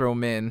out, throw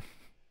him in.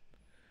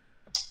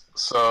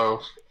 So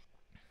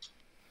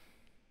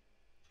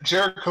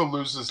Jericho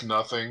loses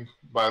nothing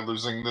by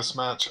losing this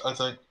match, I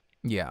think.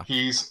 Yeah.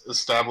 He's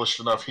established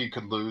enough he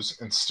could lose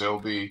and still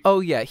be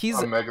he's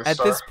a megastar. At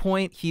this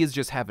point, he is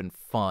just having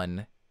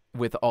fun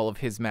with all of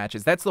his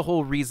matches. That's the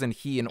whole reason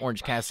he and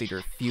Orange Cassidy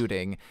are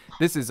feuding.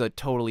 This is a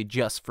totally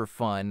just for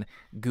fun,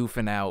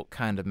 goofing out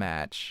kind of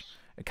match.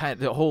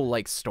 The whole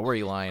like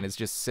storyline is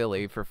just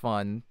silly for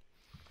fun.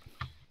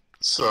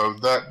 So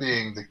that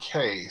being the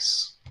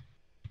case,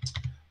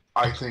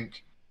 I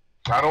think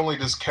not only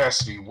does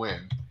Cassidy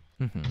win,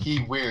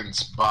 he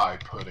wins by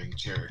putting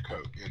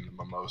Jericho in the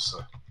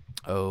mimosa.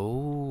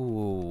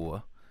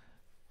 Oh,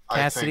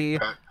 Cassidy,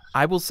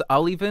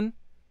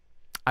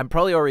 I'm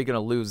probably already going to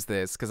lose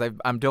this because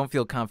I don't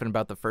feel confident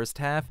about the first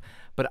half,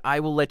 but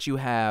I will let you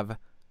have,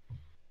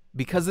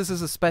 because this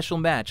is a special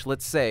match,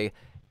 let's say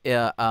you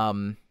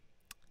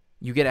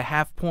get a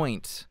half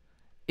point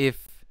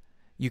if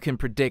you can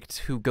predict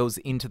who goes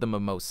into the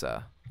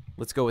mimosa.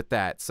 Let's go with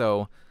that.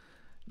 So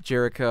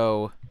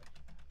Jericho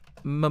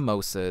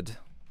mimosa'd.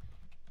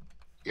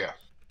 Yeah.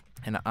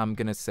 And I'm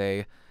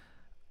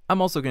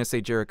also going to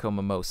say Jericho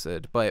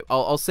mimosa'd, but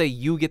I'll say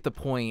you get the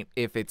point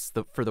if it's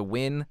for the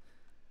win.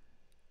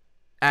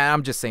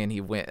 I'm just saying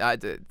he win.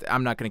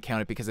 I'm not going to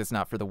count it because it's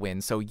not for the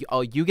win. So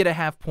you get a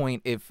half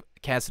point if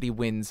Cassidy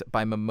wins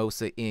by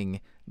mimosa-ing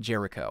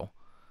Jericho.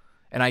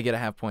 And I get a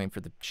half point for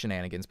the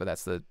shenanigans, but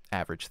that's the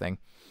average thing.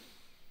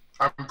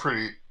 I'm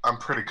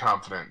pretty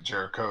confident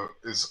Jericho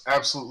is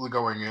absolutely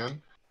going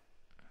in.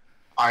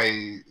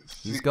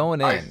 He's going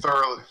in.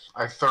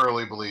 I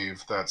thoroughly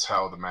believe that's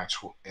how the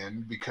match will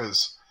end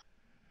because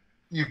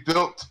it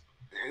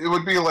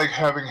would be like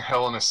having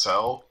Hell in a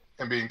Cell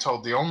and being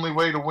told the only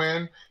way to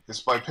win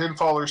is by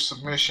pinfall or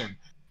submission,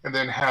 and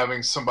then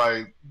having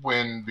somebody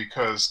win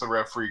because the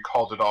referee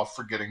called it off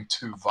for getting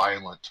too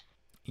violent.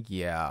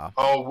 Yeah.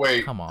 Oh,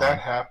 wait. Come on. That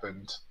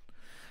happened.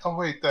 Oh,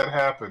 wait. That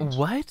happened.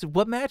 What?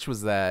 What match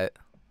was that?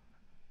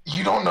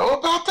 You don't know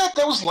about that?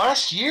 That was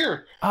last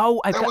year.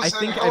 Oh, I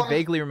think I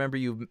vaguely remember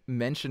you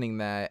mentioning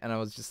that, and I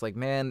was just like,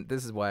 man,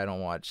 this is why I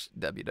don't watch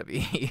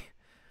WWE.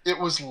 It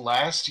was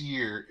last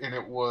year, and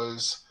it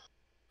was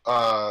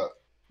The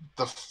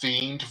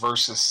Fiend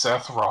versus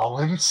Seth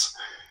Rollins.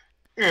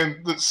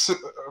 And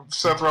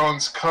Seth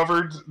Rollins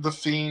covered The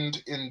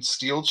Fiend in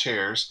steel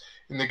chairs,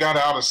 and they got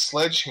out a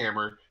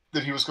sledgehammer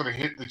that he was going to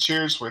hit the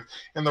chairs with,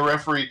 and the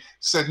referee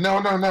said,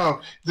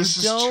 no, this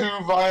is too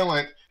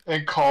violent,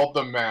 and called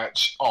the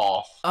match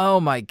off. Oh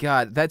my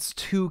god, that's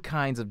two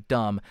kinds of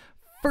dumb.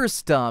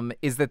 First dumb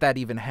is that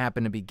even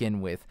happened to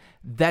begin with.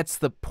 That's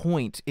the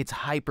point. It's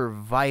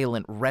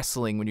hyper-violent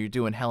wrestling when you're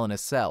doing Hell in a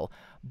Cell.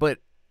 But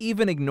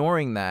even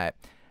ignoring that,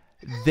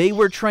 they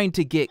were trying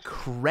to get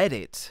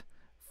credit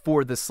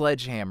for the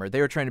sledgehammer.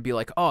 They were trying to be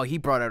like, oh, he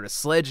brought out a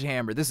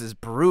sledgehammer. This is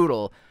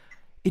brutal.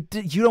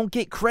 You don't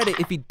get credit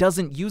if he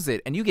doesn't use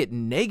it, and you get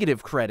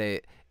negative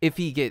credit if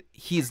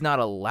he's not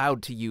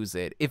allowed to use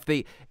it.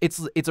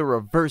 It's a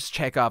reverse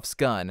Chekhov's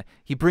gun.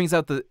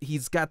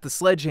 He's got the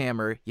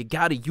sledgehammer. You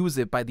got to use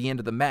it by the end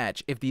of the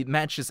match. If the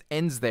match just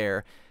ends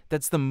there,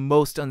 that's the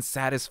most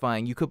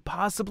unsatisfying you could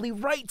possibly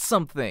write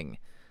something.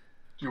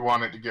 Do you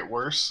want it to get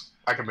worse?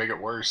 I can make it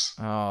worse.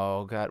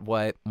 Oh god,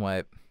 what?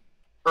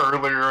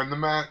 earlier in the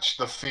match,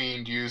 The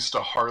Fiend used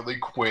a Harley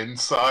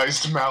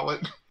Quinn-sized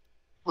mallet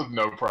with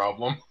no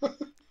problem.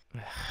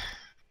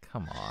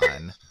 Come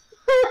on.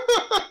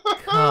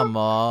 Come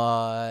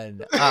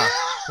on.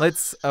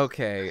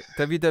 Okay.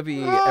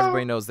 WWE,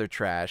 everybody knows they're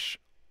trash.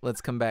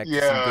 Let's come back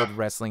to some good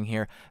wrestling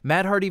here.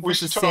 Matt Hardy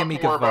versus Sammy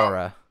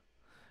Guevara.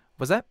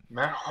 Was that?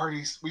 Matt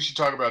Hardy. We should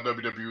talk about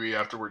WWE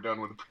after we're done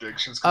with the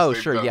predictions. Oh,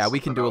 sure. Yeah, we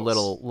can do a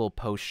little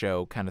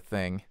post-show kind of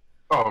thing.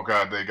 Oh,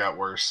 God, they got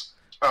worse.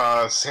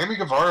 Sammy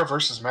Guevara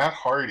versus Matt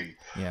Hardy.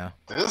 Yeah.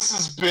 This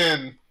has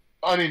been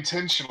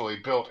unintentionally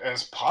built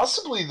as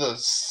possibly the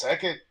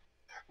second,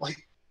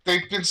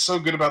 they've been so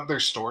good about their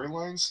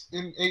storylines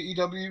in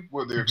AEW,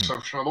 with the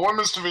exception of the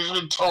women's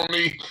division,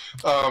 Tony,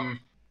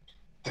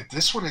 that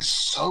this one is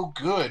so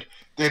good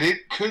that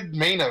it could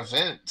main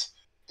event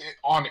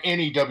on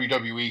any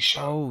WWE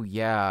show. Oh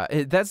yeah,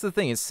 that's the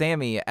thing. Is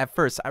Sammy? At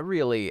first, I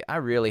really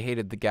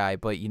hated the guy,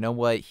 but you know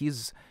what?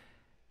 He's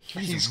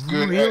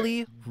good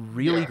really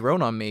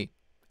grown on me.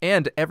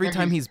 And every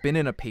time he's been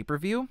in a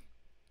pay-per-view,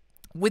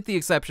 with the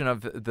exception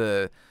of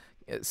the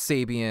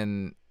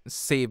Sabian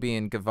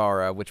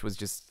Guevara, which was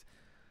just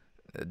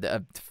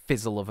a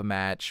fizzle of a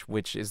match,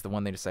 which is the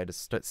one they decided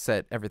to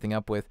set everything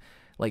up with.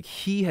 Like,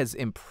 he has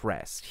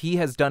impressed. He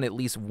has done at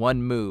least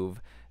one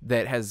move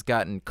that has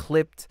gotten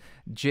clipped,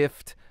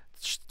 gifed,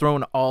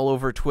 thrown all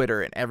over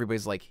Twitter, and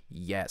everybody's like,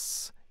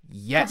 yes.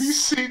 Have you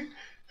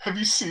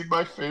seen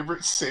my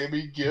favorite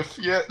Sammy gif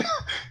yet?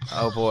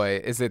 Oh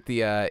boy, is it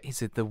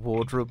the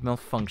wardrobe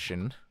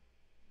malfunction?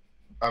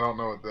 I don't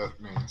know what that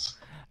means.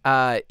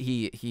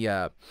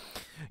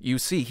 You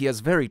see, he has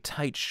very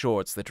tight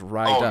shorts that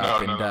ride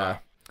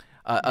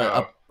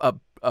a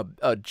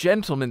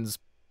gentleman's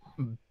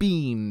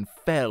bean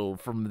fell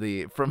from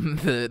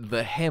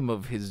the hem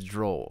of his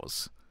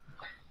drawers.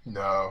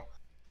 No.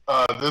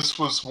 This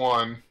was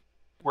one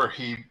where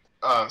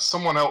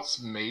someone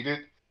else made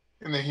it,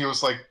 and then he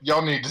was like,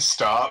 y'all need to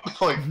stop.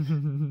 He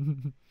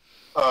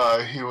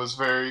was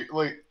very,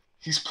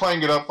 he's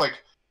playing it up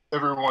like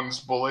everyone's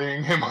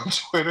bullying him on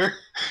Twitter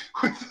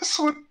with this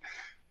one.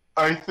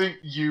 I think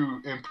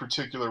you in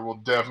particular will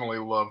definitely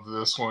love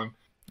this one.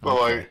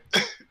 But,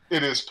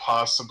 it is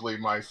possibly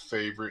my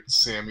favorite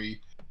Sammy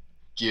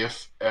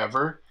gif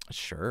ever.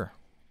 Sure.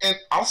 And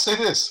I'll say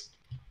this.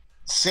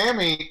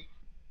 Sammy,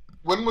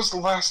 when was the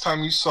last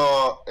time you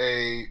saw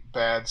a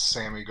bad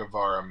Sammy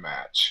Guevara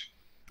match?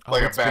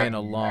 It's been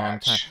a long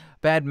time.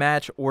 Bad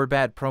match or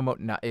bad promo?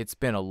 No, it's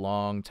been a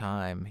long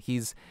time.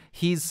 He's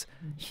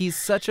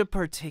such a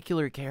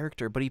particular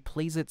character, but he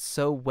plays it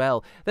so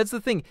well. That's the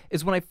thing,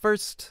 is when I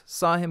first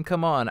saw him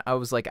come on, I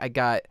was like,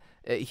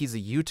 he's a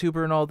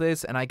YouTuber and all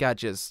this, and I got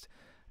just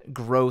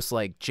gross,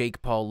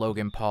 Jake Paul,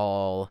 Logan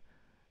Paul,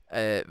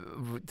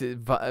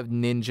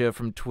 Ninja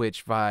from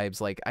Twitch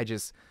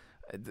vibes.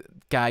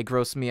 Guy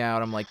grossed me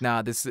out. I'm like,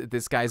 nah,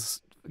 this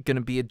guy's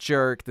gonna be a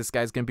jerk. This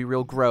guy's gonna be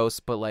real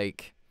gross, but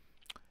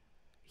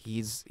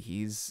he's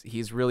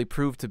really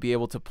proved to be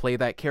able to play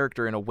that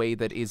character in a way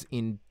that is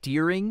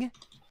endearing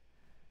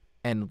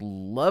and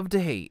love to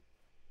hate.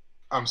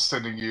 I'm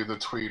sending you the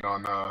tweet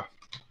on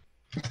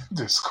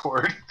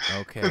Discord.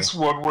 Okay. It's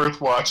one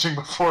worth watching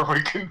before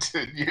we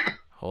continue.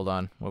 Hold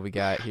on. What we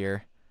got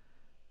here?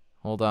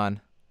 Hold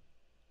on.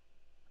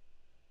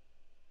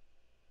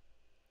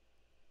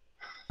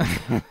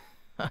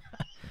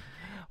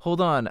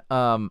 Hold on.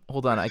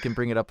 I can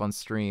bring it up on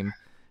stream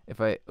if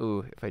I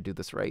do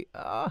this right.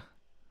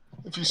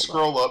 If you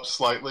scroll up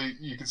slightly,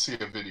 you can see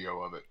a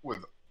video of it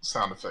with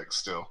sound effects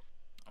still.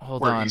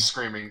 Hold on. Where he's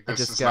screaming, "This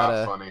is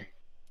not funny."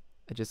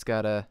 I just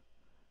gotta.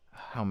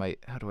 How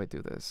do I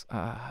do this?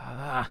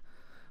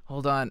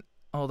 Hold on.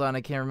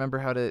 I can't remember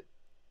how to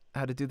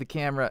do the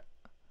camera.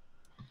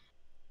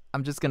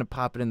 I'm just gonna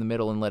pop it in the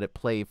middle and let it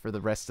play for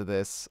the rest of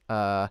this.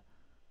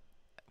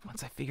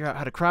 Once I figure out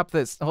how to crop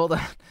this. Hold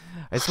on.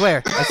 I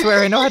swear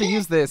I know how to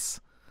use this.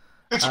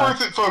 It's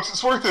worth it, folks.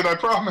 It's worth it, I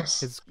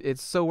promise.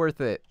 It's so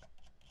worth it.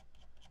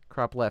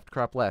 Crop left.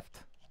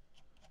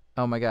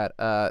 Oh my god.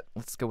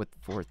 Let's go with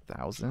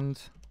 4,000.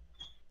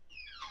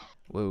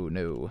 Whoa,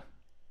 no.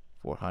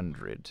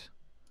 400.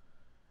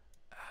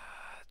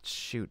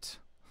 Shoot.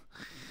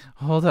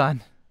 Hold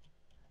on.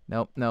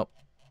 Nope.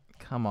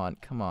 Come on.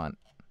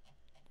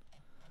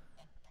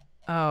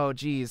 Oh,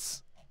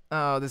 jeez.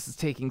 Oh, this is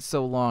taking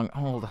so long.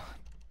 Hold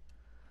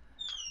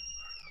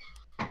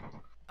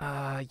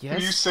on. Yes?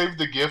 Can you save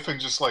the GIF and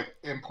just,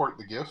 import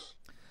the GIF?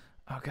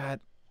 Oh, God.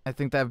 I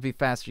think that would be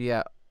faster,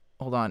 yeah.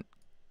 Hold on.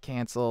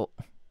 Cancel.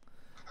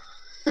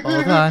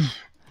 Hold on.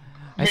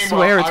 I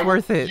swear it's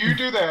worth it. You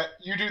do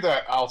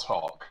that, I'll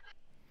talk.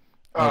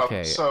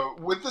 Okay. So,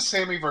 with the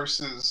Sammy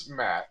versus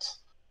Matt,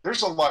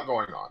 there's a lot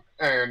going on.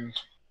 And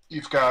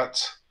you've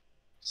got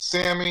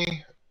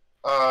Sammy,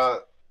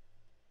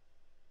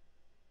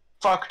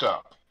 fucked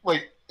up.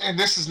 And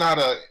this is not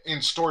in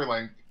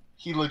storyline,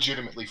 he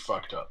legitimately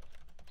fucked up.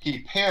 He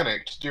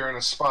panicked during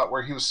a spot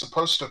where he was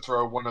supposed to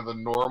throw one of the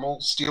normal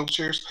steel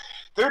chairs.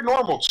 They're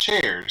normal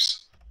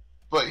chairs,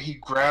 but he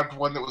grabbed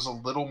one that was a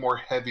little more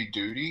heavy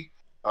duty,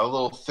 a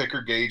little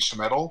thicker gauged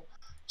metal.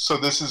 So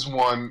this is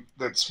one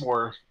that's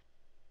more,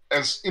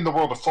 as in the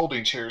world of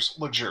folding chairs,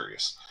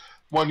 luxurious.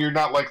 One you're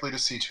not likely to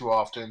see too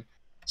often.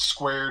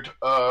 Squared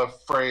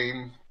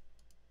frame,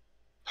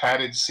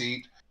 padded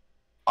seat,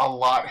 a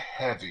lot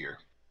heavier.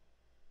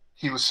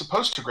 He was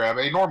supposed to grab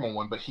a normal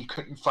one, but he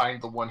couldn't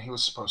find the one he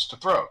was supposed to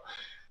throw.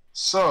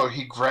 So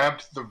he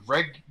grabbed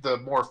the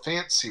more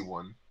fancy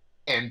one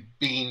and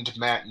beamed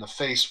Matt in the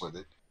face with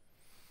it,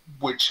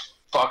 which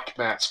fucked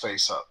Matt's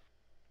face up.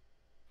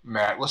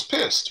 Matt was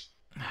pissed,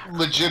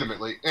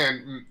 legitimately,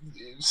 and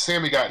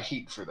Sammy got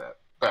heat for that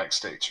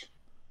backstage.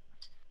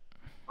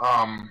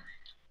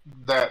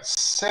 That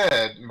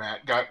said,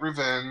 Matt got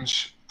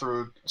revenge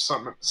through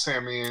something at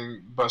Sammy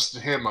and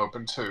busted him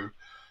open too.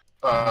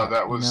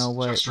 That was, you know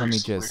what? just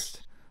recently.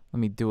 Let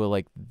me do it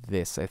like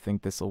this. I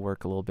think this will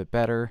work a little bit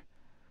better.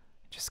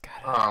 Just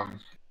gotta.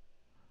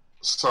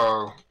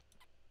 So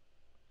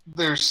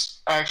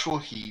there's actual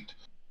heat.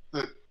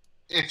 That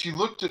if you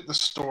looked at the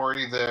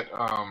story that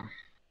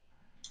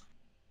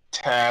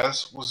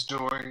Taz was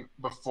doing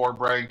before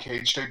Brian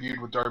Cage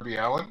debuted with Darby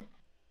Allin,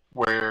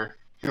 where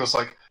he was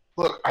like,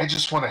 "Look, I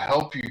just want to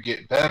help you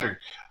get better.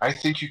 I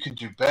think you can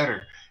do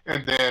better."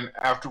 And then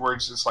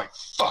afterwards, it's like,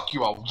 "Fuck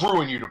you! I'll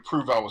ruin you to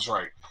prove I was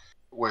right."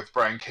 With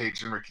Brian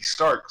Cage and Ricky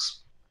Starks,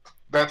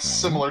 that's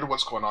similar to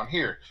what's going on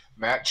here.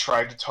 Matt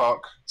tried to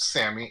talk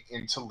Sammy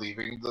into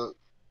leaving the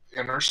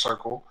Inner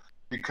Circle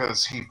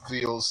because he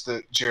feels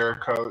that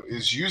Jericho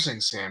is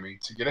using Sammy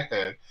to get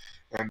ahead,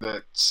 and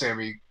that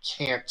Sammy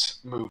can't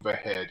move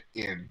ahead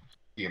in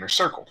the Inner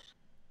Circle.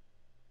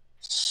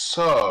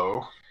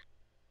 So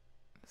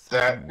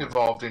that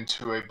evolved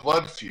into a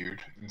blood feud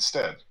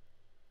instead.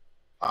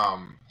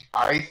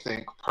 I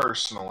think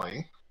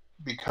personally,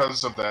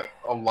 because of that,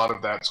 a lot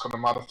of that's going to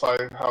modify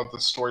how the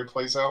story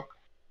plays out.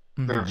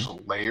 There's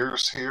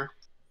layers here,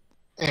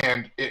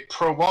 and it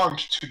prolonged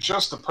to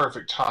just the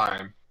perfect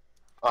time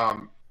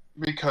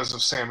because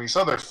of Sammy's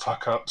other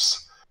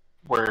fuck-ups,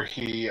 where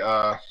he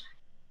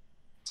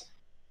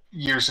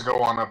years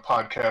ago on a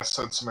podcast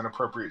said some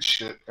inappropriate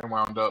shit and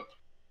wound up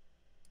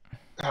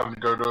having to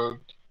go to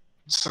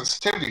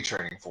sensitivity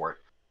training for it,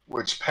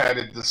 which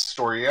padded the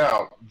story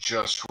out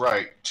just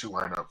right to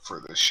line up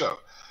for this show.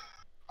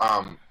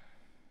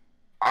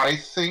 I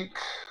think,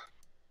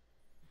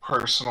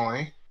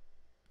 personally,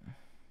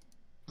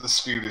 this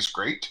feud is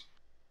great.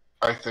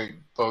 I think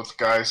both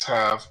guys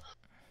have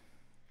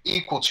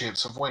equal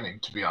chance of winning,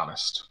 to be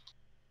honest.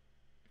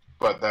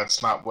 But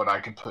that's not what I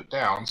can put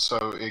down. So,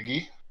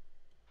 Iggy,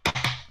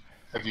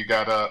 have you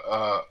got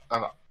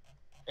an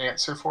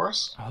answer for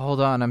us?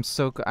 Hold on,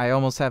 I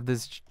almost have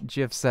this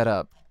GIF set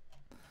up.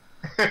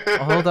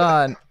 Hold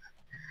on.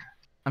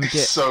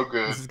 It's so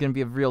good. This is gonna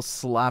be a real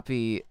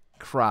sloppy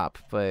crop,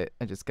 but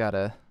I just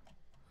gotta.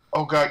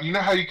 Oh god, you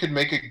know how you could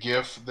make a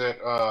GIF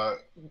that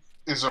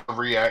is a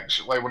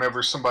reaction, like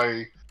whenever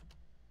somebody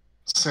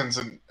sends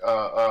an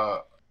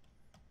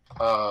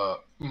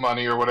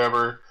money or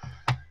whatever,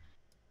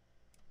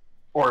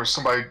 or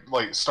somebody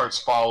like starts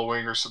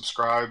following or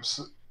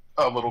subscribes,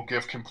 a little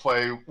GIF can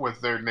play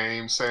with their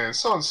name saying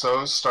so and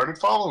so started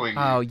following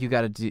you. Oh, you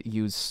gotta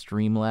use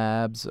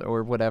Streamlabs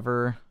or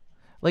whatever.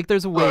 Like,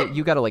 there's a way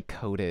you gotta like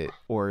code it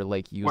or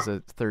like use a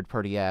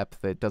third-party app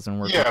that doesn't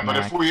work. Yeah, but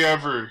if we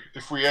ever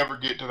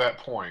get to that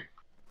point,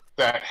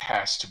 that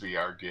has to be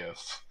our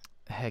GIF.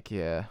 Heck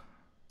yeah.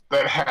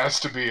 That has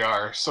to be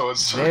our. So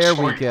it's there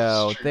we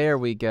go. There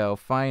we go.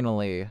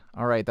 Finally.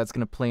 All right, that's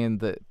gonna play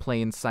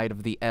inside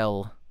of the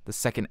L, the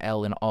second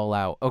L in All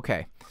Out.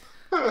 Okay.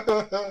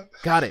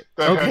 Got it.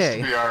 That okay. has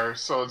to be our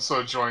so and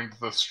so joined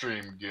the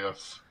stream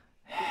GIF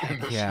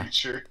in the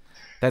future.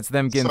 That's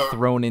them getting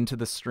thrown into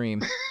the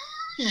stream.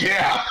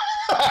 Yeah.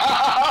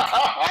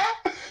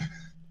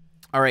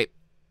 All right.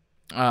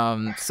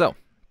 So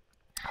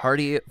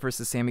Hardy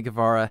versus Sammy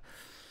Guevara.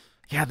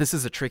 Yeah, this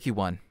is a tricky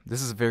one.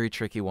 This is a very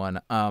tricky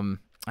one.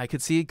 I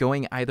could see it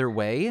going either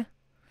way.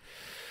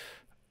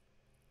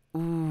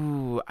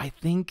 Ooh, I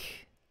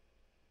think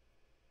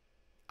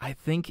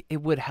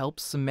it would help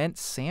cement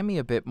Sammy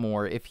a bit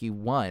more if he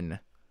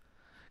won.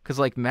 Cuz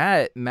like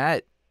Matt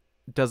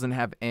doesn't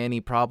have any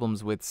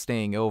problems with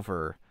staying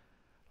over.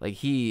 Like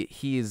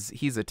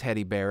he's a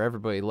teddy bear.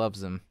 Everybody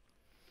loves him.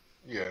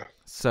 Yeah.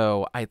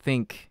 So I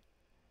think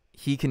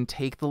he can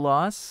take the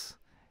loss,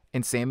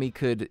 and Sammy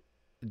could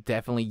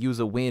definitely use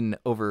a win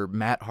over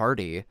Matt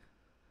Hardy.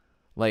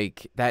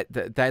 Like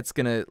that's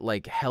gonna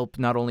like help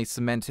not only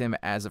cement him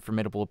as a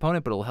formidable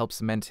opponent, but it'll help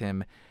cement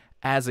him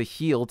as a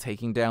heel,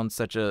 taking down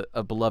such a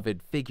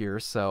beloved figure.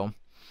 So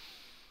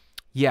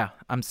yeah,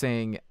 I'm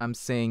saying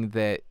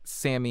that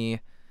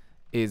Sammy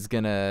is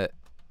gonna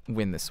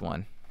win this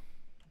one.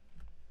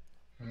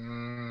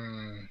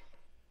 I'm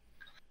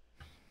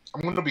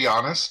going to be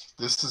honest.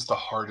 This is the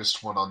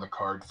hardest one on the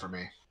card for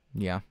me.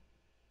 Yeah.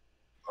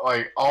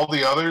 Like, all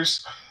the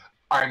others,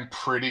 I'm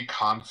pretty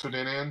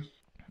confident in.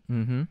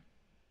 Mm-hmm.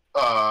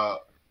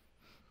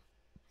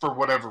 For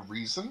whatever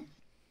reason.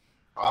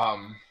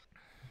 I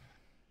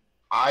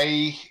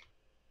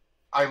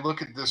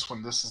look at this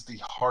one. This is the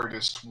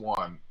hardest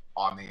one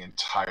on the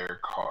entire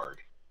card.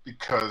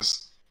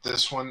 Because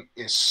this one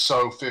is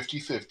so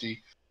 50-50.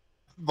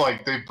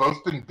 Like, they've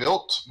both been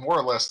built more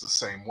or less the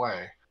same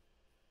way.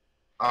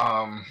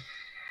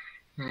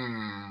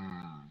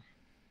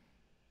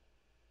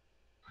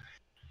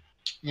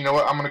 You know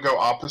what? I'm going to go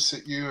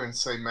opposite you and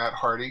say Matt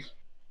Hardy.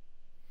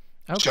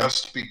 Okay.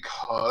 Just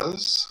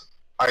because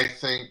I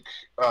think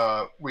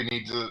we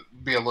need to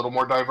be a little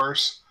more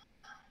diverse.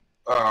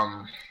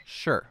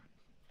 Sure.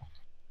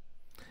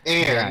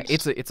 And yeah,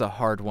 it's a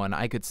hard one.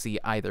 I could see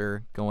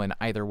going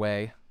either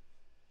way.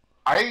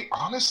 I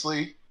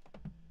honestly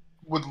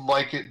would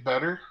like it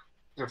better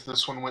if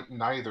this one went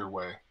neither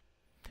way.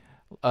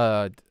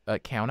 A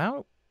count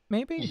out,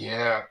 maybe?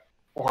 Yeah,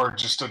 or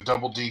just a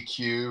double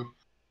DQ,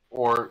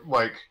 or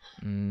like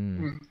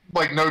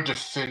no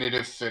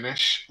definitive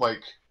finish.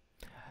 Like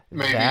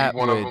maybe that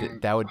one of them.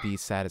 That would be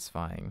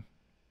satisfying.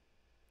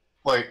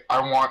 Like, I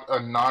want a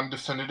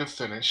non-definitive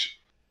finish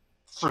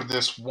for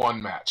this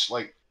one match.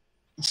 Like,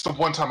 it's the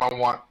one time I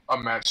want a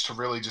match to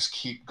really just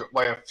keep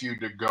like a feud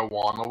to go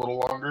on a little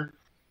longer.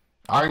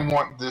 I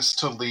want this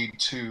to lead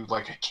to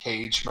like a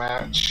cage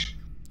match,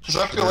 because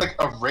I feel like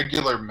a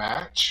regular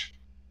match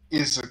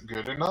isn't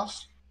good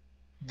enough.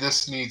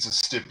 This needs a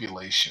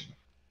stipulation.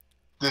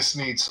 This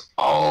needs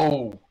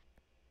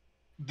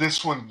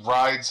this one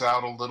rides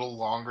out a little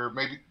longer.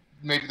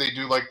 Maybe they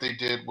do like they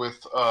did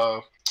with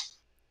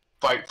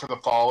Fight for the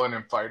Fallen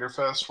and Fyter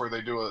Fest, where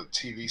they do a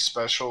TV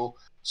special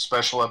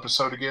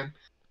episode again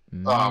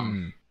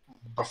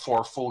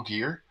before Full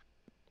Gear.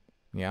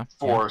 Yeah.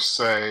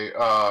 Say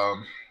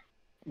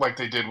like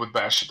they did with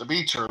Bash at the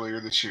Beach earlier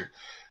this year.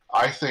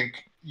 I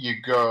think you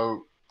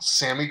go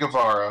Sammy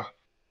Guevara,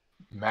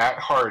 Matt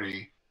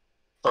Hardy,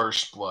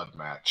 First Blood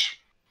match.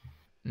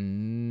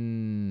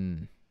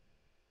 You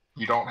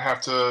don't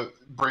have to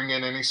bring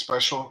in any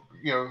special,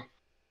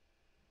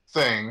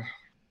 thing.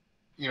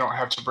 You don't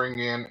have to bring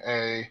in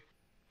a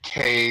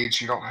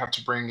cage. You don't have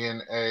to bring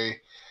in a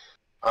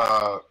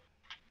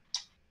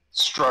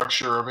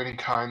structure of any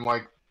kind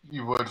like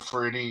you would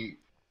for any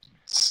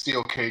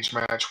steel cage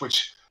match,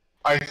 which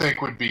I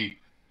think would be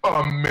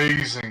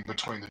amazing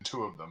between the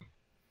two of them.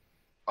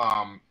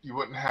 You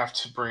wouldn't have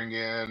to bring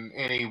in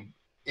any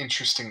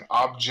interesting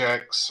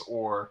objects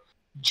or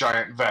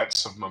giant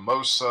vats of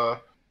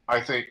mimosa.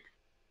 I think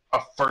a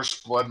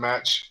First Blood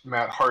match,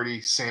 Matt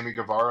Hardy, Sammy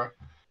Guevara,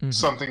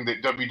 something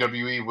that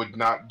WWE would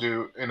not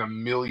do in a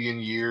million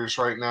years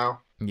right now.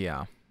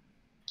 Yeah.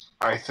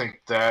 I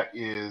think that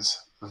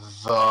is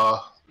the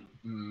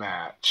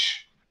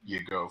match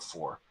you go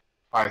for.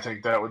 I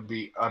think that would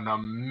be an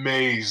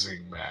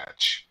amazing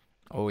match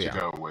to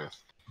go with.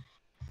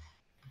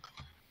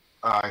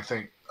 I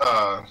think,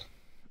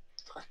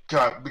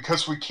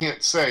 because we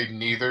can't say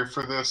neither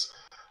for this,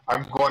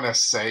 I'm going to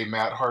say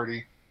Matt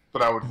Hardy,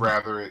 but I would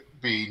rather it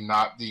be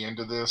not the end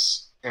of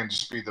this and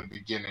just be the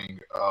beginning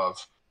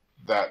of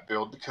that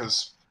build,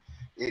 because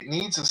it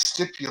needs a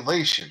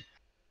stipulation.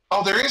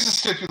 Oh, there is a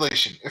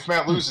stipulation. If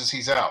Matt loses,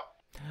 he's out.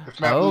 If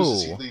Matt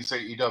loses, he leaves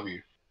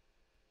AEW.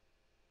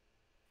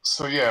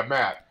 So yeah,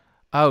 Matt.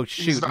 Oh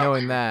shoot,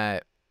 knowing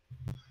that.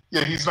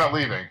 Yeah, he's not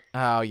leaving.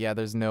 Oh yeah,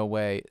 there's no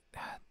way.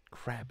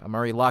 Crap, I'm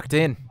already locked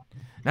in.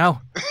 No.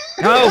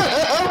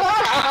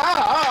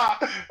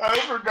 I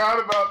forgot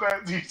about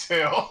that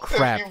detail.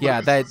 Crap, yeah,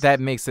 that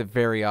makes it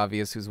very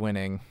obvious who's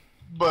winning.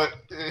 But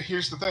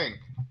here's the thing.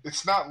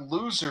 It's not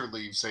loser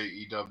leaves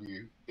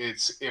AEW.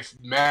 It's if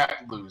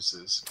Matt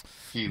loses,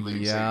 he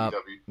leaves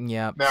AEW.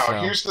 Yep.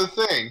 Now, here's the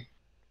thing.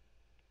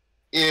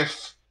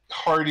 If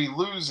Hardy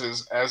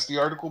loses, as the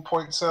article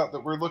points out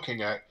that we're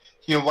looking at,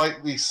 he'll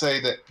likely say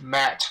that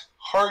Matt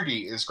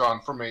Hardy is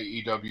gone from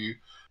AEW,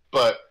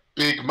 but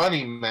Big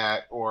Money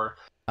Matt or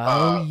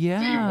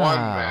V1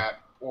 Matt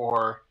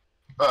or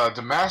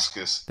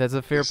Damascus. That's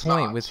a fair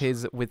point. With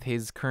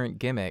his current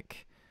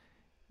gimmick,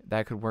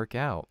 that could work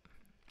out.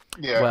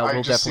 Yeah, well, I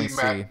we'll just definitely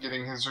see Matt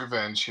getting his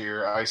revenge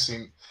here.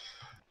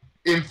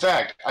 In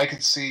fact, I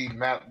could see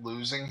Matt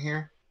losing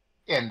here,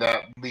 and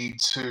that lead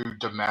to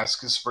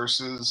Damascus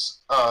versus,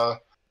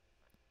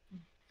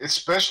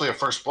 especially a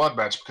First Blood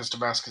match, because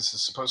Damascus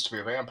is supposed to be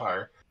a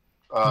vampire.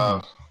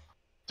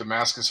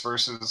 Damascus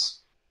versus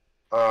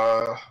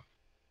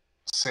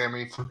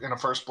Sammy in a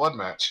First Blood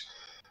match.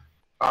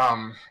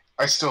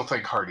 I still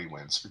think Hardy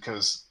wins,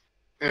 because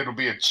it'll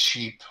be a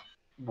cheap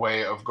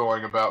way of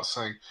going about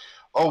saying,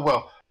 oh,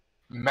 well,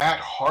 Matt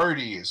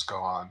Hardy is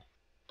gone,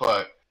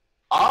 but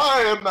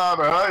I am not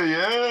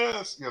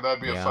yes.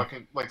 That'd be a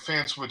fucking,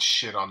 fans would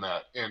shit on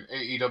that, and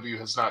AEW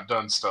has not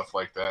done stuff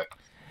like that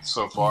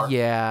so far.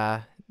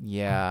 Yeah.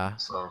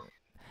 So,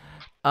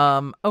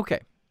 okay.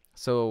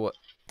 So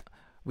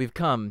we've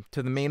come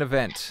to the main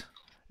event.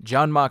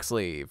 Jon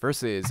Moxley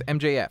versus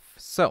MJF.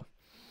 So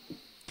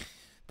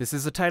this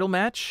is a title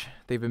match.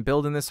 They've been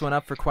building this one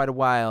up for quite a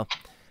while.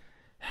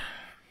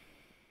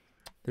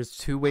 There's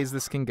two ways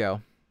this can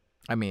go.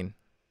 I mean,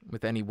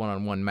 with any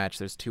one-on-one match,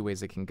 there's two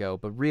ways it can go.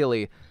 But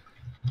really,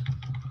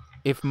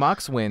 if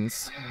Mox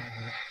wins,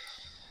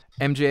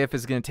 MJF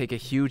is going to take a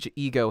huge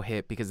ego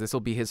hit, because this will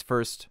be his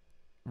first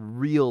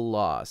real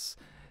loss.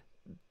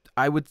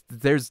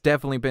 There's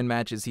definitely been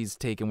matches he's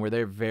taken where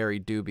they're very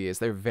dubious.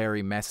 They're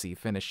very messy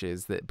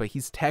finishes. But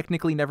he's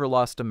technically never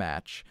lost a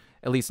match,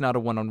 at least not a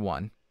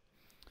one-on-one.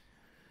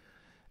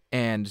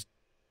 And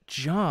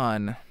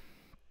John,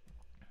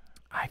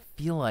 I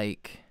feel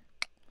like,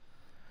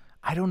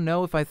 I don't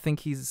know if I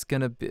think he's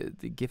gonna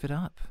give it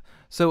up.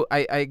 So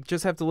I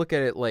just have to look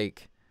at it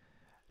like,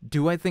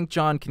 do I think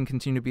John can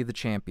continue to be the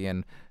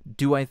champion?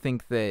 Do I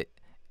think that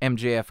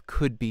MJF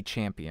could be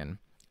champion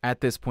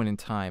at this point in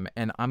time?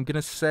 And I'm going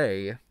to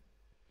say,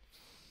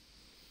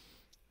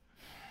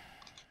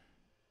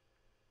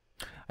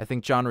 I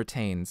think John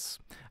retains.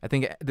 I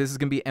think this is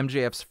going to be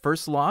MJF's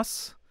first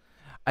loss.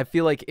 I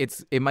feel like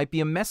it might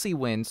be a messy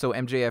win, so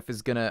MJF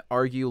is going to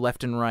argue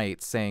left and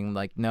right, saying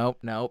like,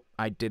 nope,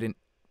 I didn't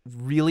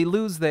really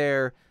lose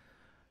there.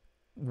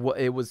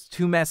 It was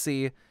too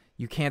messy.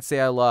 You can't say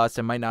I lost.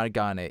 I might not have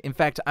gotten it. In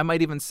fact, I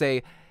might even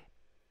say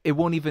it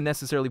won't even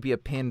necessarily be a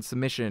pin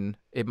submission.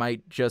 It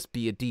might just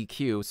be a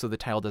DQ, so the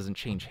title doesn't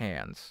change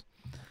hands.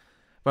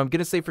 But I'm going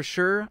to say for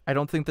sure, I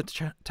don't think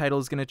the title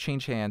is going to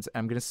change hands.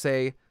 I'm going to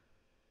say,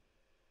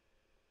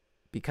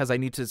 because I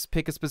need to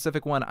pick a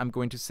specific one, I'm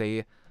going to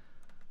say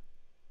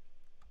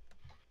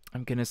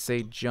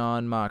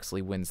Jon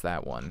Moxley wins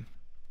that one.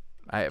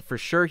 For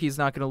sure, he's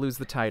not going to lose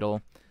the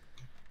title.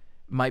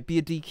 Might be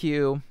a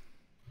DQ.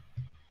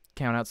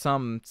 Count out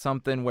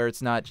something where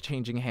it's not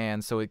changing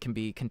hands, so it can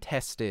be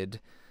contested.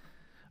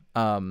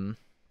 But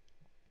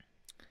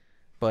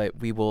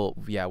we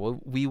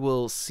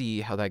will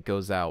see how that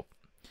goes out.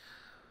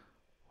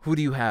 Who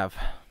do you have?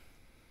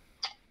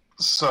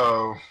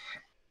 So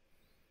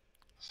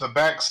the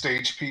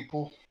backstage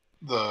people,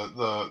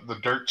 the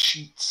dirt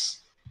sheets,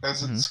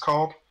 as it's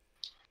called,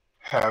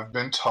 have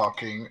been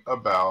talking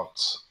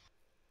about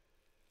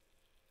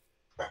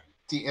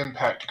the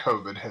impact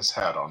COVID has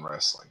had on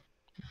wrestling.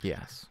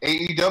 Yes.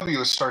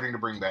 AEW is starting to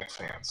bring back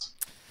fans.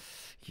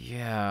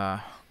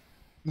 Yeah.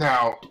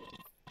 Now,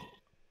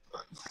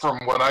 from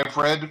what I've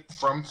read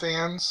from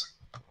fans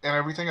and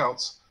everything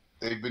else,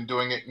 they've been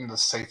doing it in the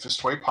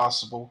safest way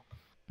possible.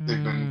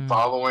 They've been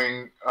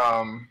following...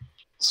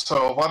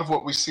 so a lot of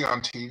what we see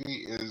on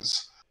TV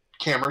is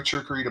camera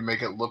trickery to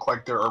make it look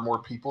like there are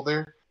more people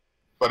there.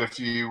 But if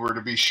you were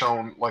to be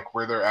shown like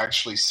where they're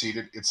actually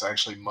seated, it's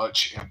actually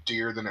much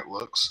emptier than it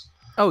looks.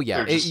 Oh,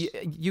 yeah.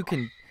 You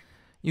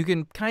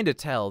can kind of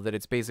tell that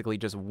it's basically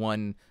just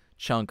one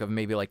chunk of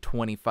maybe like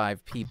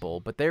 25 people,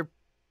 but they're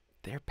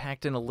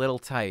packed in a little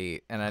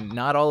tight, and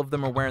not all of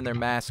them are wearing their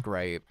mask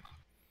right.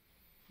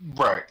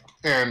 Right.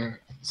 And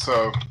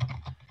so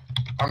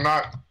I'm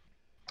not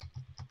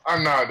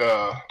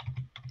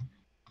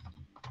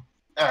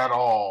at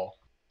all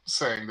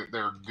saying that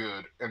they're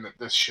good and that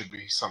this should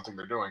be something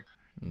they're doing.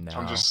 No.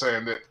 I'm just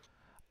saying that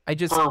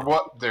for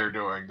what they're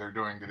doing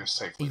it as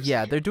safely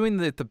as they're doing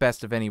the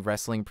best of any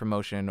wrestling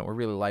promotion or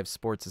really live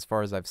sports as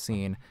far as I've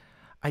seen.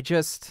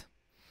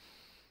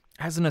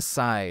 As an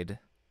aside,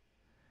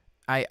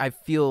 I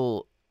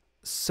feel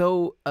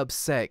so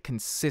upset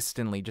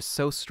consistently, just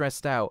so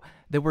stressed out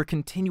that we're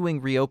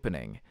continuing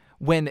reopening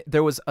when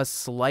there was a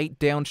slight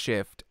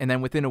downshift, and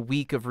then within a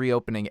week of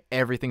reopening,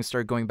 everything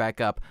started going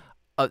back up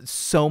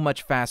so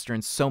much faster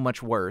and so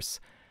much worse.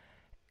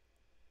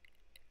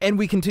 And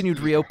we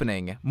continued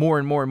reopening more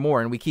and more and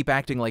more, and we keep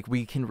acting like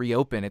we can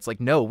reopen. It's like,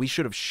 no, we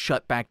should have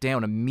shut back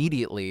down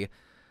immediately.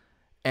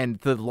 And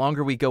the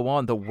longer we go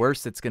on, the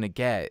worse it's going to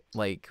get.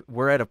 Like,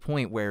 we're at a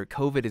point where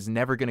COVID is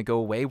never going to go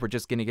away. We're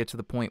just going to get to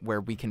the point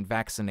where we can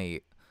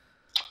vaccinate.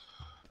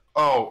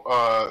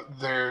 Oh,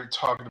 they're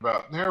talking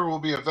about there will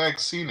be a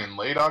vaccine in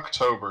late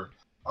October.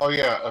 Oh,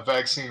 yeah, a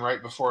vaccine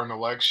right before an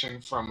election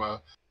from a...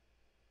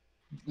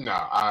 No,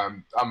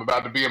 I'm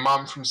about to be a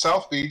mom from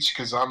South Beach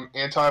because I'm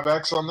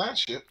anti-vax on that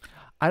shit.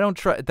 I don't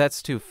try.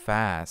 That's too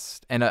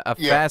fast. And a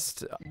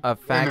fast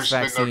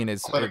vaccine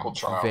is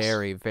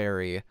very,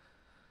 very,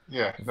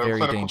 no very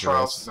clinical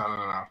dangerous. Trials.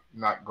 No,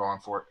 not going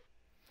for it.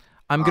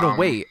 I'm gonna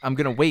wait. I'm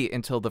gonna wait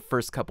until the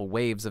first couple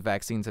waves of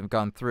vaccines have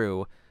gone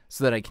through,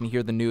 so that I can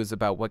hear the news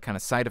about what kind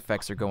of side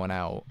effects are going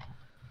out.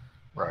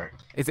 Right.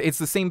 It's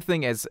the same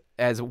thing as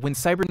when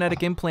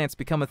cybernetic implants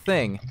become a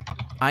thing.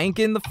 I ain't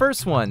getting the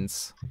first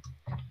ones,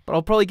 but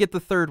I'll probably get the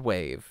third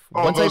wave.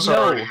 Oh, once those I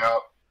know. are already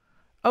out.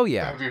 Oh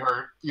yeah. Have you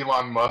heard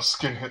Elon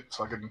Musk and hit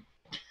fucking?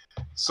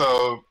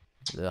 So,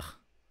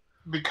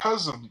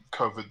 because of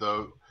COVID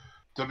though,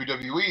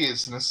 WWE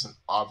is in this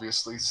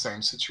obviously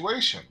same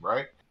situation,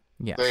 right?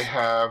 Yes. They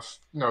have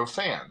no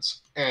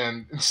fans,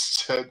 and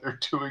instead they're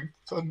doing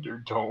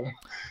Thunderdome.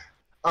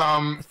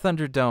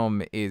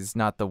 Thunderdome is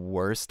not the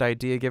worst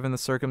idea given the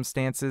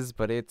circumstances,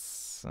 but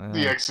it's...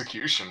 The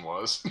execution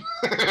was.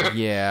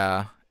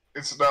 Yeah.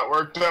 It's not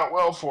worked out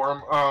well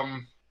for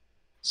them.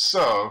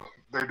 So,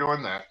 they're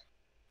doing that.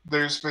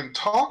 There's been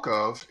talk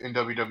of, in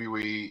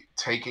WWE,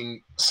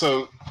 taking...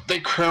 So, they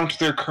crowned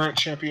their current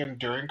champion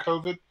during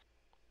COVID,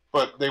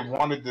 but they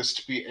wanted this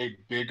to be a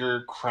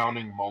bigger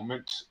crowning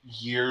moment,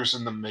 years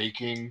in the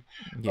making,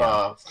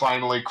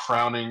 finally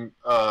crowning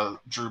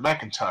Drew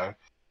McIntyre.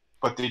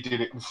 But they did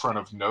it in front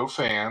of no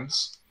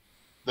fans.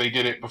 They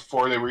did it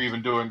before they were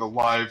even doing the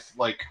live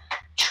like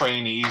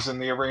trainees in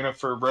the arena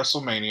for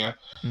WrestleMania,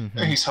 and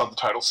he's held the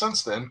title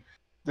since then.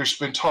 There's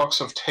been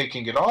talks of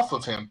taking it off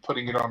of him,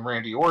 putting it on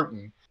Randy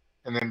Orton,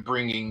 and then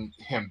bringing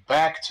him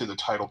back to the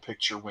title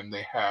picture when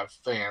they have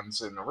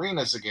fans in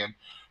arenas again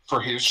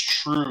for his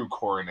true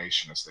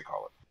coronation, as they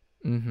call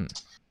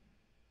it.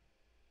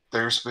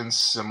 There's been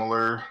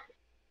similar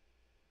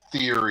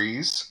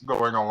theories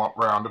going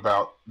around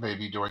about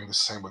maybe doing the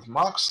same with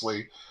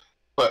Moxley,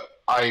 but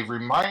I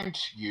remind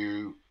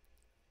you,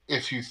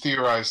 if you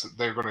theorize that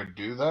they're going to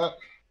do that,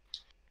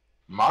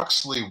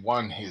 Moxley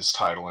won his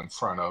title in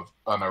front of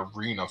an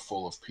arena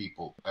full of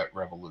people at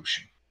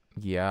Revolution.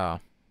 Yeah.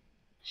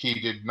 He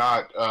did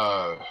not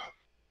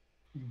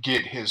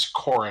get his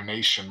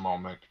coronation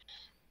moment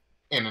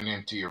in an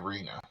empty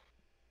arena.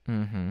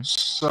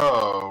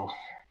 So,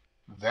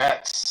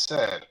 that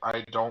said,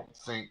 I don't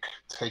think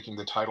taking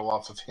the title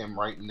off of him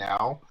right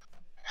now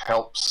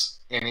helps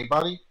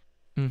anybody.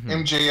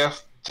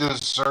 MJF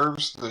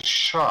deserves the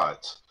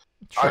shot.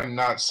 Sure. I'm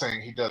not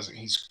saying he doesn't.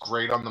 He's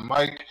great on the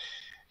mic.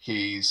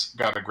 He's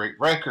got a great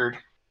record.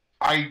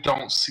 I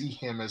don't see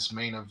him as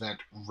main event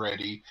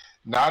ready.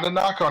 Not a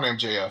knock on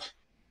MJF.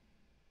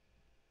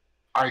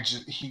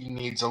 He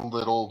needs a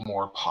little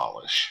more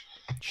polish.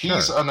 Sure.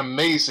 He's an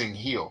amazing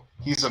heel.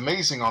 He's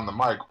amazing on the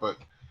mic, but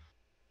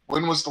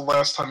when was the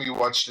last time you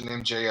watched an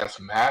MJF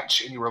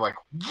match and you were like,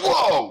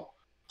 whoa,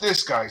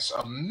 this guy's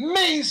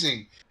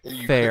amazing? And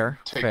you fair.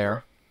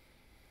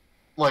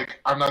 Like,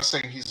 I'm not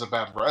saying he's a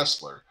bad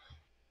wrestler.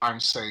 I'm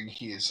saying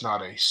he is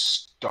not a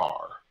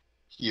star.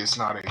 He is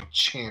not a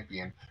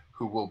champion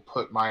who will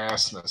put my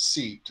ass in a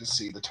seat to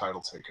see the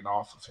title taken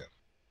off of him.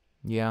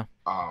 Yeah.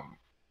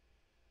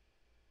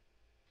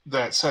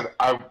 That said,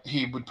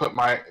 he would put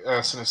my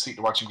ass in a seat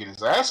to watch him get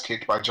his ass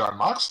kicked by Jon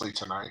Moxley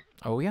tonight.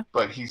 Oh, yeah?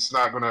 But he's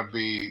not going to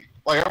be...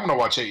 Like, I'm going to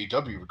watch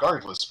AEW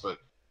regardless, but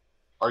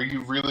are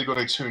you really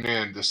going to tune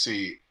in to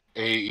see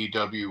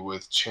AEW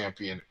with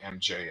champion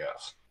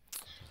MJF?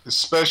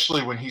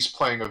 Especially when he's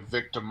playing a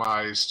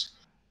victimized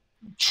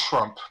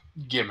Trump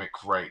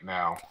gimmick right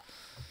now.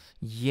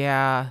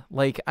 Yeah,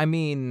 like, I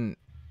mean,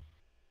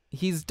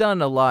 he's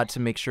done a lot to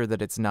make sure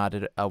that it's not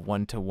a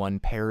one-to-one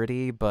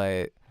parody,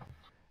 but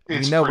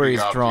we know where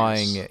he's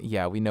drawing.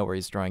 Yeah, we know where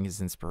he's drawing his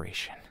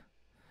inspiration.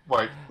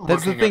 Like,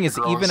 that's the thing, is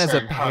even as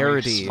a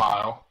parody,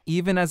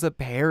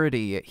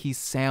 he's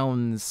so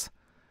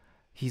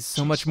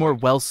much more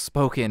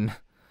well-spoken.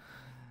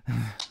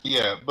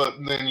 Yeah,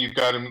 but then you've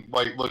got him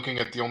like looking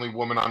at the only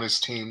woman on his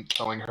team,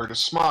 telling her to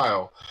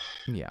smile.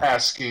 Yeah.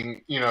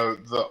 Asking,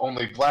 the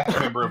only black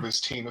member of his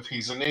team if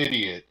he's an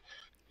idiot.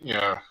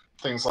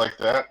 Things like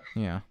that.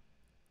 Yeah.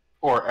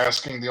 Or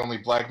asking the only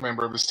black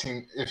member of his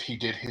team if he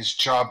did his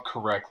job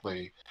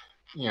correctly.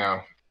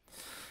 Yeah.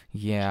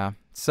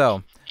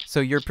 So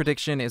your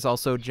prediction is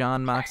also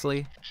Jon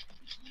Moxley?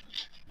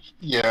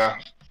 Yeah.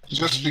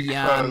 Just because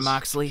Jon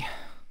Moxley.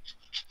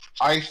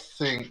 I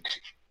think,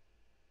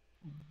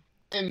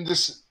 and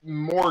this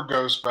more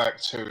goes back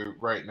to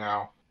right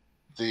now,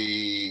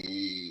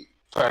 the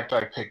fact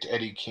I picked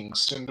Eddie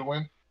Kingston to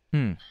win.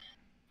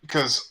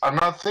 Because I'm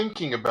not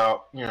thinking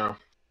about,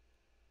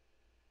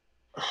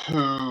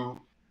 who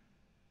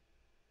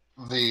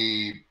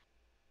the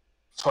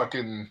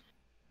fucking...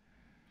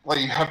 Like,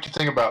 you have to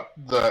think about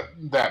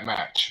that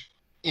match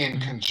in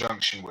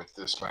conjunction with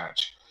this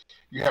match.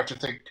 You have to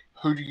think,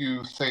 who do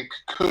you think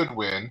could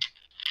win?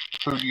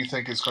 Who do you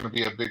think is going to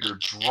be a bigger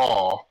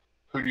draw?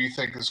 Who do you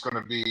think is going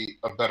to be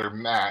a better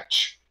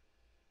match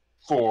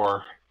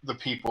for the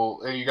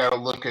people? And you got to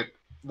look at,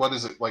 what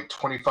is it, like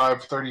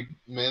 25, 30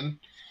 men?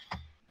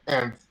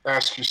 And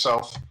ask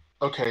yourself,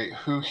 okay,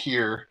 who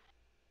here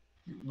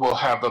will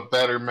have a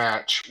better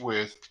match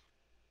with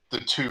the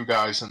two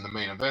guys in the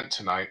main event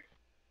tonight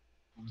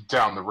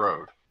down the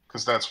road?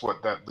 Because that's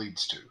what that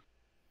leads to.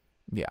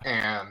 Yeah.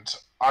 And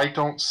I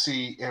don't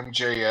see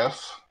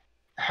MJF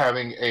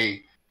having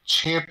a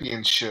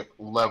championship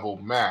level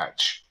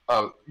match,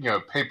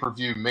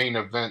 pay-per-view main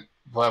event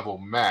level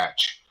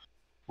match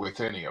with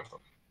any of them.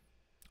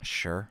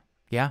 Sure.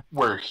 Yeah.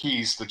 Where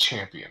he's the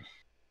champion.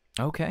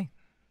 Okay.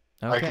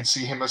 I can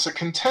see him as a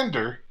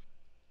contender,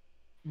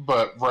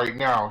 but right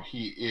now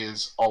he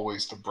is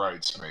always the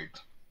bridesmaid.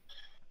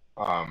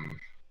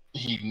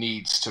 He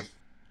needs to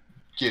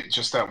get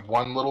just that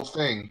one little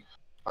thing.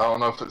 I don't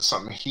know if it's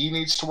something he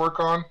needs to work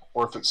on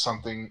or if it's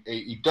something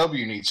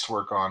AEW needs to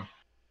work on,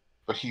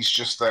 but he's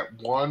just that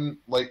one,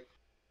 like,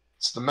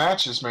 it's the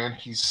matches, man.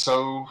 He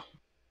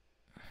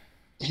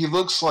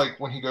looks like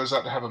when he goes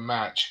out to have a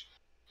match,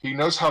 he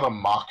knows how to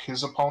mock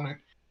his opponent.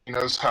 He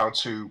knows how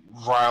to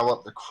rile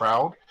up the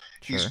crowd.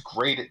 Sure. He's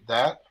great at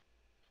that,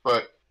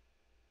 but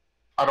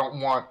I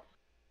don't want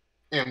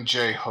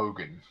MJ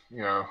Hogan,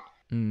 I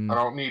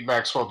don't need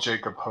Maxwell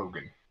Jacob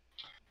Hogan.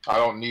 I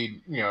don't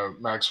need,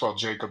 Maxwell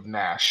Jacob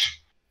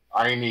Nash.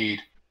 I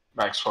need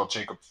Maxwell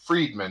Jacob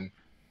Friedman,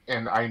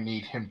 and I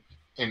need him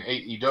in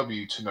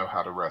AEW to know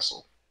how to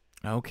wrestle.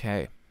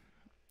 Okay.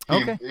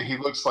 He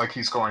looks like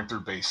he's going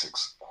through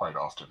basics quite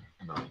often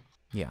in the ring.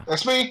 Yeah.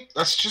 That's me.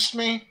 That's just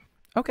me.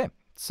 Okay.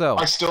 So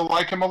I still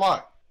like him a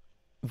lot.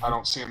 I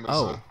don't see him as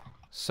a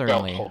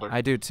certainly. belt holder.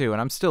 I do too,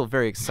 and I'm still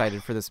very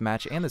excited for this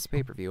match and this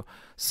pay-per-view.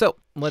 So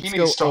let's he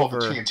go needs to over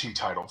hold the TNT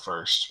title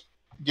first.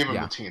 Give him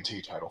the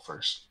TNT title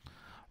first.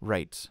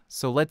 Right.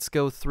 So let's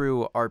go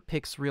through our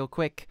picks real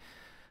quick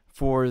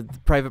for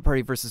Private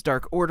Party versus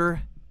Dark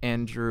Order.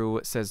 Andrew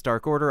says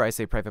Dark Order. I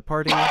say Private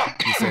Party.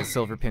 He says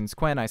Silver pins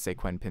Quen. I say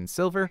Quen pins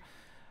Silver.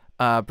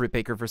 Britt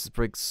Baker versus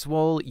Big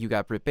Swole. You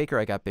got Britt Baker.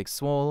 I got Big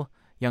Swole.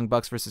 Young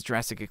Bucks versus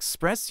Jurassic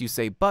Express. You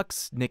say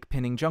Bucks. Nick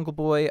pinning Jungle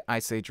Boy. I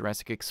say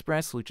Jurassic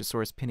Express.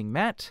 Luchasaurus pinning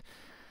Matt.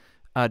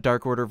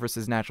 Dark Order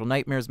versus Natural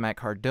Nightmares. Matt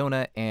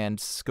Cardona and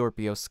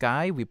Scorpio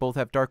Sky. We both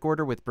have Dark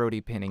Order with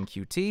Brody pinning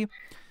QT.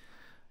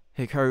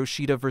 Hikaru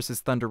Shida versus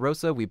Thunder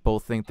Rosa. We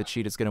both think that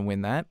Shida's going to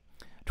win that.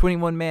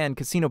 21-man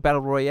Casino Battle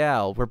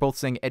Royale. We're both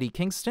saying Eddie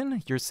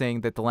Kingston. You're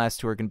saying that the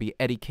last two are going to be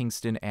Eddie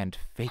Kingston and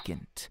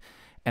Vacant.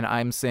 And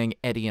I'm saying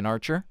Eddie and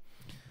Archer.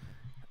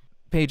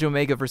 Page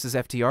Omega versus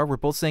FTR. We're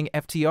both saying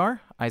FTR.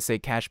 I say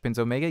Cash pins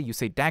Omega. You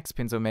say Dax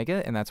pins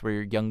Omega, and that's where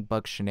your Young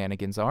Bucks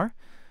shenanigans are.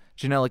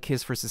 Janela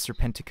Kiss versus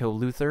Serpentico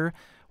Luther.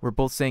 We're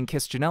both saying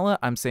Kiss Janela.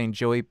 I'm saying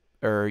Joey,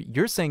 or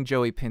you're saying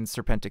Joey pins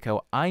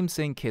Serpentico. I'm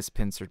saying Kiss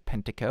pins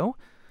Serpentico.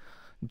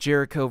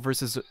 Jericho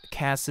versus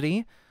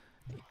Cassidy.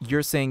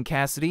 You're saying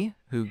Cassidy,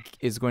 who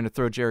is going to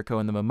throw Jericho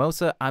in the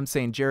mimosa. I'm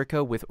saying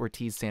Jericho with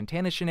Ortiz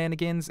Santana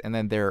shenanigans, and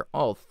then they're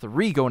all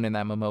three going in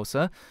that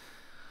mimosa.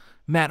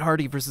 Matt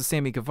Hardy versus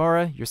Sammy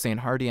Guevara. You're saying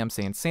Hardy, I'm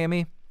saying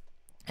Sammy.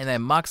 And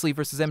then Moxley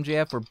versus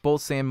MJF. We're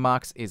both saying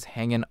Mox is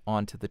hanging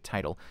on to the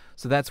title.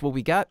 So that's what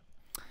we got.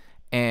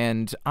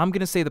 And I'm going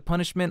to say the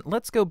punishment.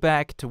 Let's go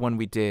back to when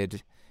we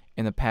did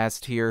in the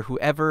past here.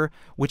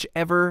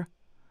 Whichever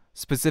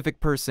specific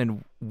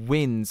person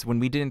wins when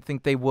we didn't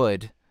think they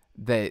would,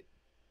 that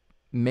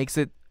makes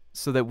it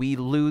so that we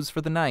lose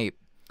for the night,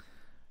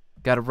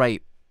 got to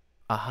write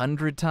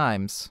 100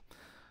 times,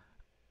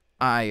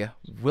 I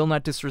will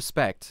not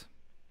disrespect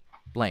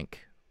blank,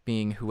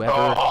 being whoever.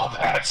 Oh,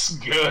 that's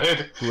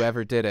good.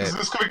 Whoever did it. Is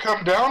this going to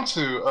come down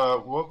to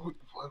what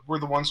were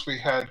the ones we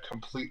had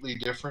completely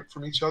different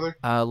from each other?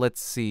 Let's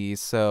see.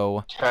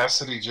 So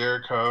Cassidy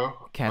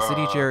Jericho,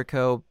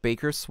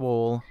 Baker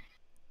Swole,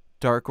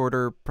 Dark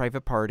Order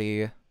Private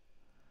Party,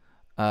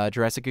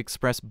 Jurassic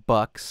Express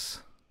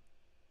Bucks.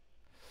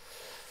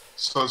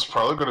 So it's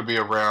probably going to be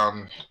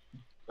around.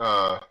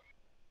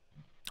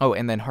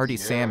 And then Hardy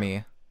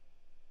Sammy.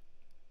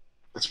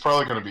 It's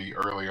probably going to be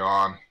early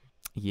on.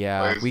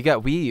 Yeah, I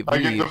get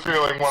the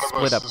feeling one of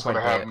us is going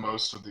to have bit.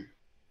 most of the.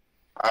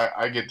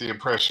 I get the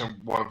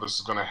impression one of us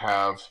is going to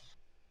have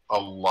a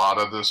lot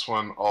of this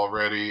one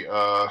already.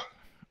 I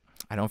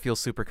don't feel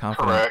super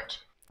confident. Correct.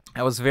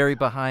 I was very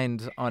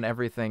behind on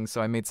everything, so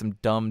I made some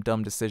dumb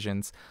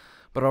decisions.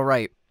 But all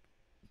right,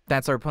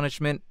 that's our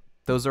punishment.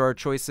 Those are our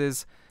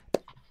choices.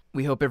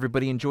 We hope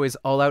everybody enjoys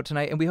All Out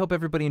tonight, and we hope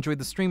everybody enjoyed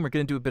the stream. We're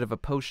going to do a bit of a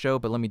post-show,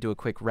 but let me do a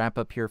quick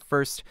wrap-up here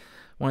first.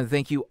 I want to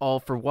thank you all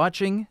for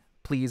watching.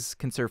 Please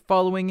consider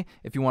following.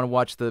 If you want to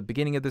watch the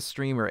beginning of this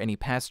stream or any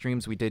past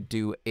streams, we did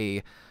do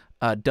a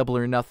Double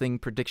or Nothing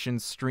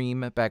predictions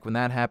stream back when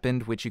that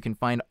happened, which you can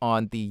find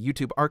on the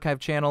YouTube archive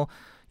channel.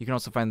 You can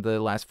also find the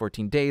last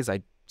 14 days.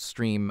 I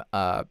stream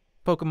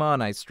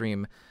Pokemon. I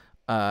stream...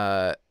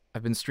 I've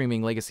been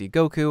streaming Legacy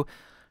Goku.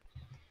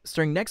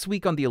 Starting next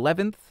week on the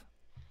 11th,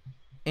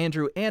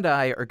 Andrew and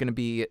I are going to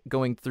be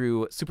going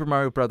through Super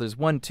Mario Bros.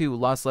 1, 2,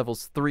 Lost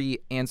Levels 3,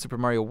 and Super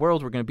Mario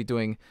World. We're going to be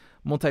doing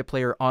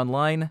multiplayer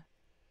online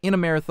in a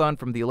marathon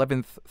from the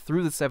 11th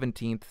through the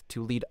 17th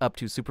to lead up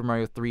to Super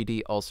Mario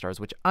 3D All-Stars,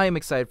 which I am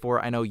excited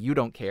for. I know you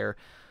don't care,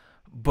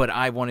 but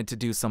I wanted to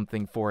do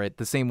something for it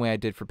the same way I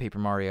did for Paper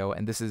Mario,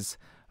 and this is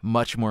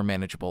much more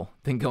manageable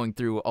than going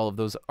through all of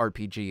those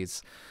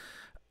RPGs.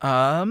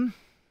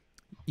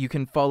 You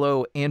can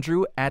follow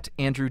Andrew at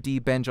Andrew D.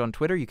 Benge on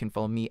Twitter. You can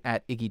follow me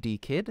at Iggy D.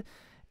 Kid.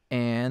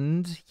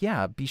 And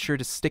yeah, be sure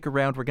to stick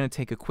around. We're going to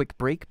take a quick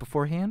break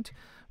beforehand,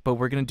 but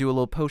we're going to do a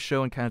little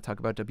post-show and kind of talk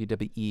about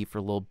WWE for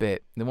a little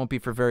bit. It won't be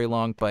for very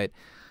long, but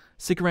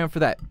stick around for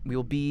that.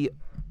 We'll be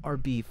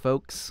RB,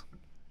 folks.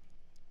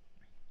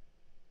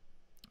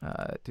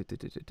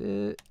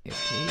 Okay.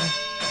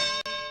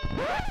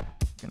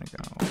 Gonna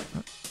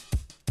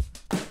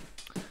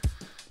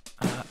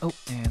go.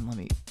 And let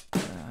me...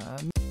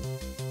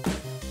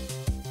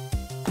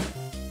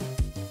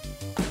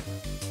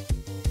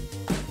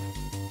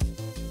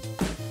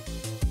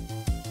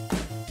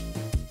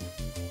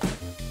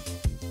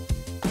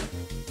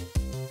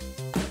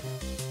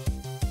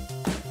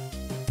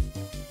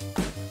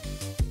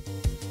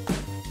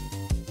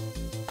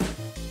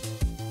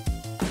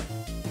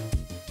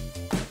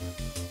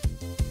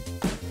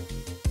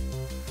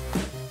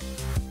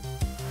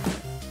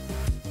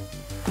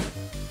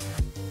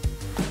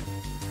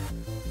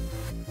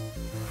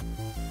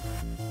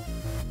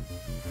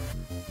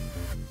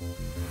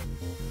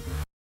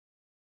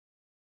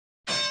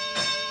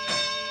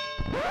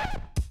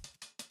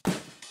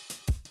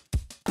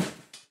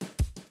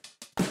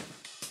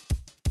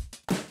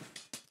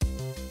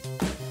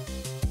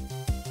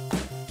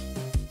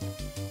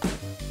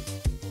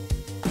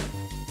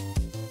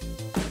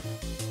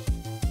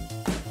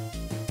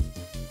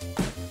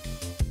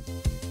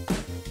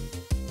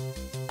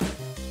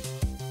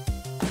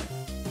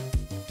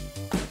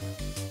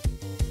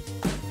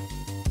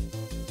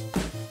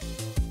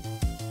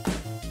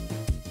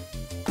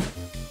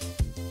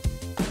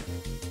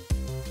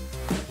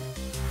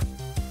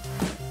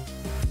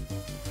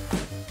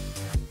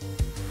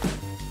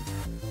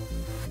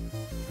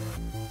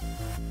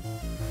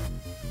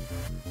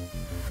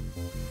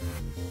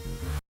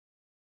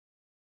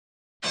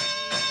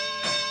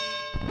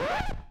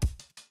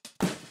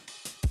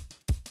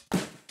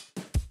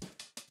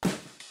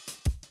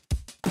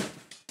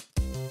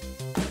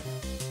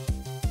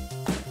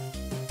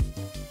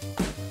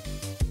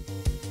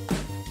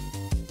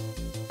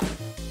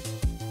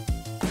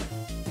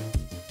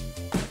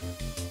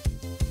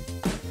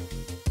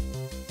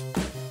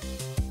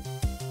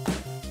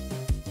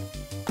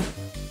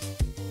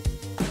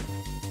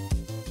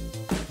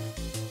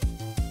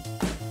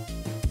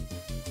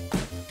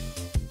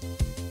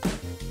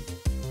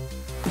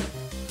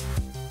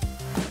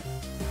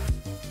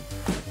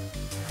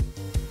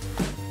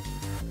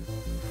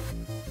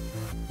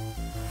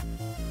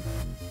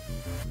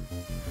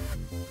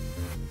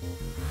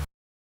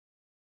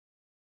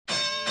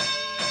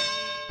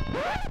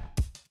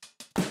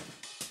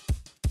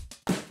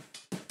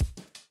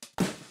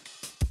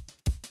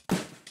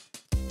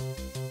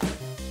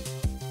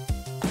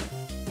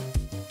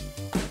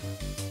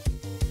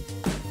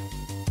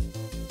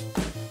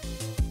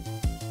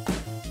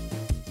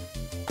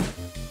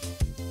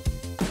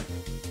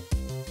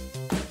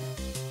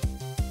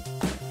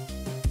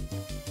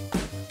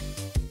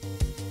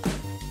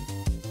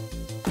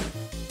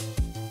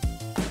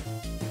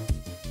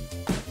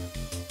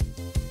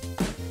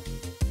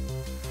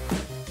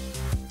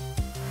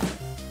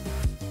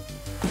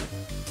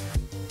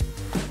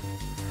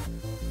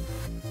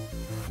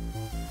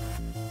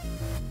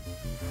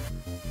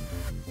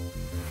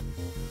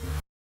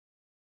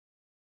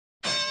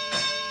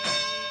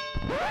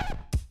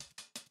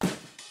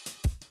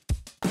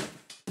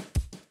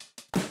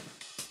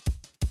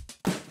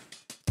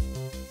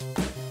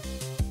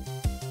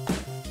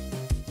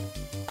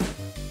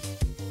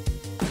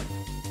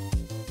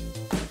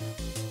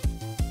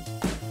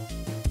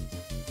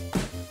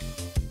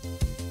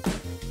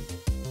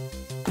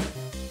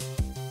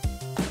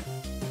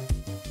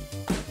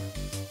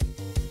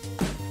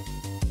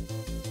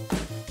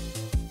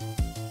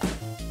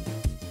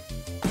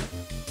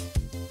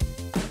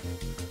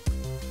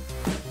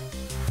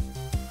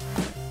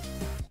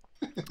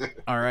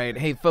 All right.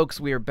 Hey, folks,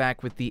 we are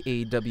back with the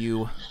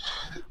AEW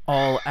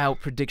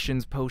all-out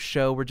predictions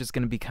post-show. We're just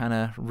going to be kind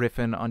of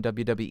riffing on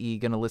WWE,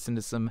 going to listen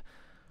to some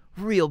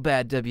real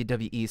bad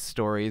WWE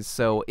stories.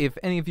 So if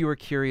any of you are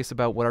curious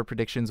about what our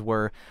predictions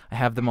were, I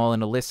have them all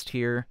in a list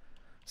here.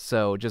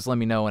 So just let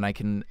me know and I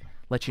can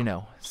let you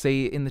know.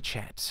 Say in the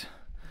chat.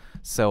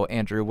 So,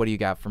 Andrew, what do you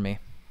got for me?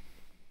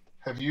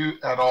 Have you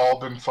at all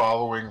been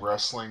following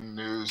wrestling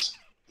news,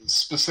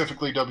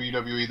 specifically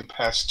WWE, the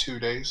past 2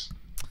 days?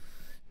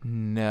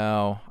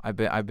 No, I've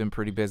been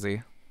pretty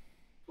busy.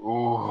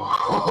 Ooh.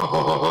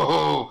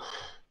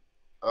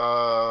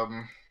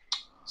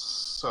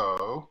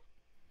 So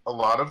a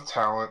lot of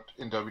talent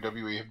in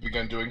WWE have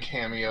begun doing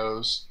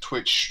cameos,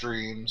 Twitch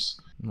streams,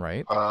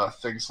 right?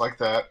 Things like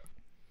that.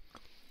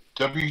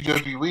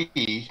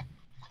 WWE,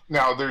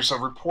 now there's a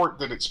report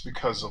that it's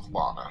because of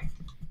Lana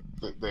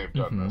that they've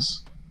done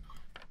this.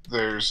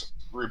 There's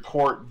a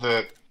report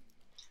that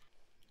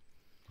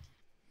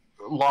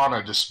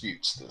Lana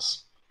disputes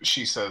this.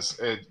 She says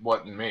it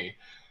wasn't me,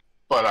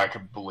 but I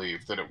could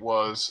believe that it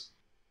was,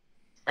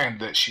 and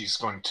that she's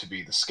going to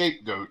be the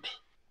scapegoat.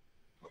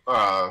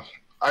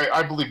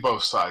 I believe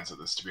both sides of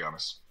this, to be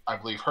honest. I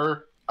believe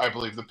her. I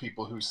believe the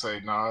people who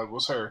say, nah, it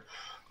was her.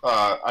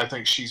 I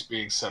think she's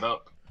being set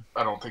up.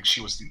 I don't think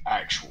she was the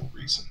actual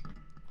reason.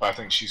 But I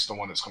think she's the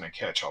one that's going to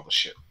catch all the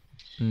shit.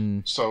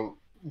 So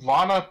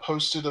Lana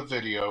posted a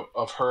video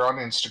of her on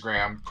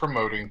Instagram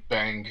promoting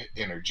Benge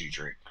energy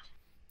drink.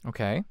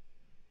 Okay.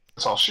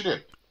 That's all she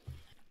did.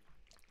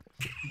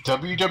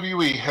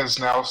 WWE has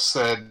now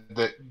said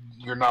that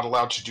you're not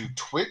allowed to do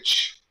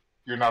Twitch,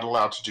 you're not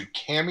allowed to do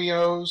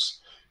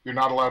cameos, you're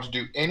not allowed to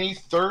do any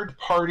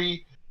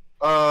third-party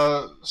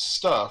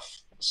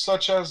stuff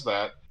such as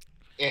that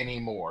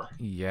anymore.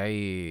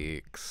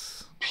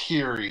 Yikes.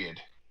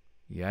 Period.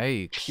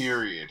 Yikes.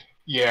 Period.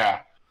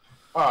 Yeah.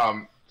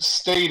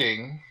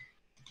 Stating,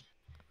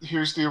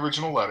 here's the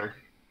original letter.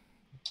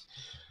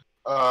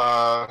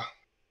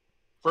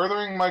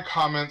 Furthering my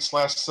comments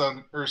last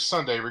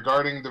Sunday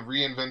regarding the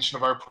reinvention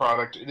of our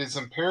product, it is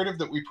imperative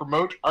that we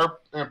promote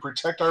and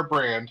protect our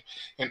brand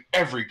in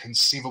every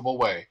conceivable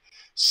way.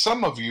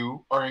 Some of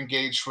you are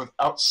engaged with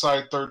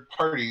outside third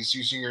parties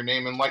using your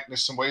name and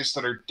likeness in ways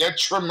that are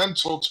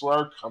detrimental to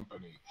our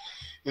company.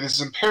 It is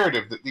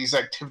imperative that these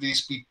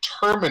activities be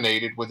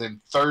terminated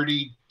within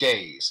 30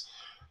 days.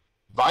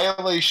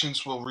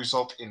 Violations will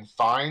result in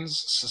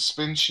fines,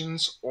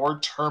 suspensions, or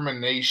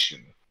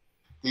termination.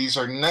 These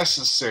are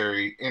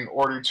necessary in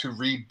order to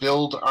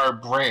rebuild our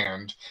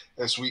brand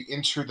as we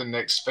enter the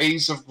next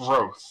phase of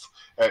growth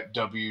at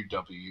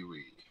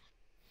WWE.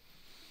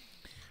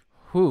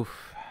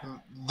 Oof.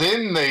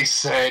 Then they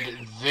said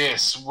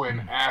this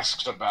when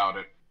asked about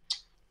it.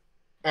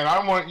 And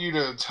I want you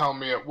to tell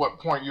me at what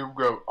point you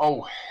go,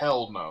 oh,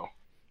 hell no.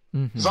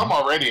 Because I'm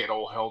already at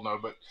oh, hell no,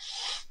 but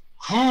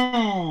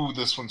whew,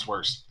 this one's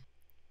worse.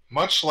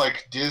 Much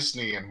like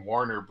Disney and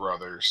Warner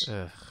Brothers,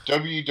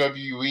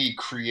 WWE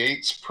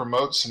creates,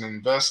 promotes, and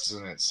invests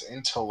in its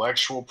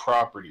intellectual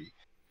property,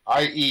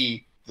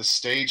 i.e., the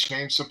stage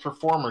names of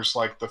performers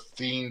like The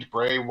Fiend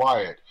Bray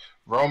Wyatt,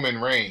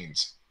 Roman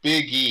Reigns,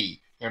 Big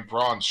E, and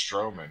Braun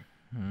Strowman.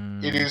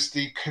 It is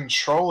the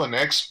control and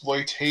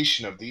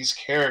exploitation of these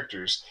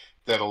characters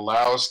that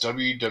allows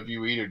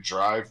WWE to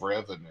drive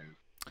revenue.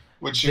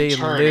 Which they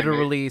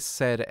literally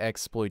said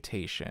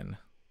exploitation.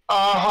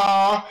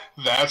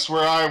 That's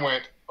where I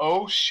went,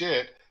 oh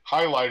shit,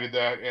 highlighted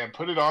that and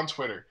put it on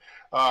Twitter.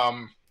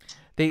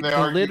 They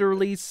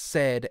literally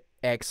said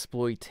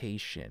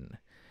exploitation.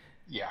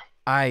 Yeah.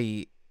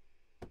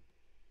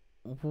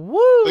 Woo!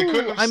 They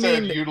couldn't have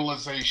said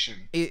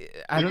utilization.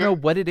 I don't know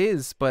what it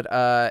is,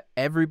 but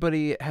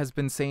everybody has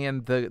been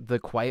saying the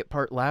quiet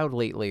part loud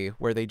lately,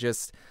 where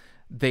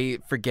they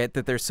forget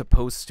that they're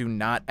supposed to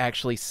not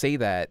actually say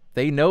that.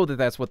 They know that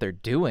that's what they're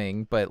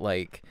doing, but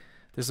like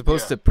they're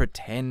supposed to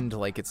pretend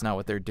like it's not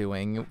what they're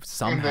doing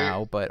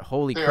somehow. But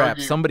holy crap,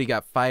 somebody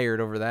got fired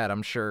over that,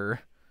 I'm sure.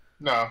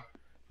 No?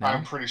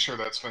 I'm pretty sure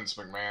that's Vince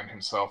McMahon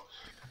himself.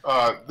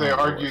 They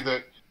argue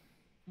that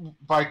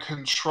by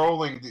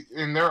controlling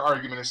and their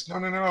argument is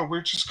no,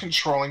 we're just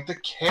controlling the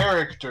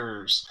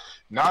characters,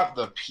 not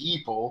the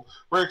people.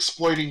 We're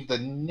exploiting the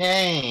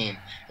name,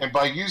 and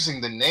by using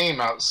the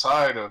name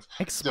outside of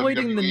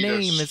exploiting WWE the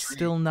name is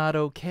still not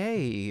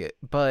okay,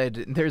 but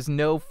there's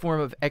no form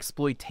of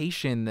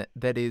exploitation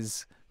that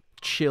is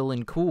chill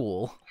and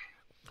cool.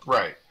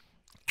 Right.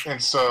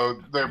 And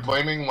so they're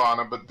blaming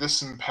Lana, but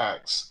this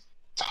impacts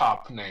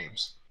top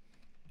names.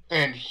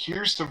 And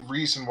here's the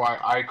reason why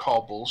I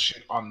call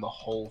bullshit on the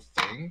whole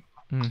thing.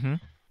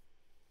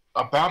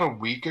 About a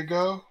week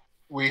ago,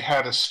 we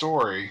had a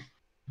story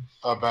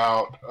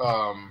about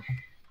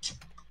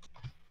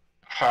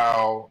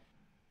how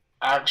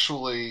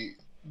actually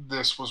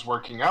this was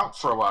working out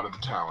for a lot of the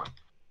talent.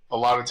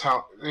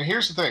 And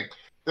here's the thing.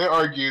 They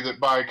argue that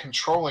by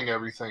controlling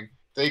everything,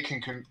 they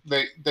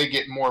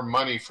get more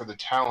money for the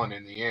talent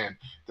in the end.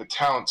 The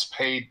talent's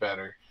paid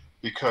better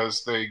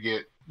because they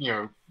get,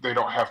 they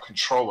don't have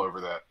control over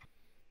that.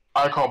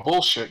 I call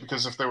bullshit,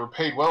 because if they were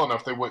paid well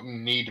enough, they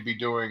wouldn't need to be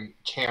doing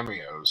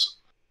cameos,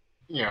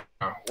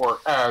 or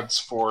ads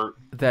for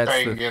That's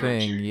the Bang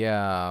thing, Energy.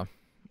 yeah.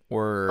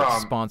 Or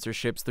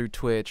sponsorships through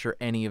Twitch or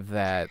any of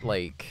that.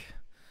 Like,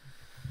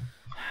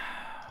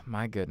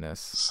 my goodness.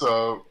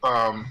 So,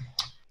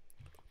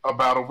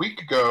 about a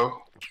week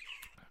ago,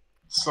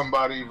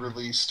 somebody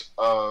released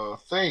a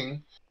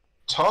thing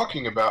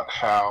talking about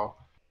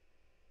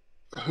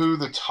who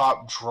the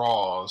top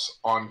draws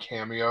on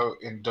Cameo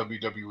in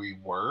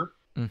WWE were,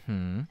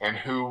 and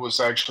who was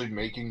actually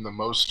making the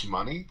most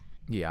money.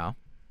 Yeah.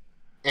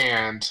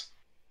 And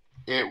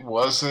it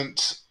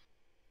wasn't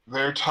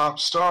their top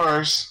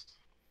stars.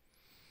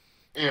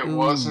 It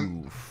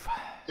wasn't.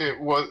 It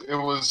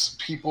was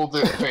people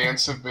that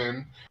fans have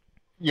been,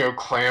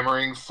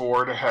 clamoring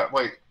for to have.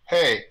 Like,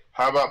 hey,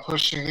 how about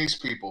pushing these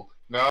people?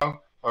 No,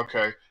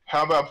 okay.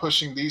 How about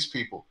pushing these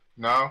people?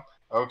 No,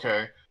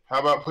 okay. How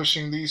about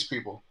pushing these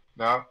people?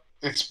 No.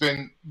 It's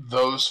been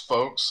those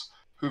folks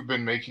who've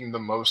been making the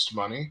most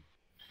money.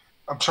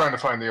 I'm trying to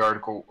find the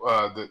article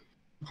that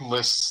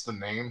lists the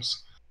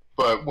names,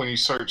 but when you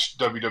search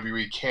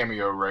WWE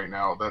Cameo right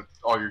now, that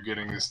all you're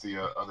getting is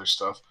the other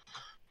stuff.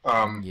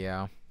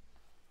 Yeah.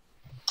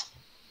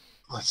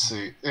 Let's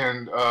see.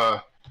 And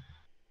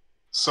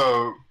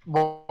so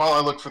while I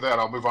look for that,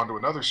 I'll move on to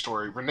another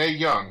story. Renee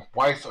Young,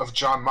 wife of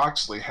Jon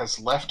Moxley, has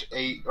left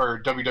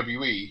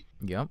WWE.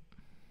 Yep.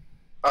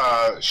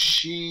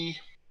 She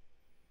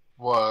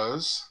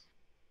was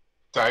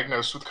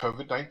diagnosed with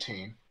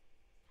COVID-19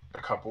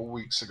 a couple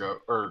weeks ago,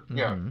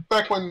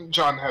 back when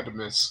Jon had to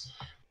miss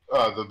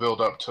the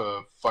build up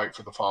to Fight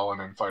for the Fallen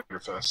and Fyter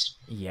Fest.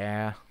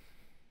 Yeah.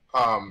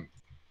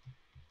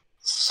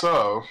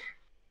 So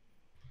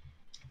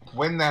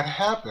when that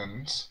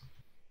happened,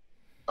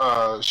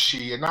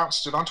 she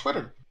announced it on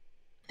Twitter,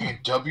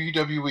 and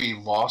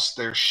WWE lost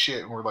their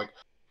shit and were like,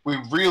 "We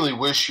really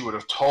wish you would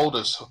have told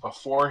us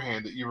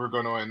beforehand that you were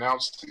going to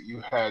announce that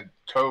you had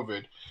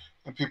COVID."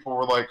 And people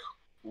were like,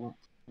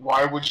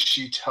 "Why would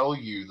she tell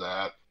you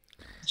that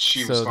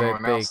she was going to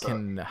announce that?" So that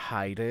they can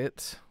hide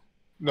it?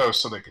 No,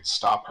 so they could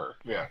stop her.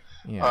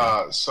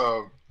 Yeah.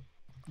 So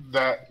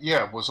that,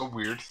 was a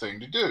weird thing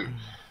to do.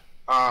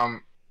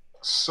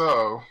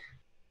 So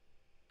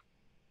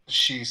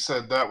she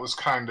said that was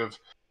kind of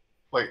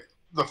like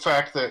the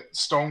fact that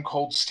Stone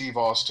Cold Steve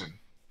Austin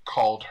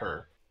called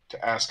her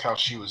to ask how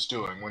she was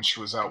doing when she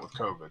was out with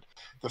COVID.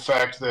 The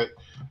fact that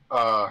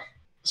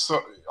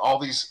so all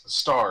these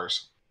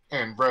stars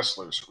and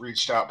wrestlers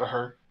reached out to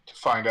her to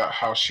find out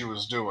how she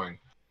was doing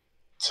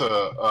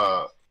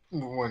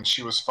when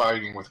she was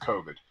fighting with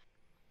COVID.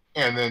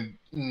 And then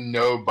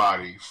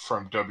nobody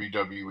from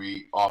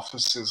WWE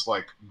offices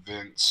like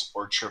Vince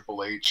or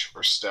Triple H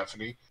or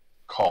Stephanie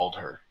called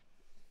her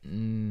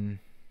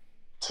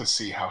to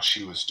see how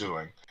she was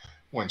doing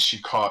when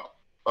she caught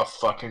a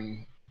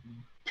fucking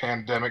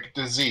pandemic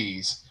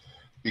disease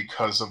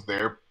because of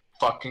their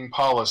fucking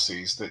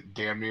policies that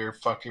damn near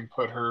fucking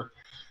put her,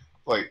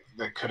 like,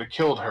 that could have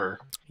killed her.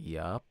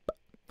 Yup.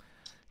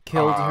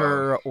 Killed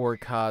her or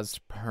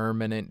caused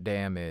permanent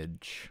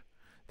damage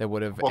that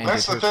would have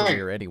ended her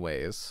career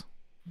anyways.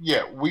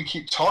 Yeah, we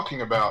keep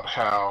talking about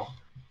how,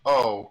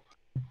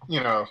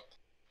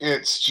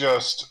 it's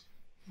just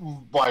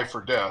life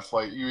or death.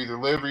 Like, you either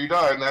live or you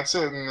die, and that's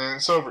it, and then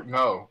it's over.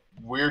 No,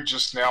 we're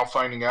just now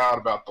finding out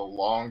about the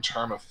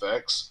long-term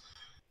effects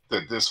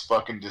that this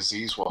fucking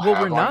disease will have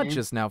on you. Well, we're not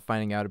just now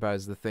finding out about it,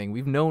 is the thing.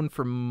 We've known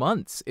for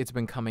months, it's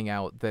been coming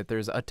out, that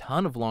there's a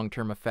ton of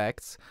long-term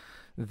effects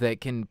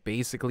that can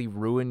basically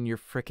ruin your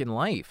freaking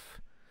life.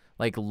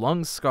 Like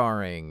lung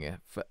scarring,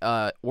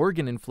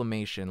 organ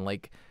inflammation,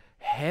 like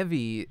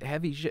heavy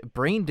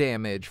brain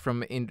damage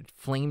from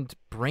inflamed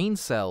brain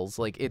cells.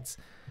 Like, it's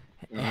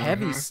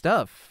heavy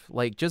stuff.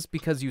 Like, just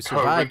because you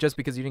survived, just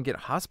because you didn't get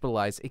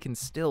hospitalized, it can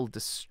still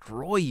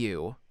destroy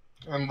you.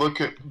 And look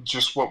at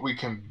just what we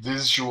can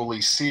visually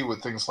see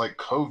with things like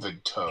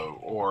COVID toe,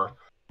 or,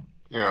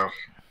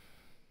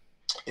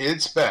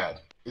 it's bad.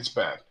 It's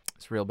bad.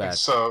 It's real bad. And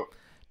so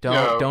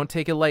don't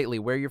take it lightly.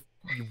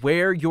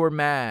 Wear your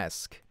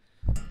mask.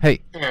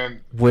 Hey,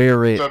 and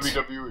wear it.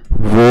 WWE,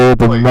 wear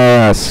the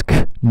mask.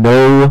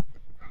 No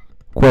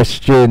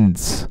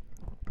questions.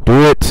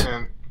 Do it.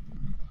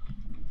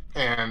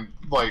 And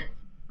like,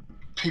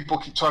 people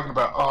keep talking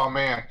about, oh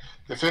man,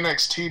 if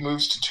NXT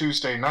moves to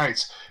Tuesday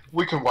nights,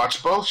 we can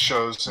watch both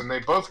shows and they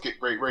both get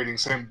great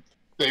ratings, and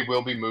they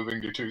will be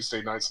moving to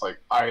Tuesday nights. Like,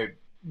 I'm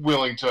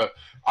willing to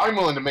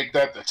make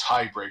that the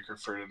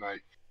tiebreaker for tonight.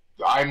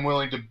 I'm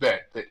willing to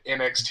bet that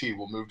NXT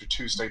will move to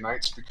Tuesday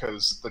nights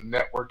because the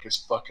network is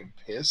fucking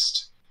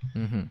pissed.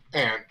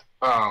 And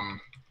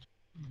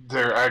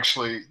they're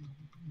actually,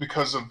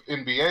 because of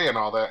NBA and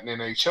all that and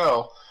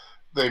NHL,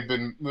 they've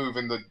been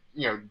moving the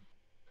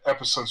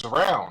episodes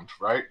around,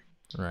 right?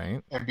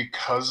 Right. And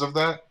because of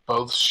that,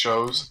 both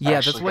shows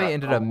that's why I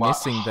ended up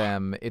missing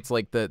them. It's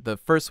like the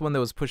first one that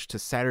was pushed to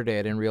Saturday,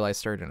 I didn't realize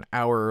started an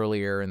hour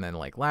earlier, and then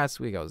like last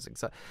week I was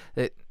excited.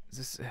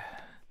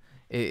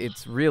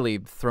 It's really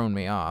thrown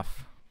me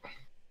off.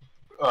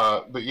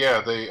 But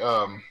yeah,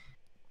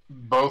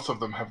 both of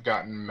them have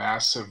gotten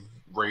massive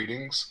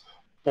ratings,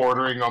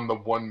 bordering on the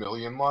 1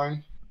 million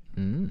line,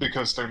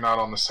 because they're not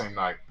on the same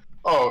night.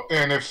 Oh,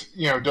 and if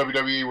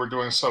WWE were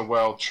doing so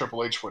well,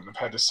 Triple H wouldn't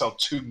have had to sell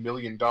 $2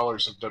 million of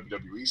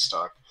WWE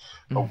stock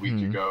a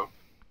week ago.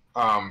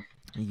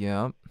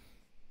 Yep.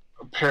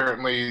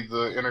 Apparently,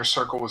 the Inner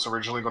Circle was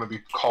originally going to be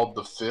called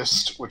the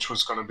Fist, which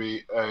was going to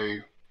be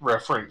a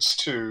reference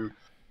to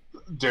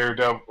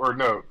Daredevil, or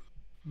no,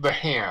 the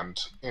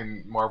Hand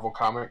in Marvel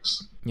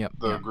Comics. Yep.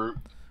 The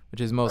group, which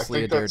is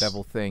mostly a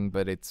Daredevil thing,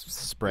 but it's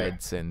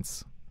spread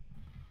since.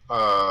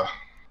 Man,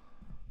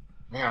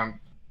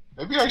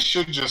 maybe I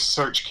should just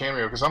search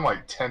Cameo because I'm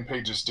like 10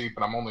 pages deep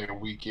and I'm only a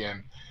week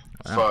in.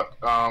 Wow.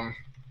 Fuck.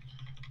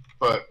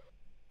 But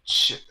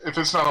shit, if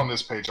it's not on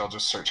this page, I'll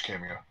just search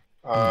Cameo.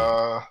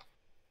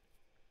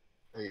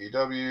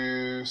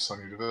 AEW,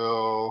 Sonya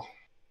Deville,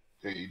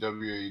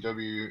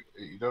 AEW.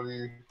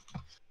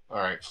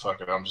 Alright,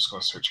 fuck it. I'm just going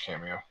to search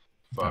Cameo.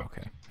 Fuck.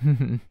 Okay.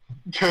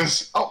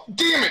 Because, oh,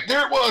 damn it,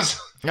 there it was!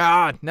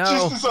 Ah, no!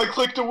 Just as I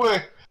clicked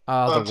away.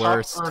 Oh, the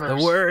worst.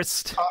 The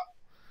worst.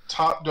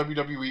 Top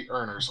WWE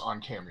earners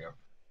on Cameo.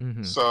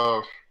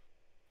 So,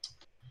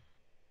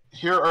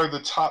 here are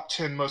the top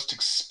 10 most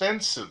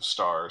expensive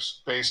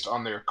stars based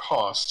on their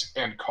cost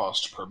and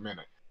cost per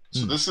minute.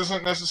 So this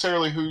isn't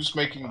necessarily who's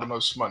making the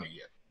most money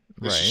yet.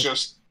 This is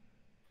just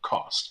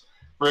cost.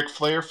 Ric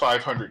Flair,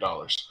 $500,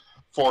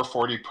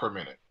 $440 per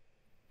minute.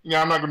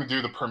 I'm not going to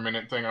do the per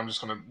minute thing. I'm just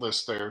going to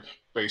list their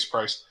base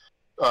price.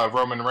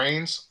 Roman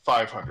Reigns,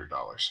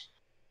 $500.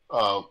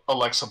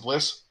 Alexa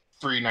Bliss,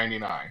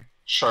 $399.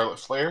 Charlotte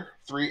Flair,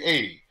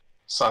 $380.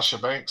 Sasha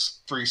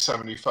Banks,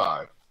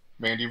 $375.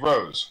 Mandy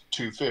Rose,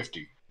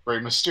 $250. Rey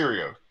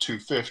Mysterio,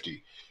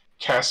 $250.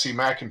 Cassie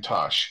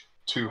McIntosh,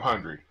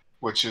 $200.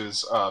 Which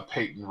is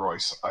Peyton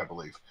Royce, I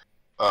believe.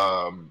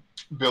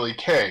 Billy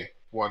Kay,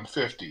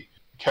 $150.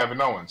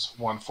 Kevin Owens,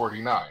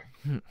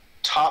 $149.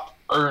 Top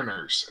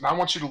earners. And I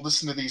want you to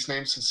listen to these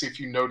names and see if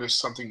you notice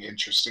something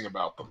interesting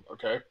about them,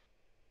 okay?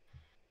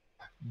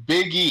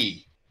 Big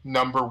E,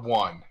 number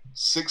 1,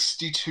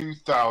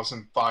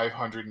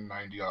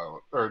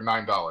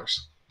 $62,509.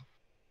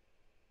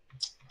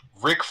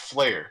 Ric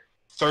Flair,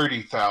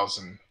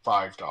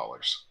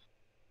 $30,005.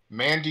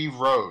 Mandy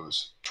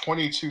Rose,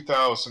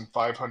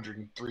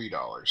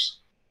 $22,503.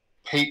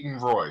 Peyton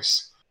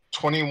Royce,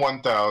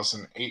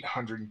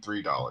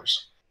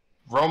 $21,803.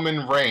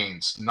 Roman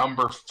Reigns,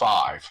 number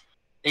 5,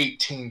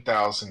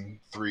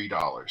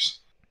 $18,003.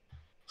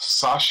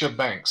 Sasha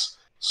Banks,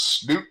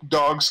 Snoop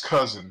Dogg's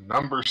cousin,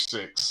 number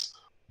 6,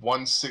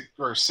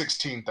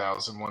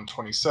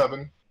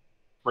 $16,127.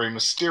 Rey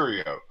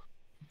Mysterio,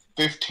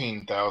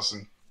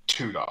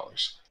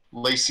 $15,002.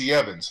 Lacey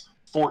Evans,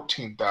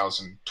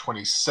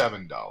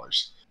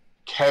 $14,027.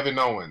 Kevin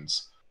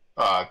Owens,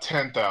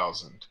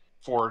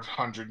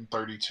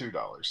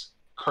 $10,432.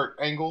 Kurt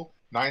Angle,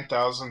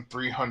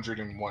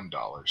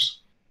 $9,301.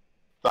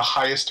 The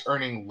highest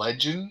earning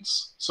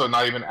legends, so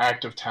not even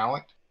active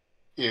talent,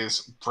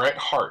 is Bret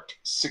Hart,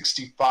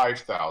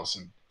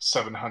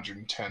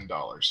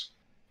 $65,710.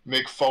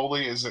 Mick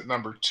Foley is at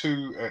number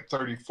 2 at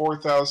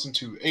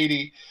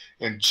 $34,280,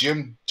 and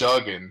Jim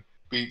Duggan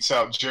beats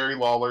out Jerry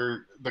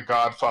Lawler, The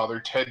Godfather,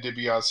 Ted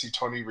DiBiase,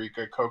 Tony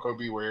Rica, Coco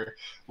Beware,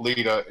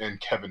 Lita,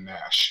 and Kevin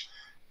Nash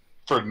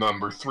for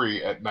number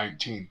 3 at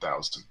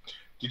 $19,000.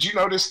 Did you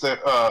notice that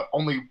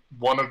only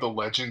one of the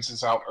legends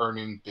is out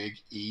earning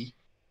Big E?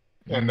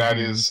 And that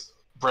is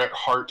Bret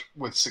Hart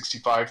with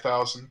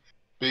 $65,000.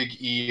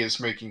 Big E is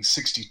making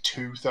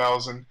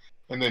 $62,000.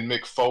 And then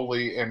Mick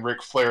Foley and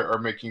Ric Flair are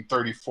making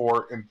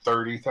 $34,000 and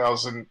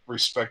 $30,000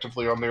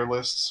 respectively on their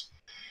lists.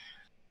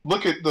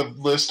 Look at the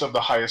list of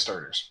the highest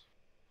earners.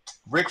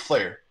 Ric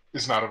Flair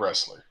is not a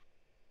wrestler.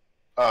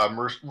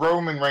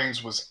 Roman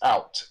Reigns was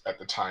out at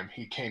the time.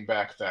 He came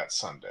back that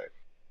Sunday.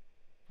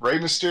 Rey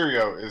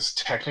Mysterio is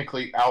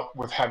technically out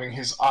with having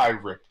his eye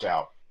ripped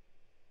out.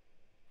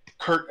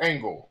 Kurt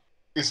Angle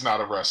is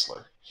not a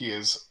wrestler. He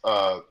is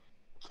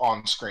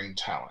on-screen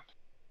talent.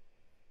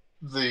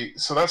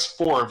 So that's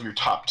 4 of your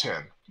top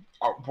 10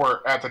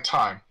 were at the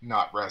time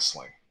not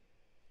wrestling.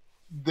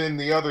 Then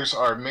the others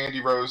are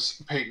Mandy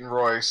Rose, Peyton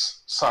Royce,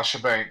 Sasha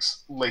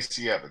Banks,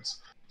 Lacey Evans.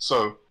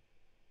 So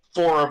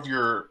 4 of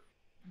your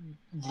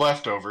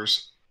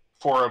leftovers,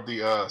 4 of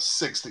the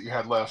 6 that you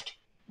had left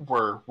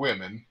were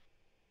women.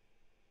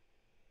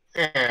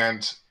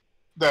 And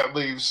that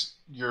leaves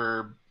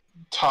your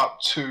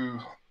top 2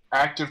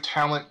 active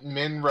talent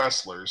men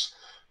wrestlers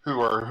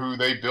who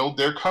they build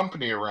their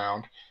company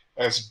around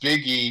as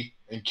Big E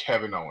and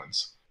Kevin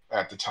Owens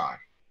at the time.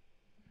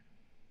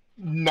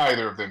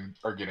 Neither of them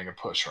are getting a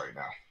push right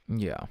now.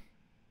 Yeah.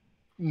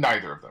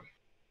 Neither of them.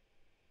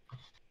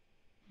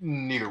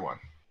 Neither one.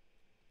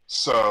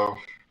 So,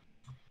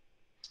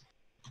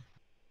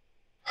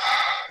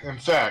 in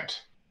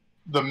fact,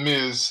 The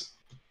Miz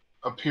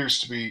appears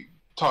to be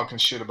talking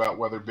shit about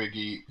whether Big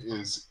E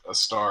is a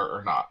star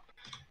or not.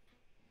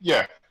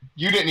 Yeah,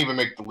 you didn't even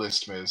make the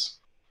list, Miz.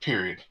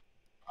 Period.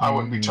 I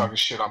wouldn't be talking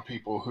shit on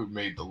people who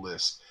made the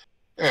list.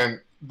 And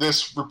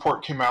this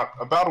report came out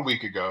about a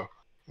week ago.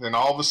 Then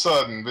all of a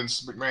sudden,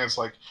 Vince McMahon's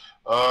like,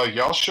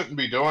 y'all shouldn't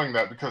be doing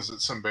that because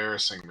it's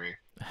embarrassing me.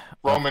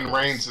 Roman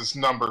Reigns is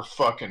number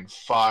fucking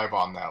 5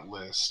 on that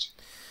list.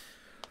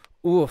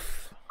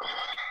 Oof.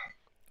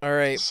 All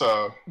right.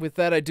 So with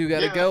that, I do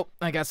gotta go.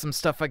 I got some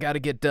stuff I gotta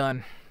get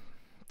done.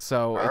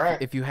 So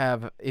if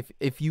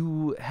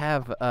you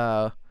have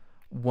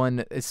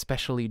one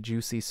especially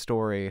juicy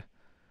story,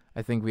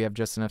 I think we have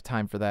just enough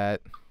time for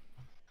that.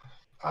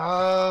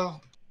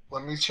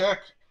 Let me check.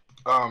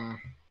 A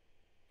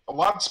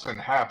lot's been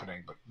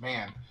happening, but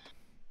man,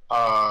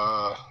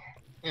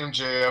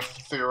 MJF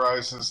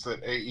theorizes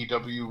that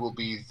AEW will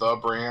be the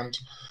brand.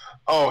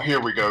 Oh, here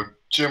we go.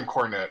 Jim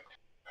Cornette,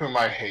 whom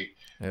I hate.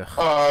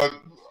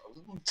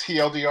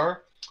 TLDR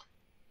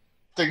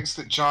thinks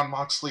that Jon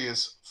Moxley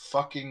is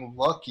fucking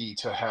lucky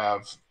to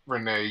have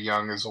Renee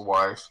Young as a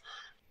wife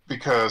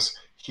because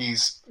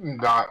he's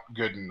not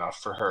good enough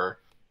for her.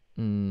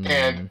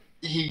 And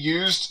he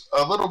used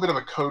a little bit of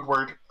a code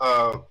word.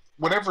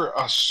 Whenever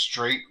a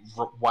straight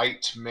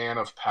white man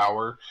of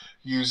power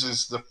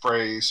uses the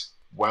phrase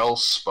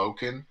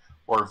well-spoken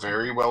or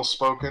very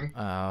well-spoken,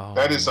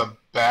 that is a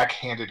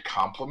backhanded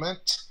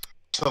compliment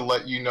to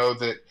let you know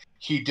that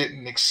he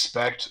didn't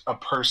expect a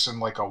person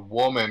like a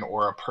woman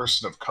or a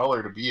person of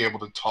color to be able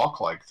to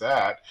talk like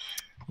that.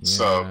 Yeah.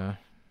 So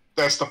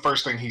that's the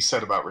first thing he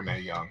said about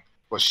Renee Young,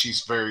 was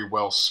she's very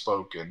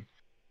well-spoken.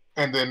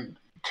 And then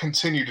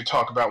continue to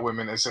talk about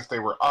women as if they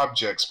were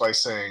objects by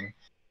saying,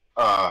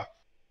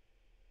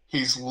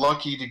 he's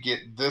lucky to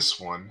get this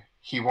one.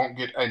 He won't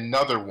get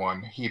another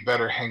one. He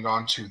better hang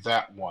on to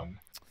that one.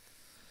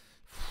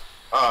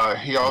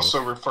 He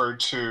also referred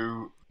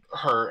to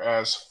her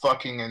as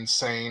fucking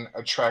insane,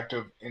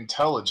 attractive,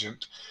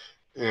 intelligent,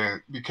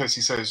 because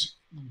he says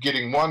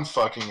getting one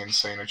fucking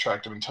insane,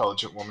 attractive,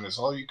 intelligent woman is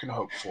all you can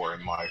hope for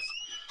in life.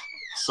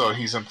 So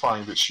he's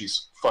implying that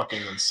she's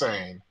fucking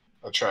insane,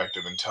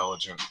 attractive,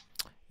 intelligent.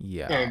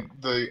 Yeah. And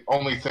the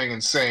only thing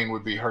insane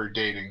would be her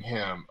dating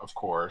him, of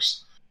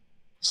course.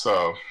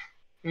 So,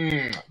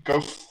 go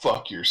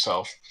fuck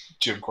yourself,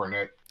 Jim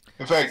Cornette.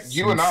 In fact,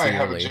 you and I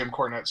have a Jim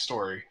Cornette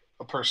story,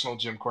 a personal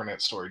Jim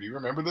Cornette story. Do you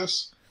remember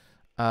this?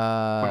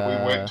 When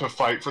we went to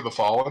fight for the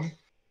Fallen?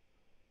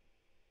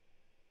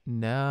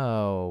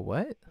 No.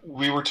 What?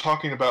 We were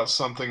talking about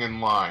something in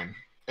line,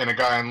 and a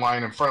guy in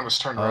line in front of us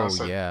turned around and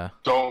said,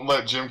 "Don't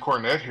let Jim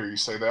Cornette hear you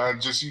say that."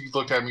 And just you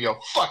looked at me and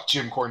yelled, "Fuck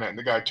Jim Cornette," and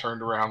the guy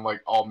turned around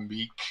like all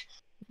meek.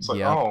 It's like,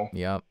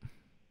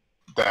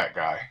 that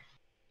guy.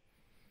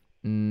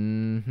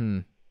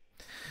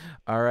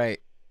 All right.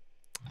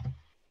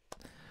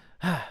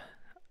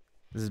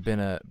 This has been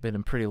a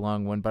pretty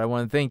long one, but I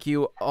want to thank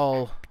you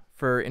all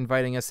for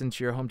inviting us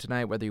into your home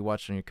tonight, whether you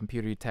watched on your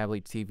computer, your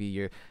tablet, TV,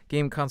 your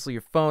game console,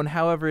 your phone,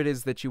 however it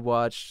is that you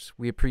watched.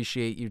 We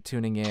appreciate you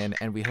tuning in,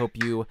 and we hope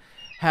you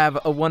have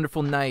a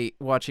wonderful night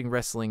watching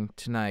wrestling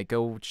tonight.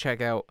 Go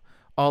check out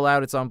All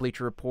Out. It's on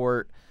Bleacher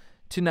Report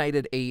tonight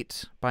at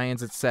 8,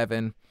 buy-ins at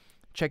 7.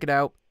 Check it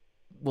out.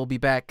 We'll be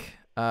back.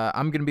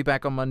 I'm going to be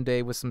back on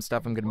Monday with some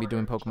stuff. I'm going to be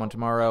doing Pokemon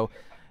tomorrow,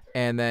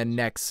 and then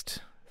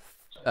next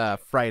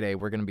Friday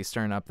we're going to be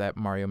starting up that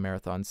Mario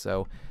Marathon.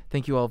 So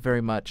thank you all very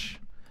much.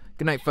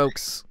 Good night,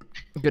 folks.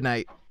 Good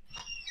night.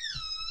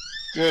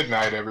 Good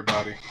night,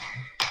 everybody.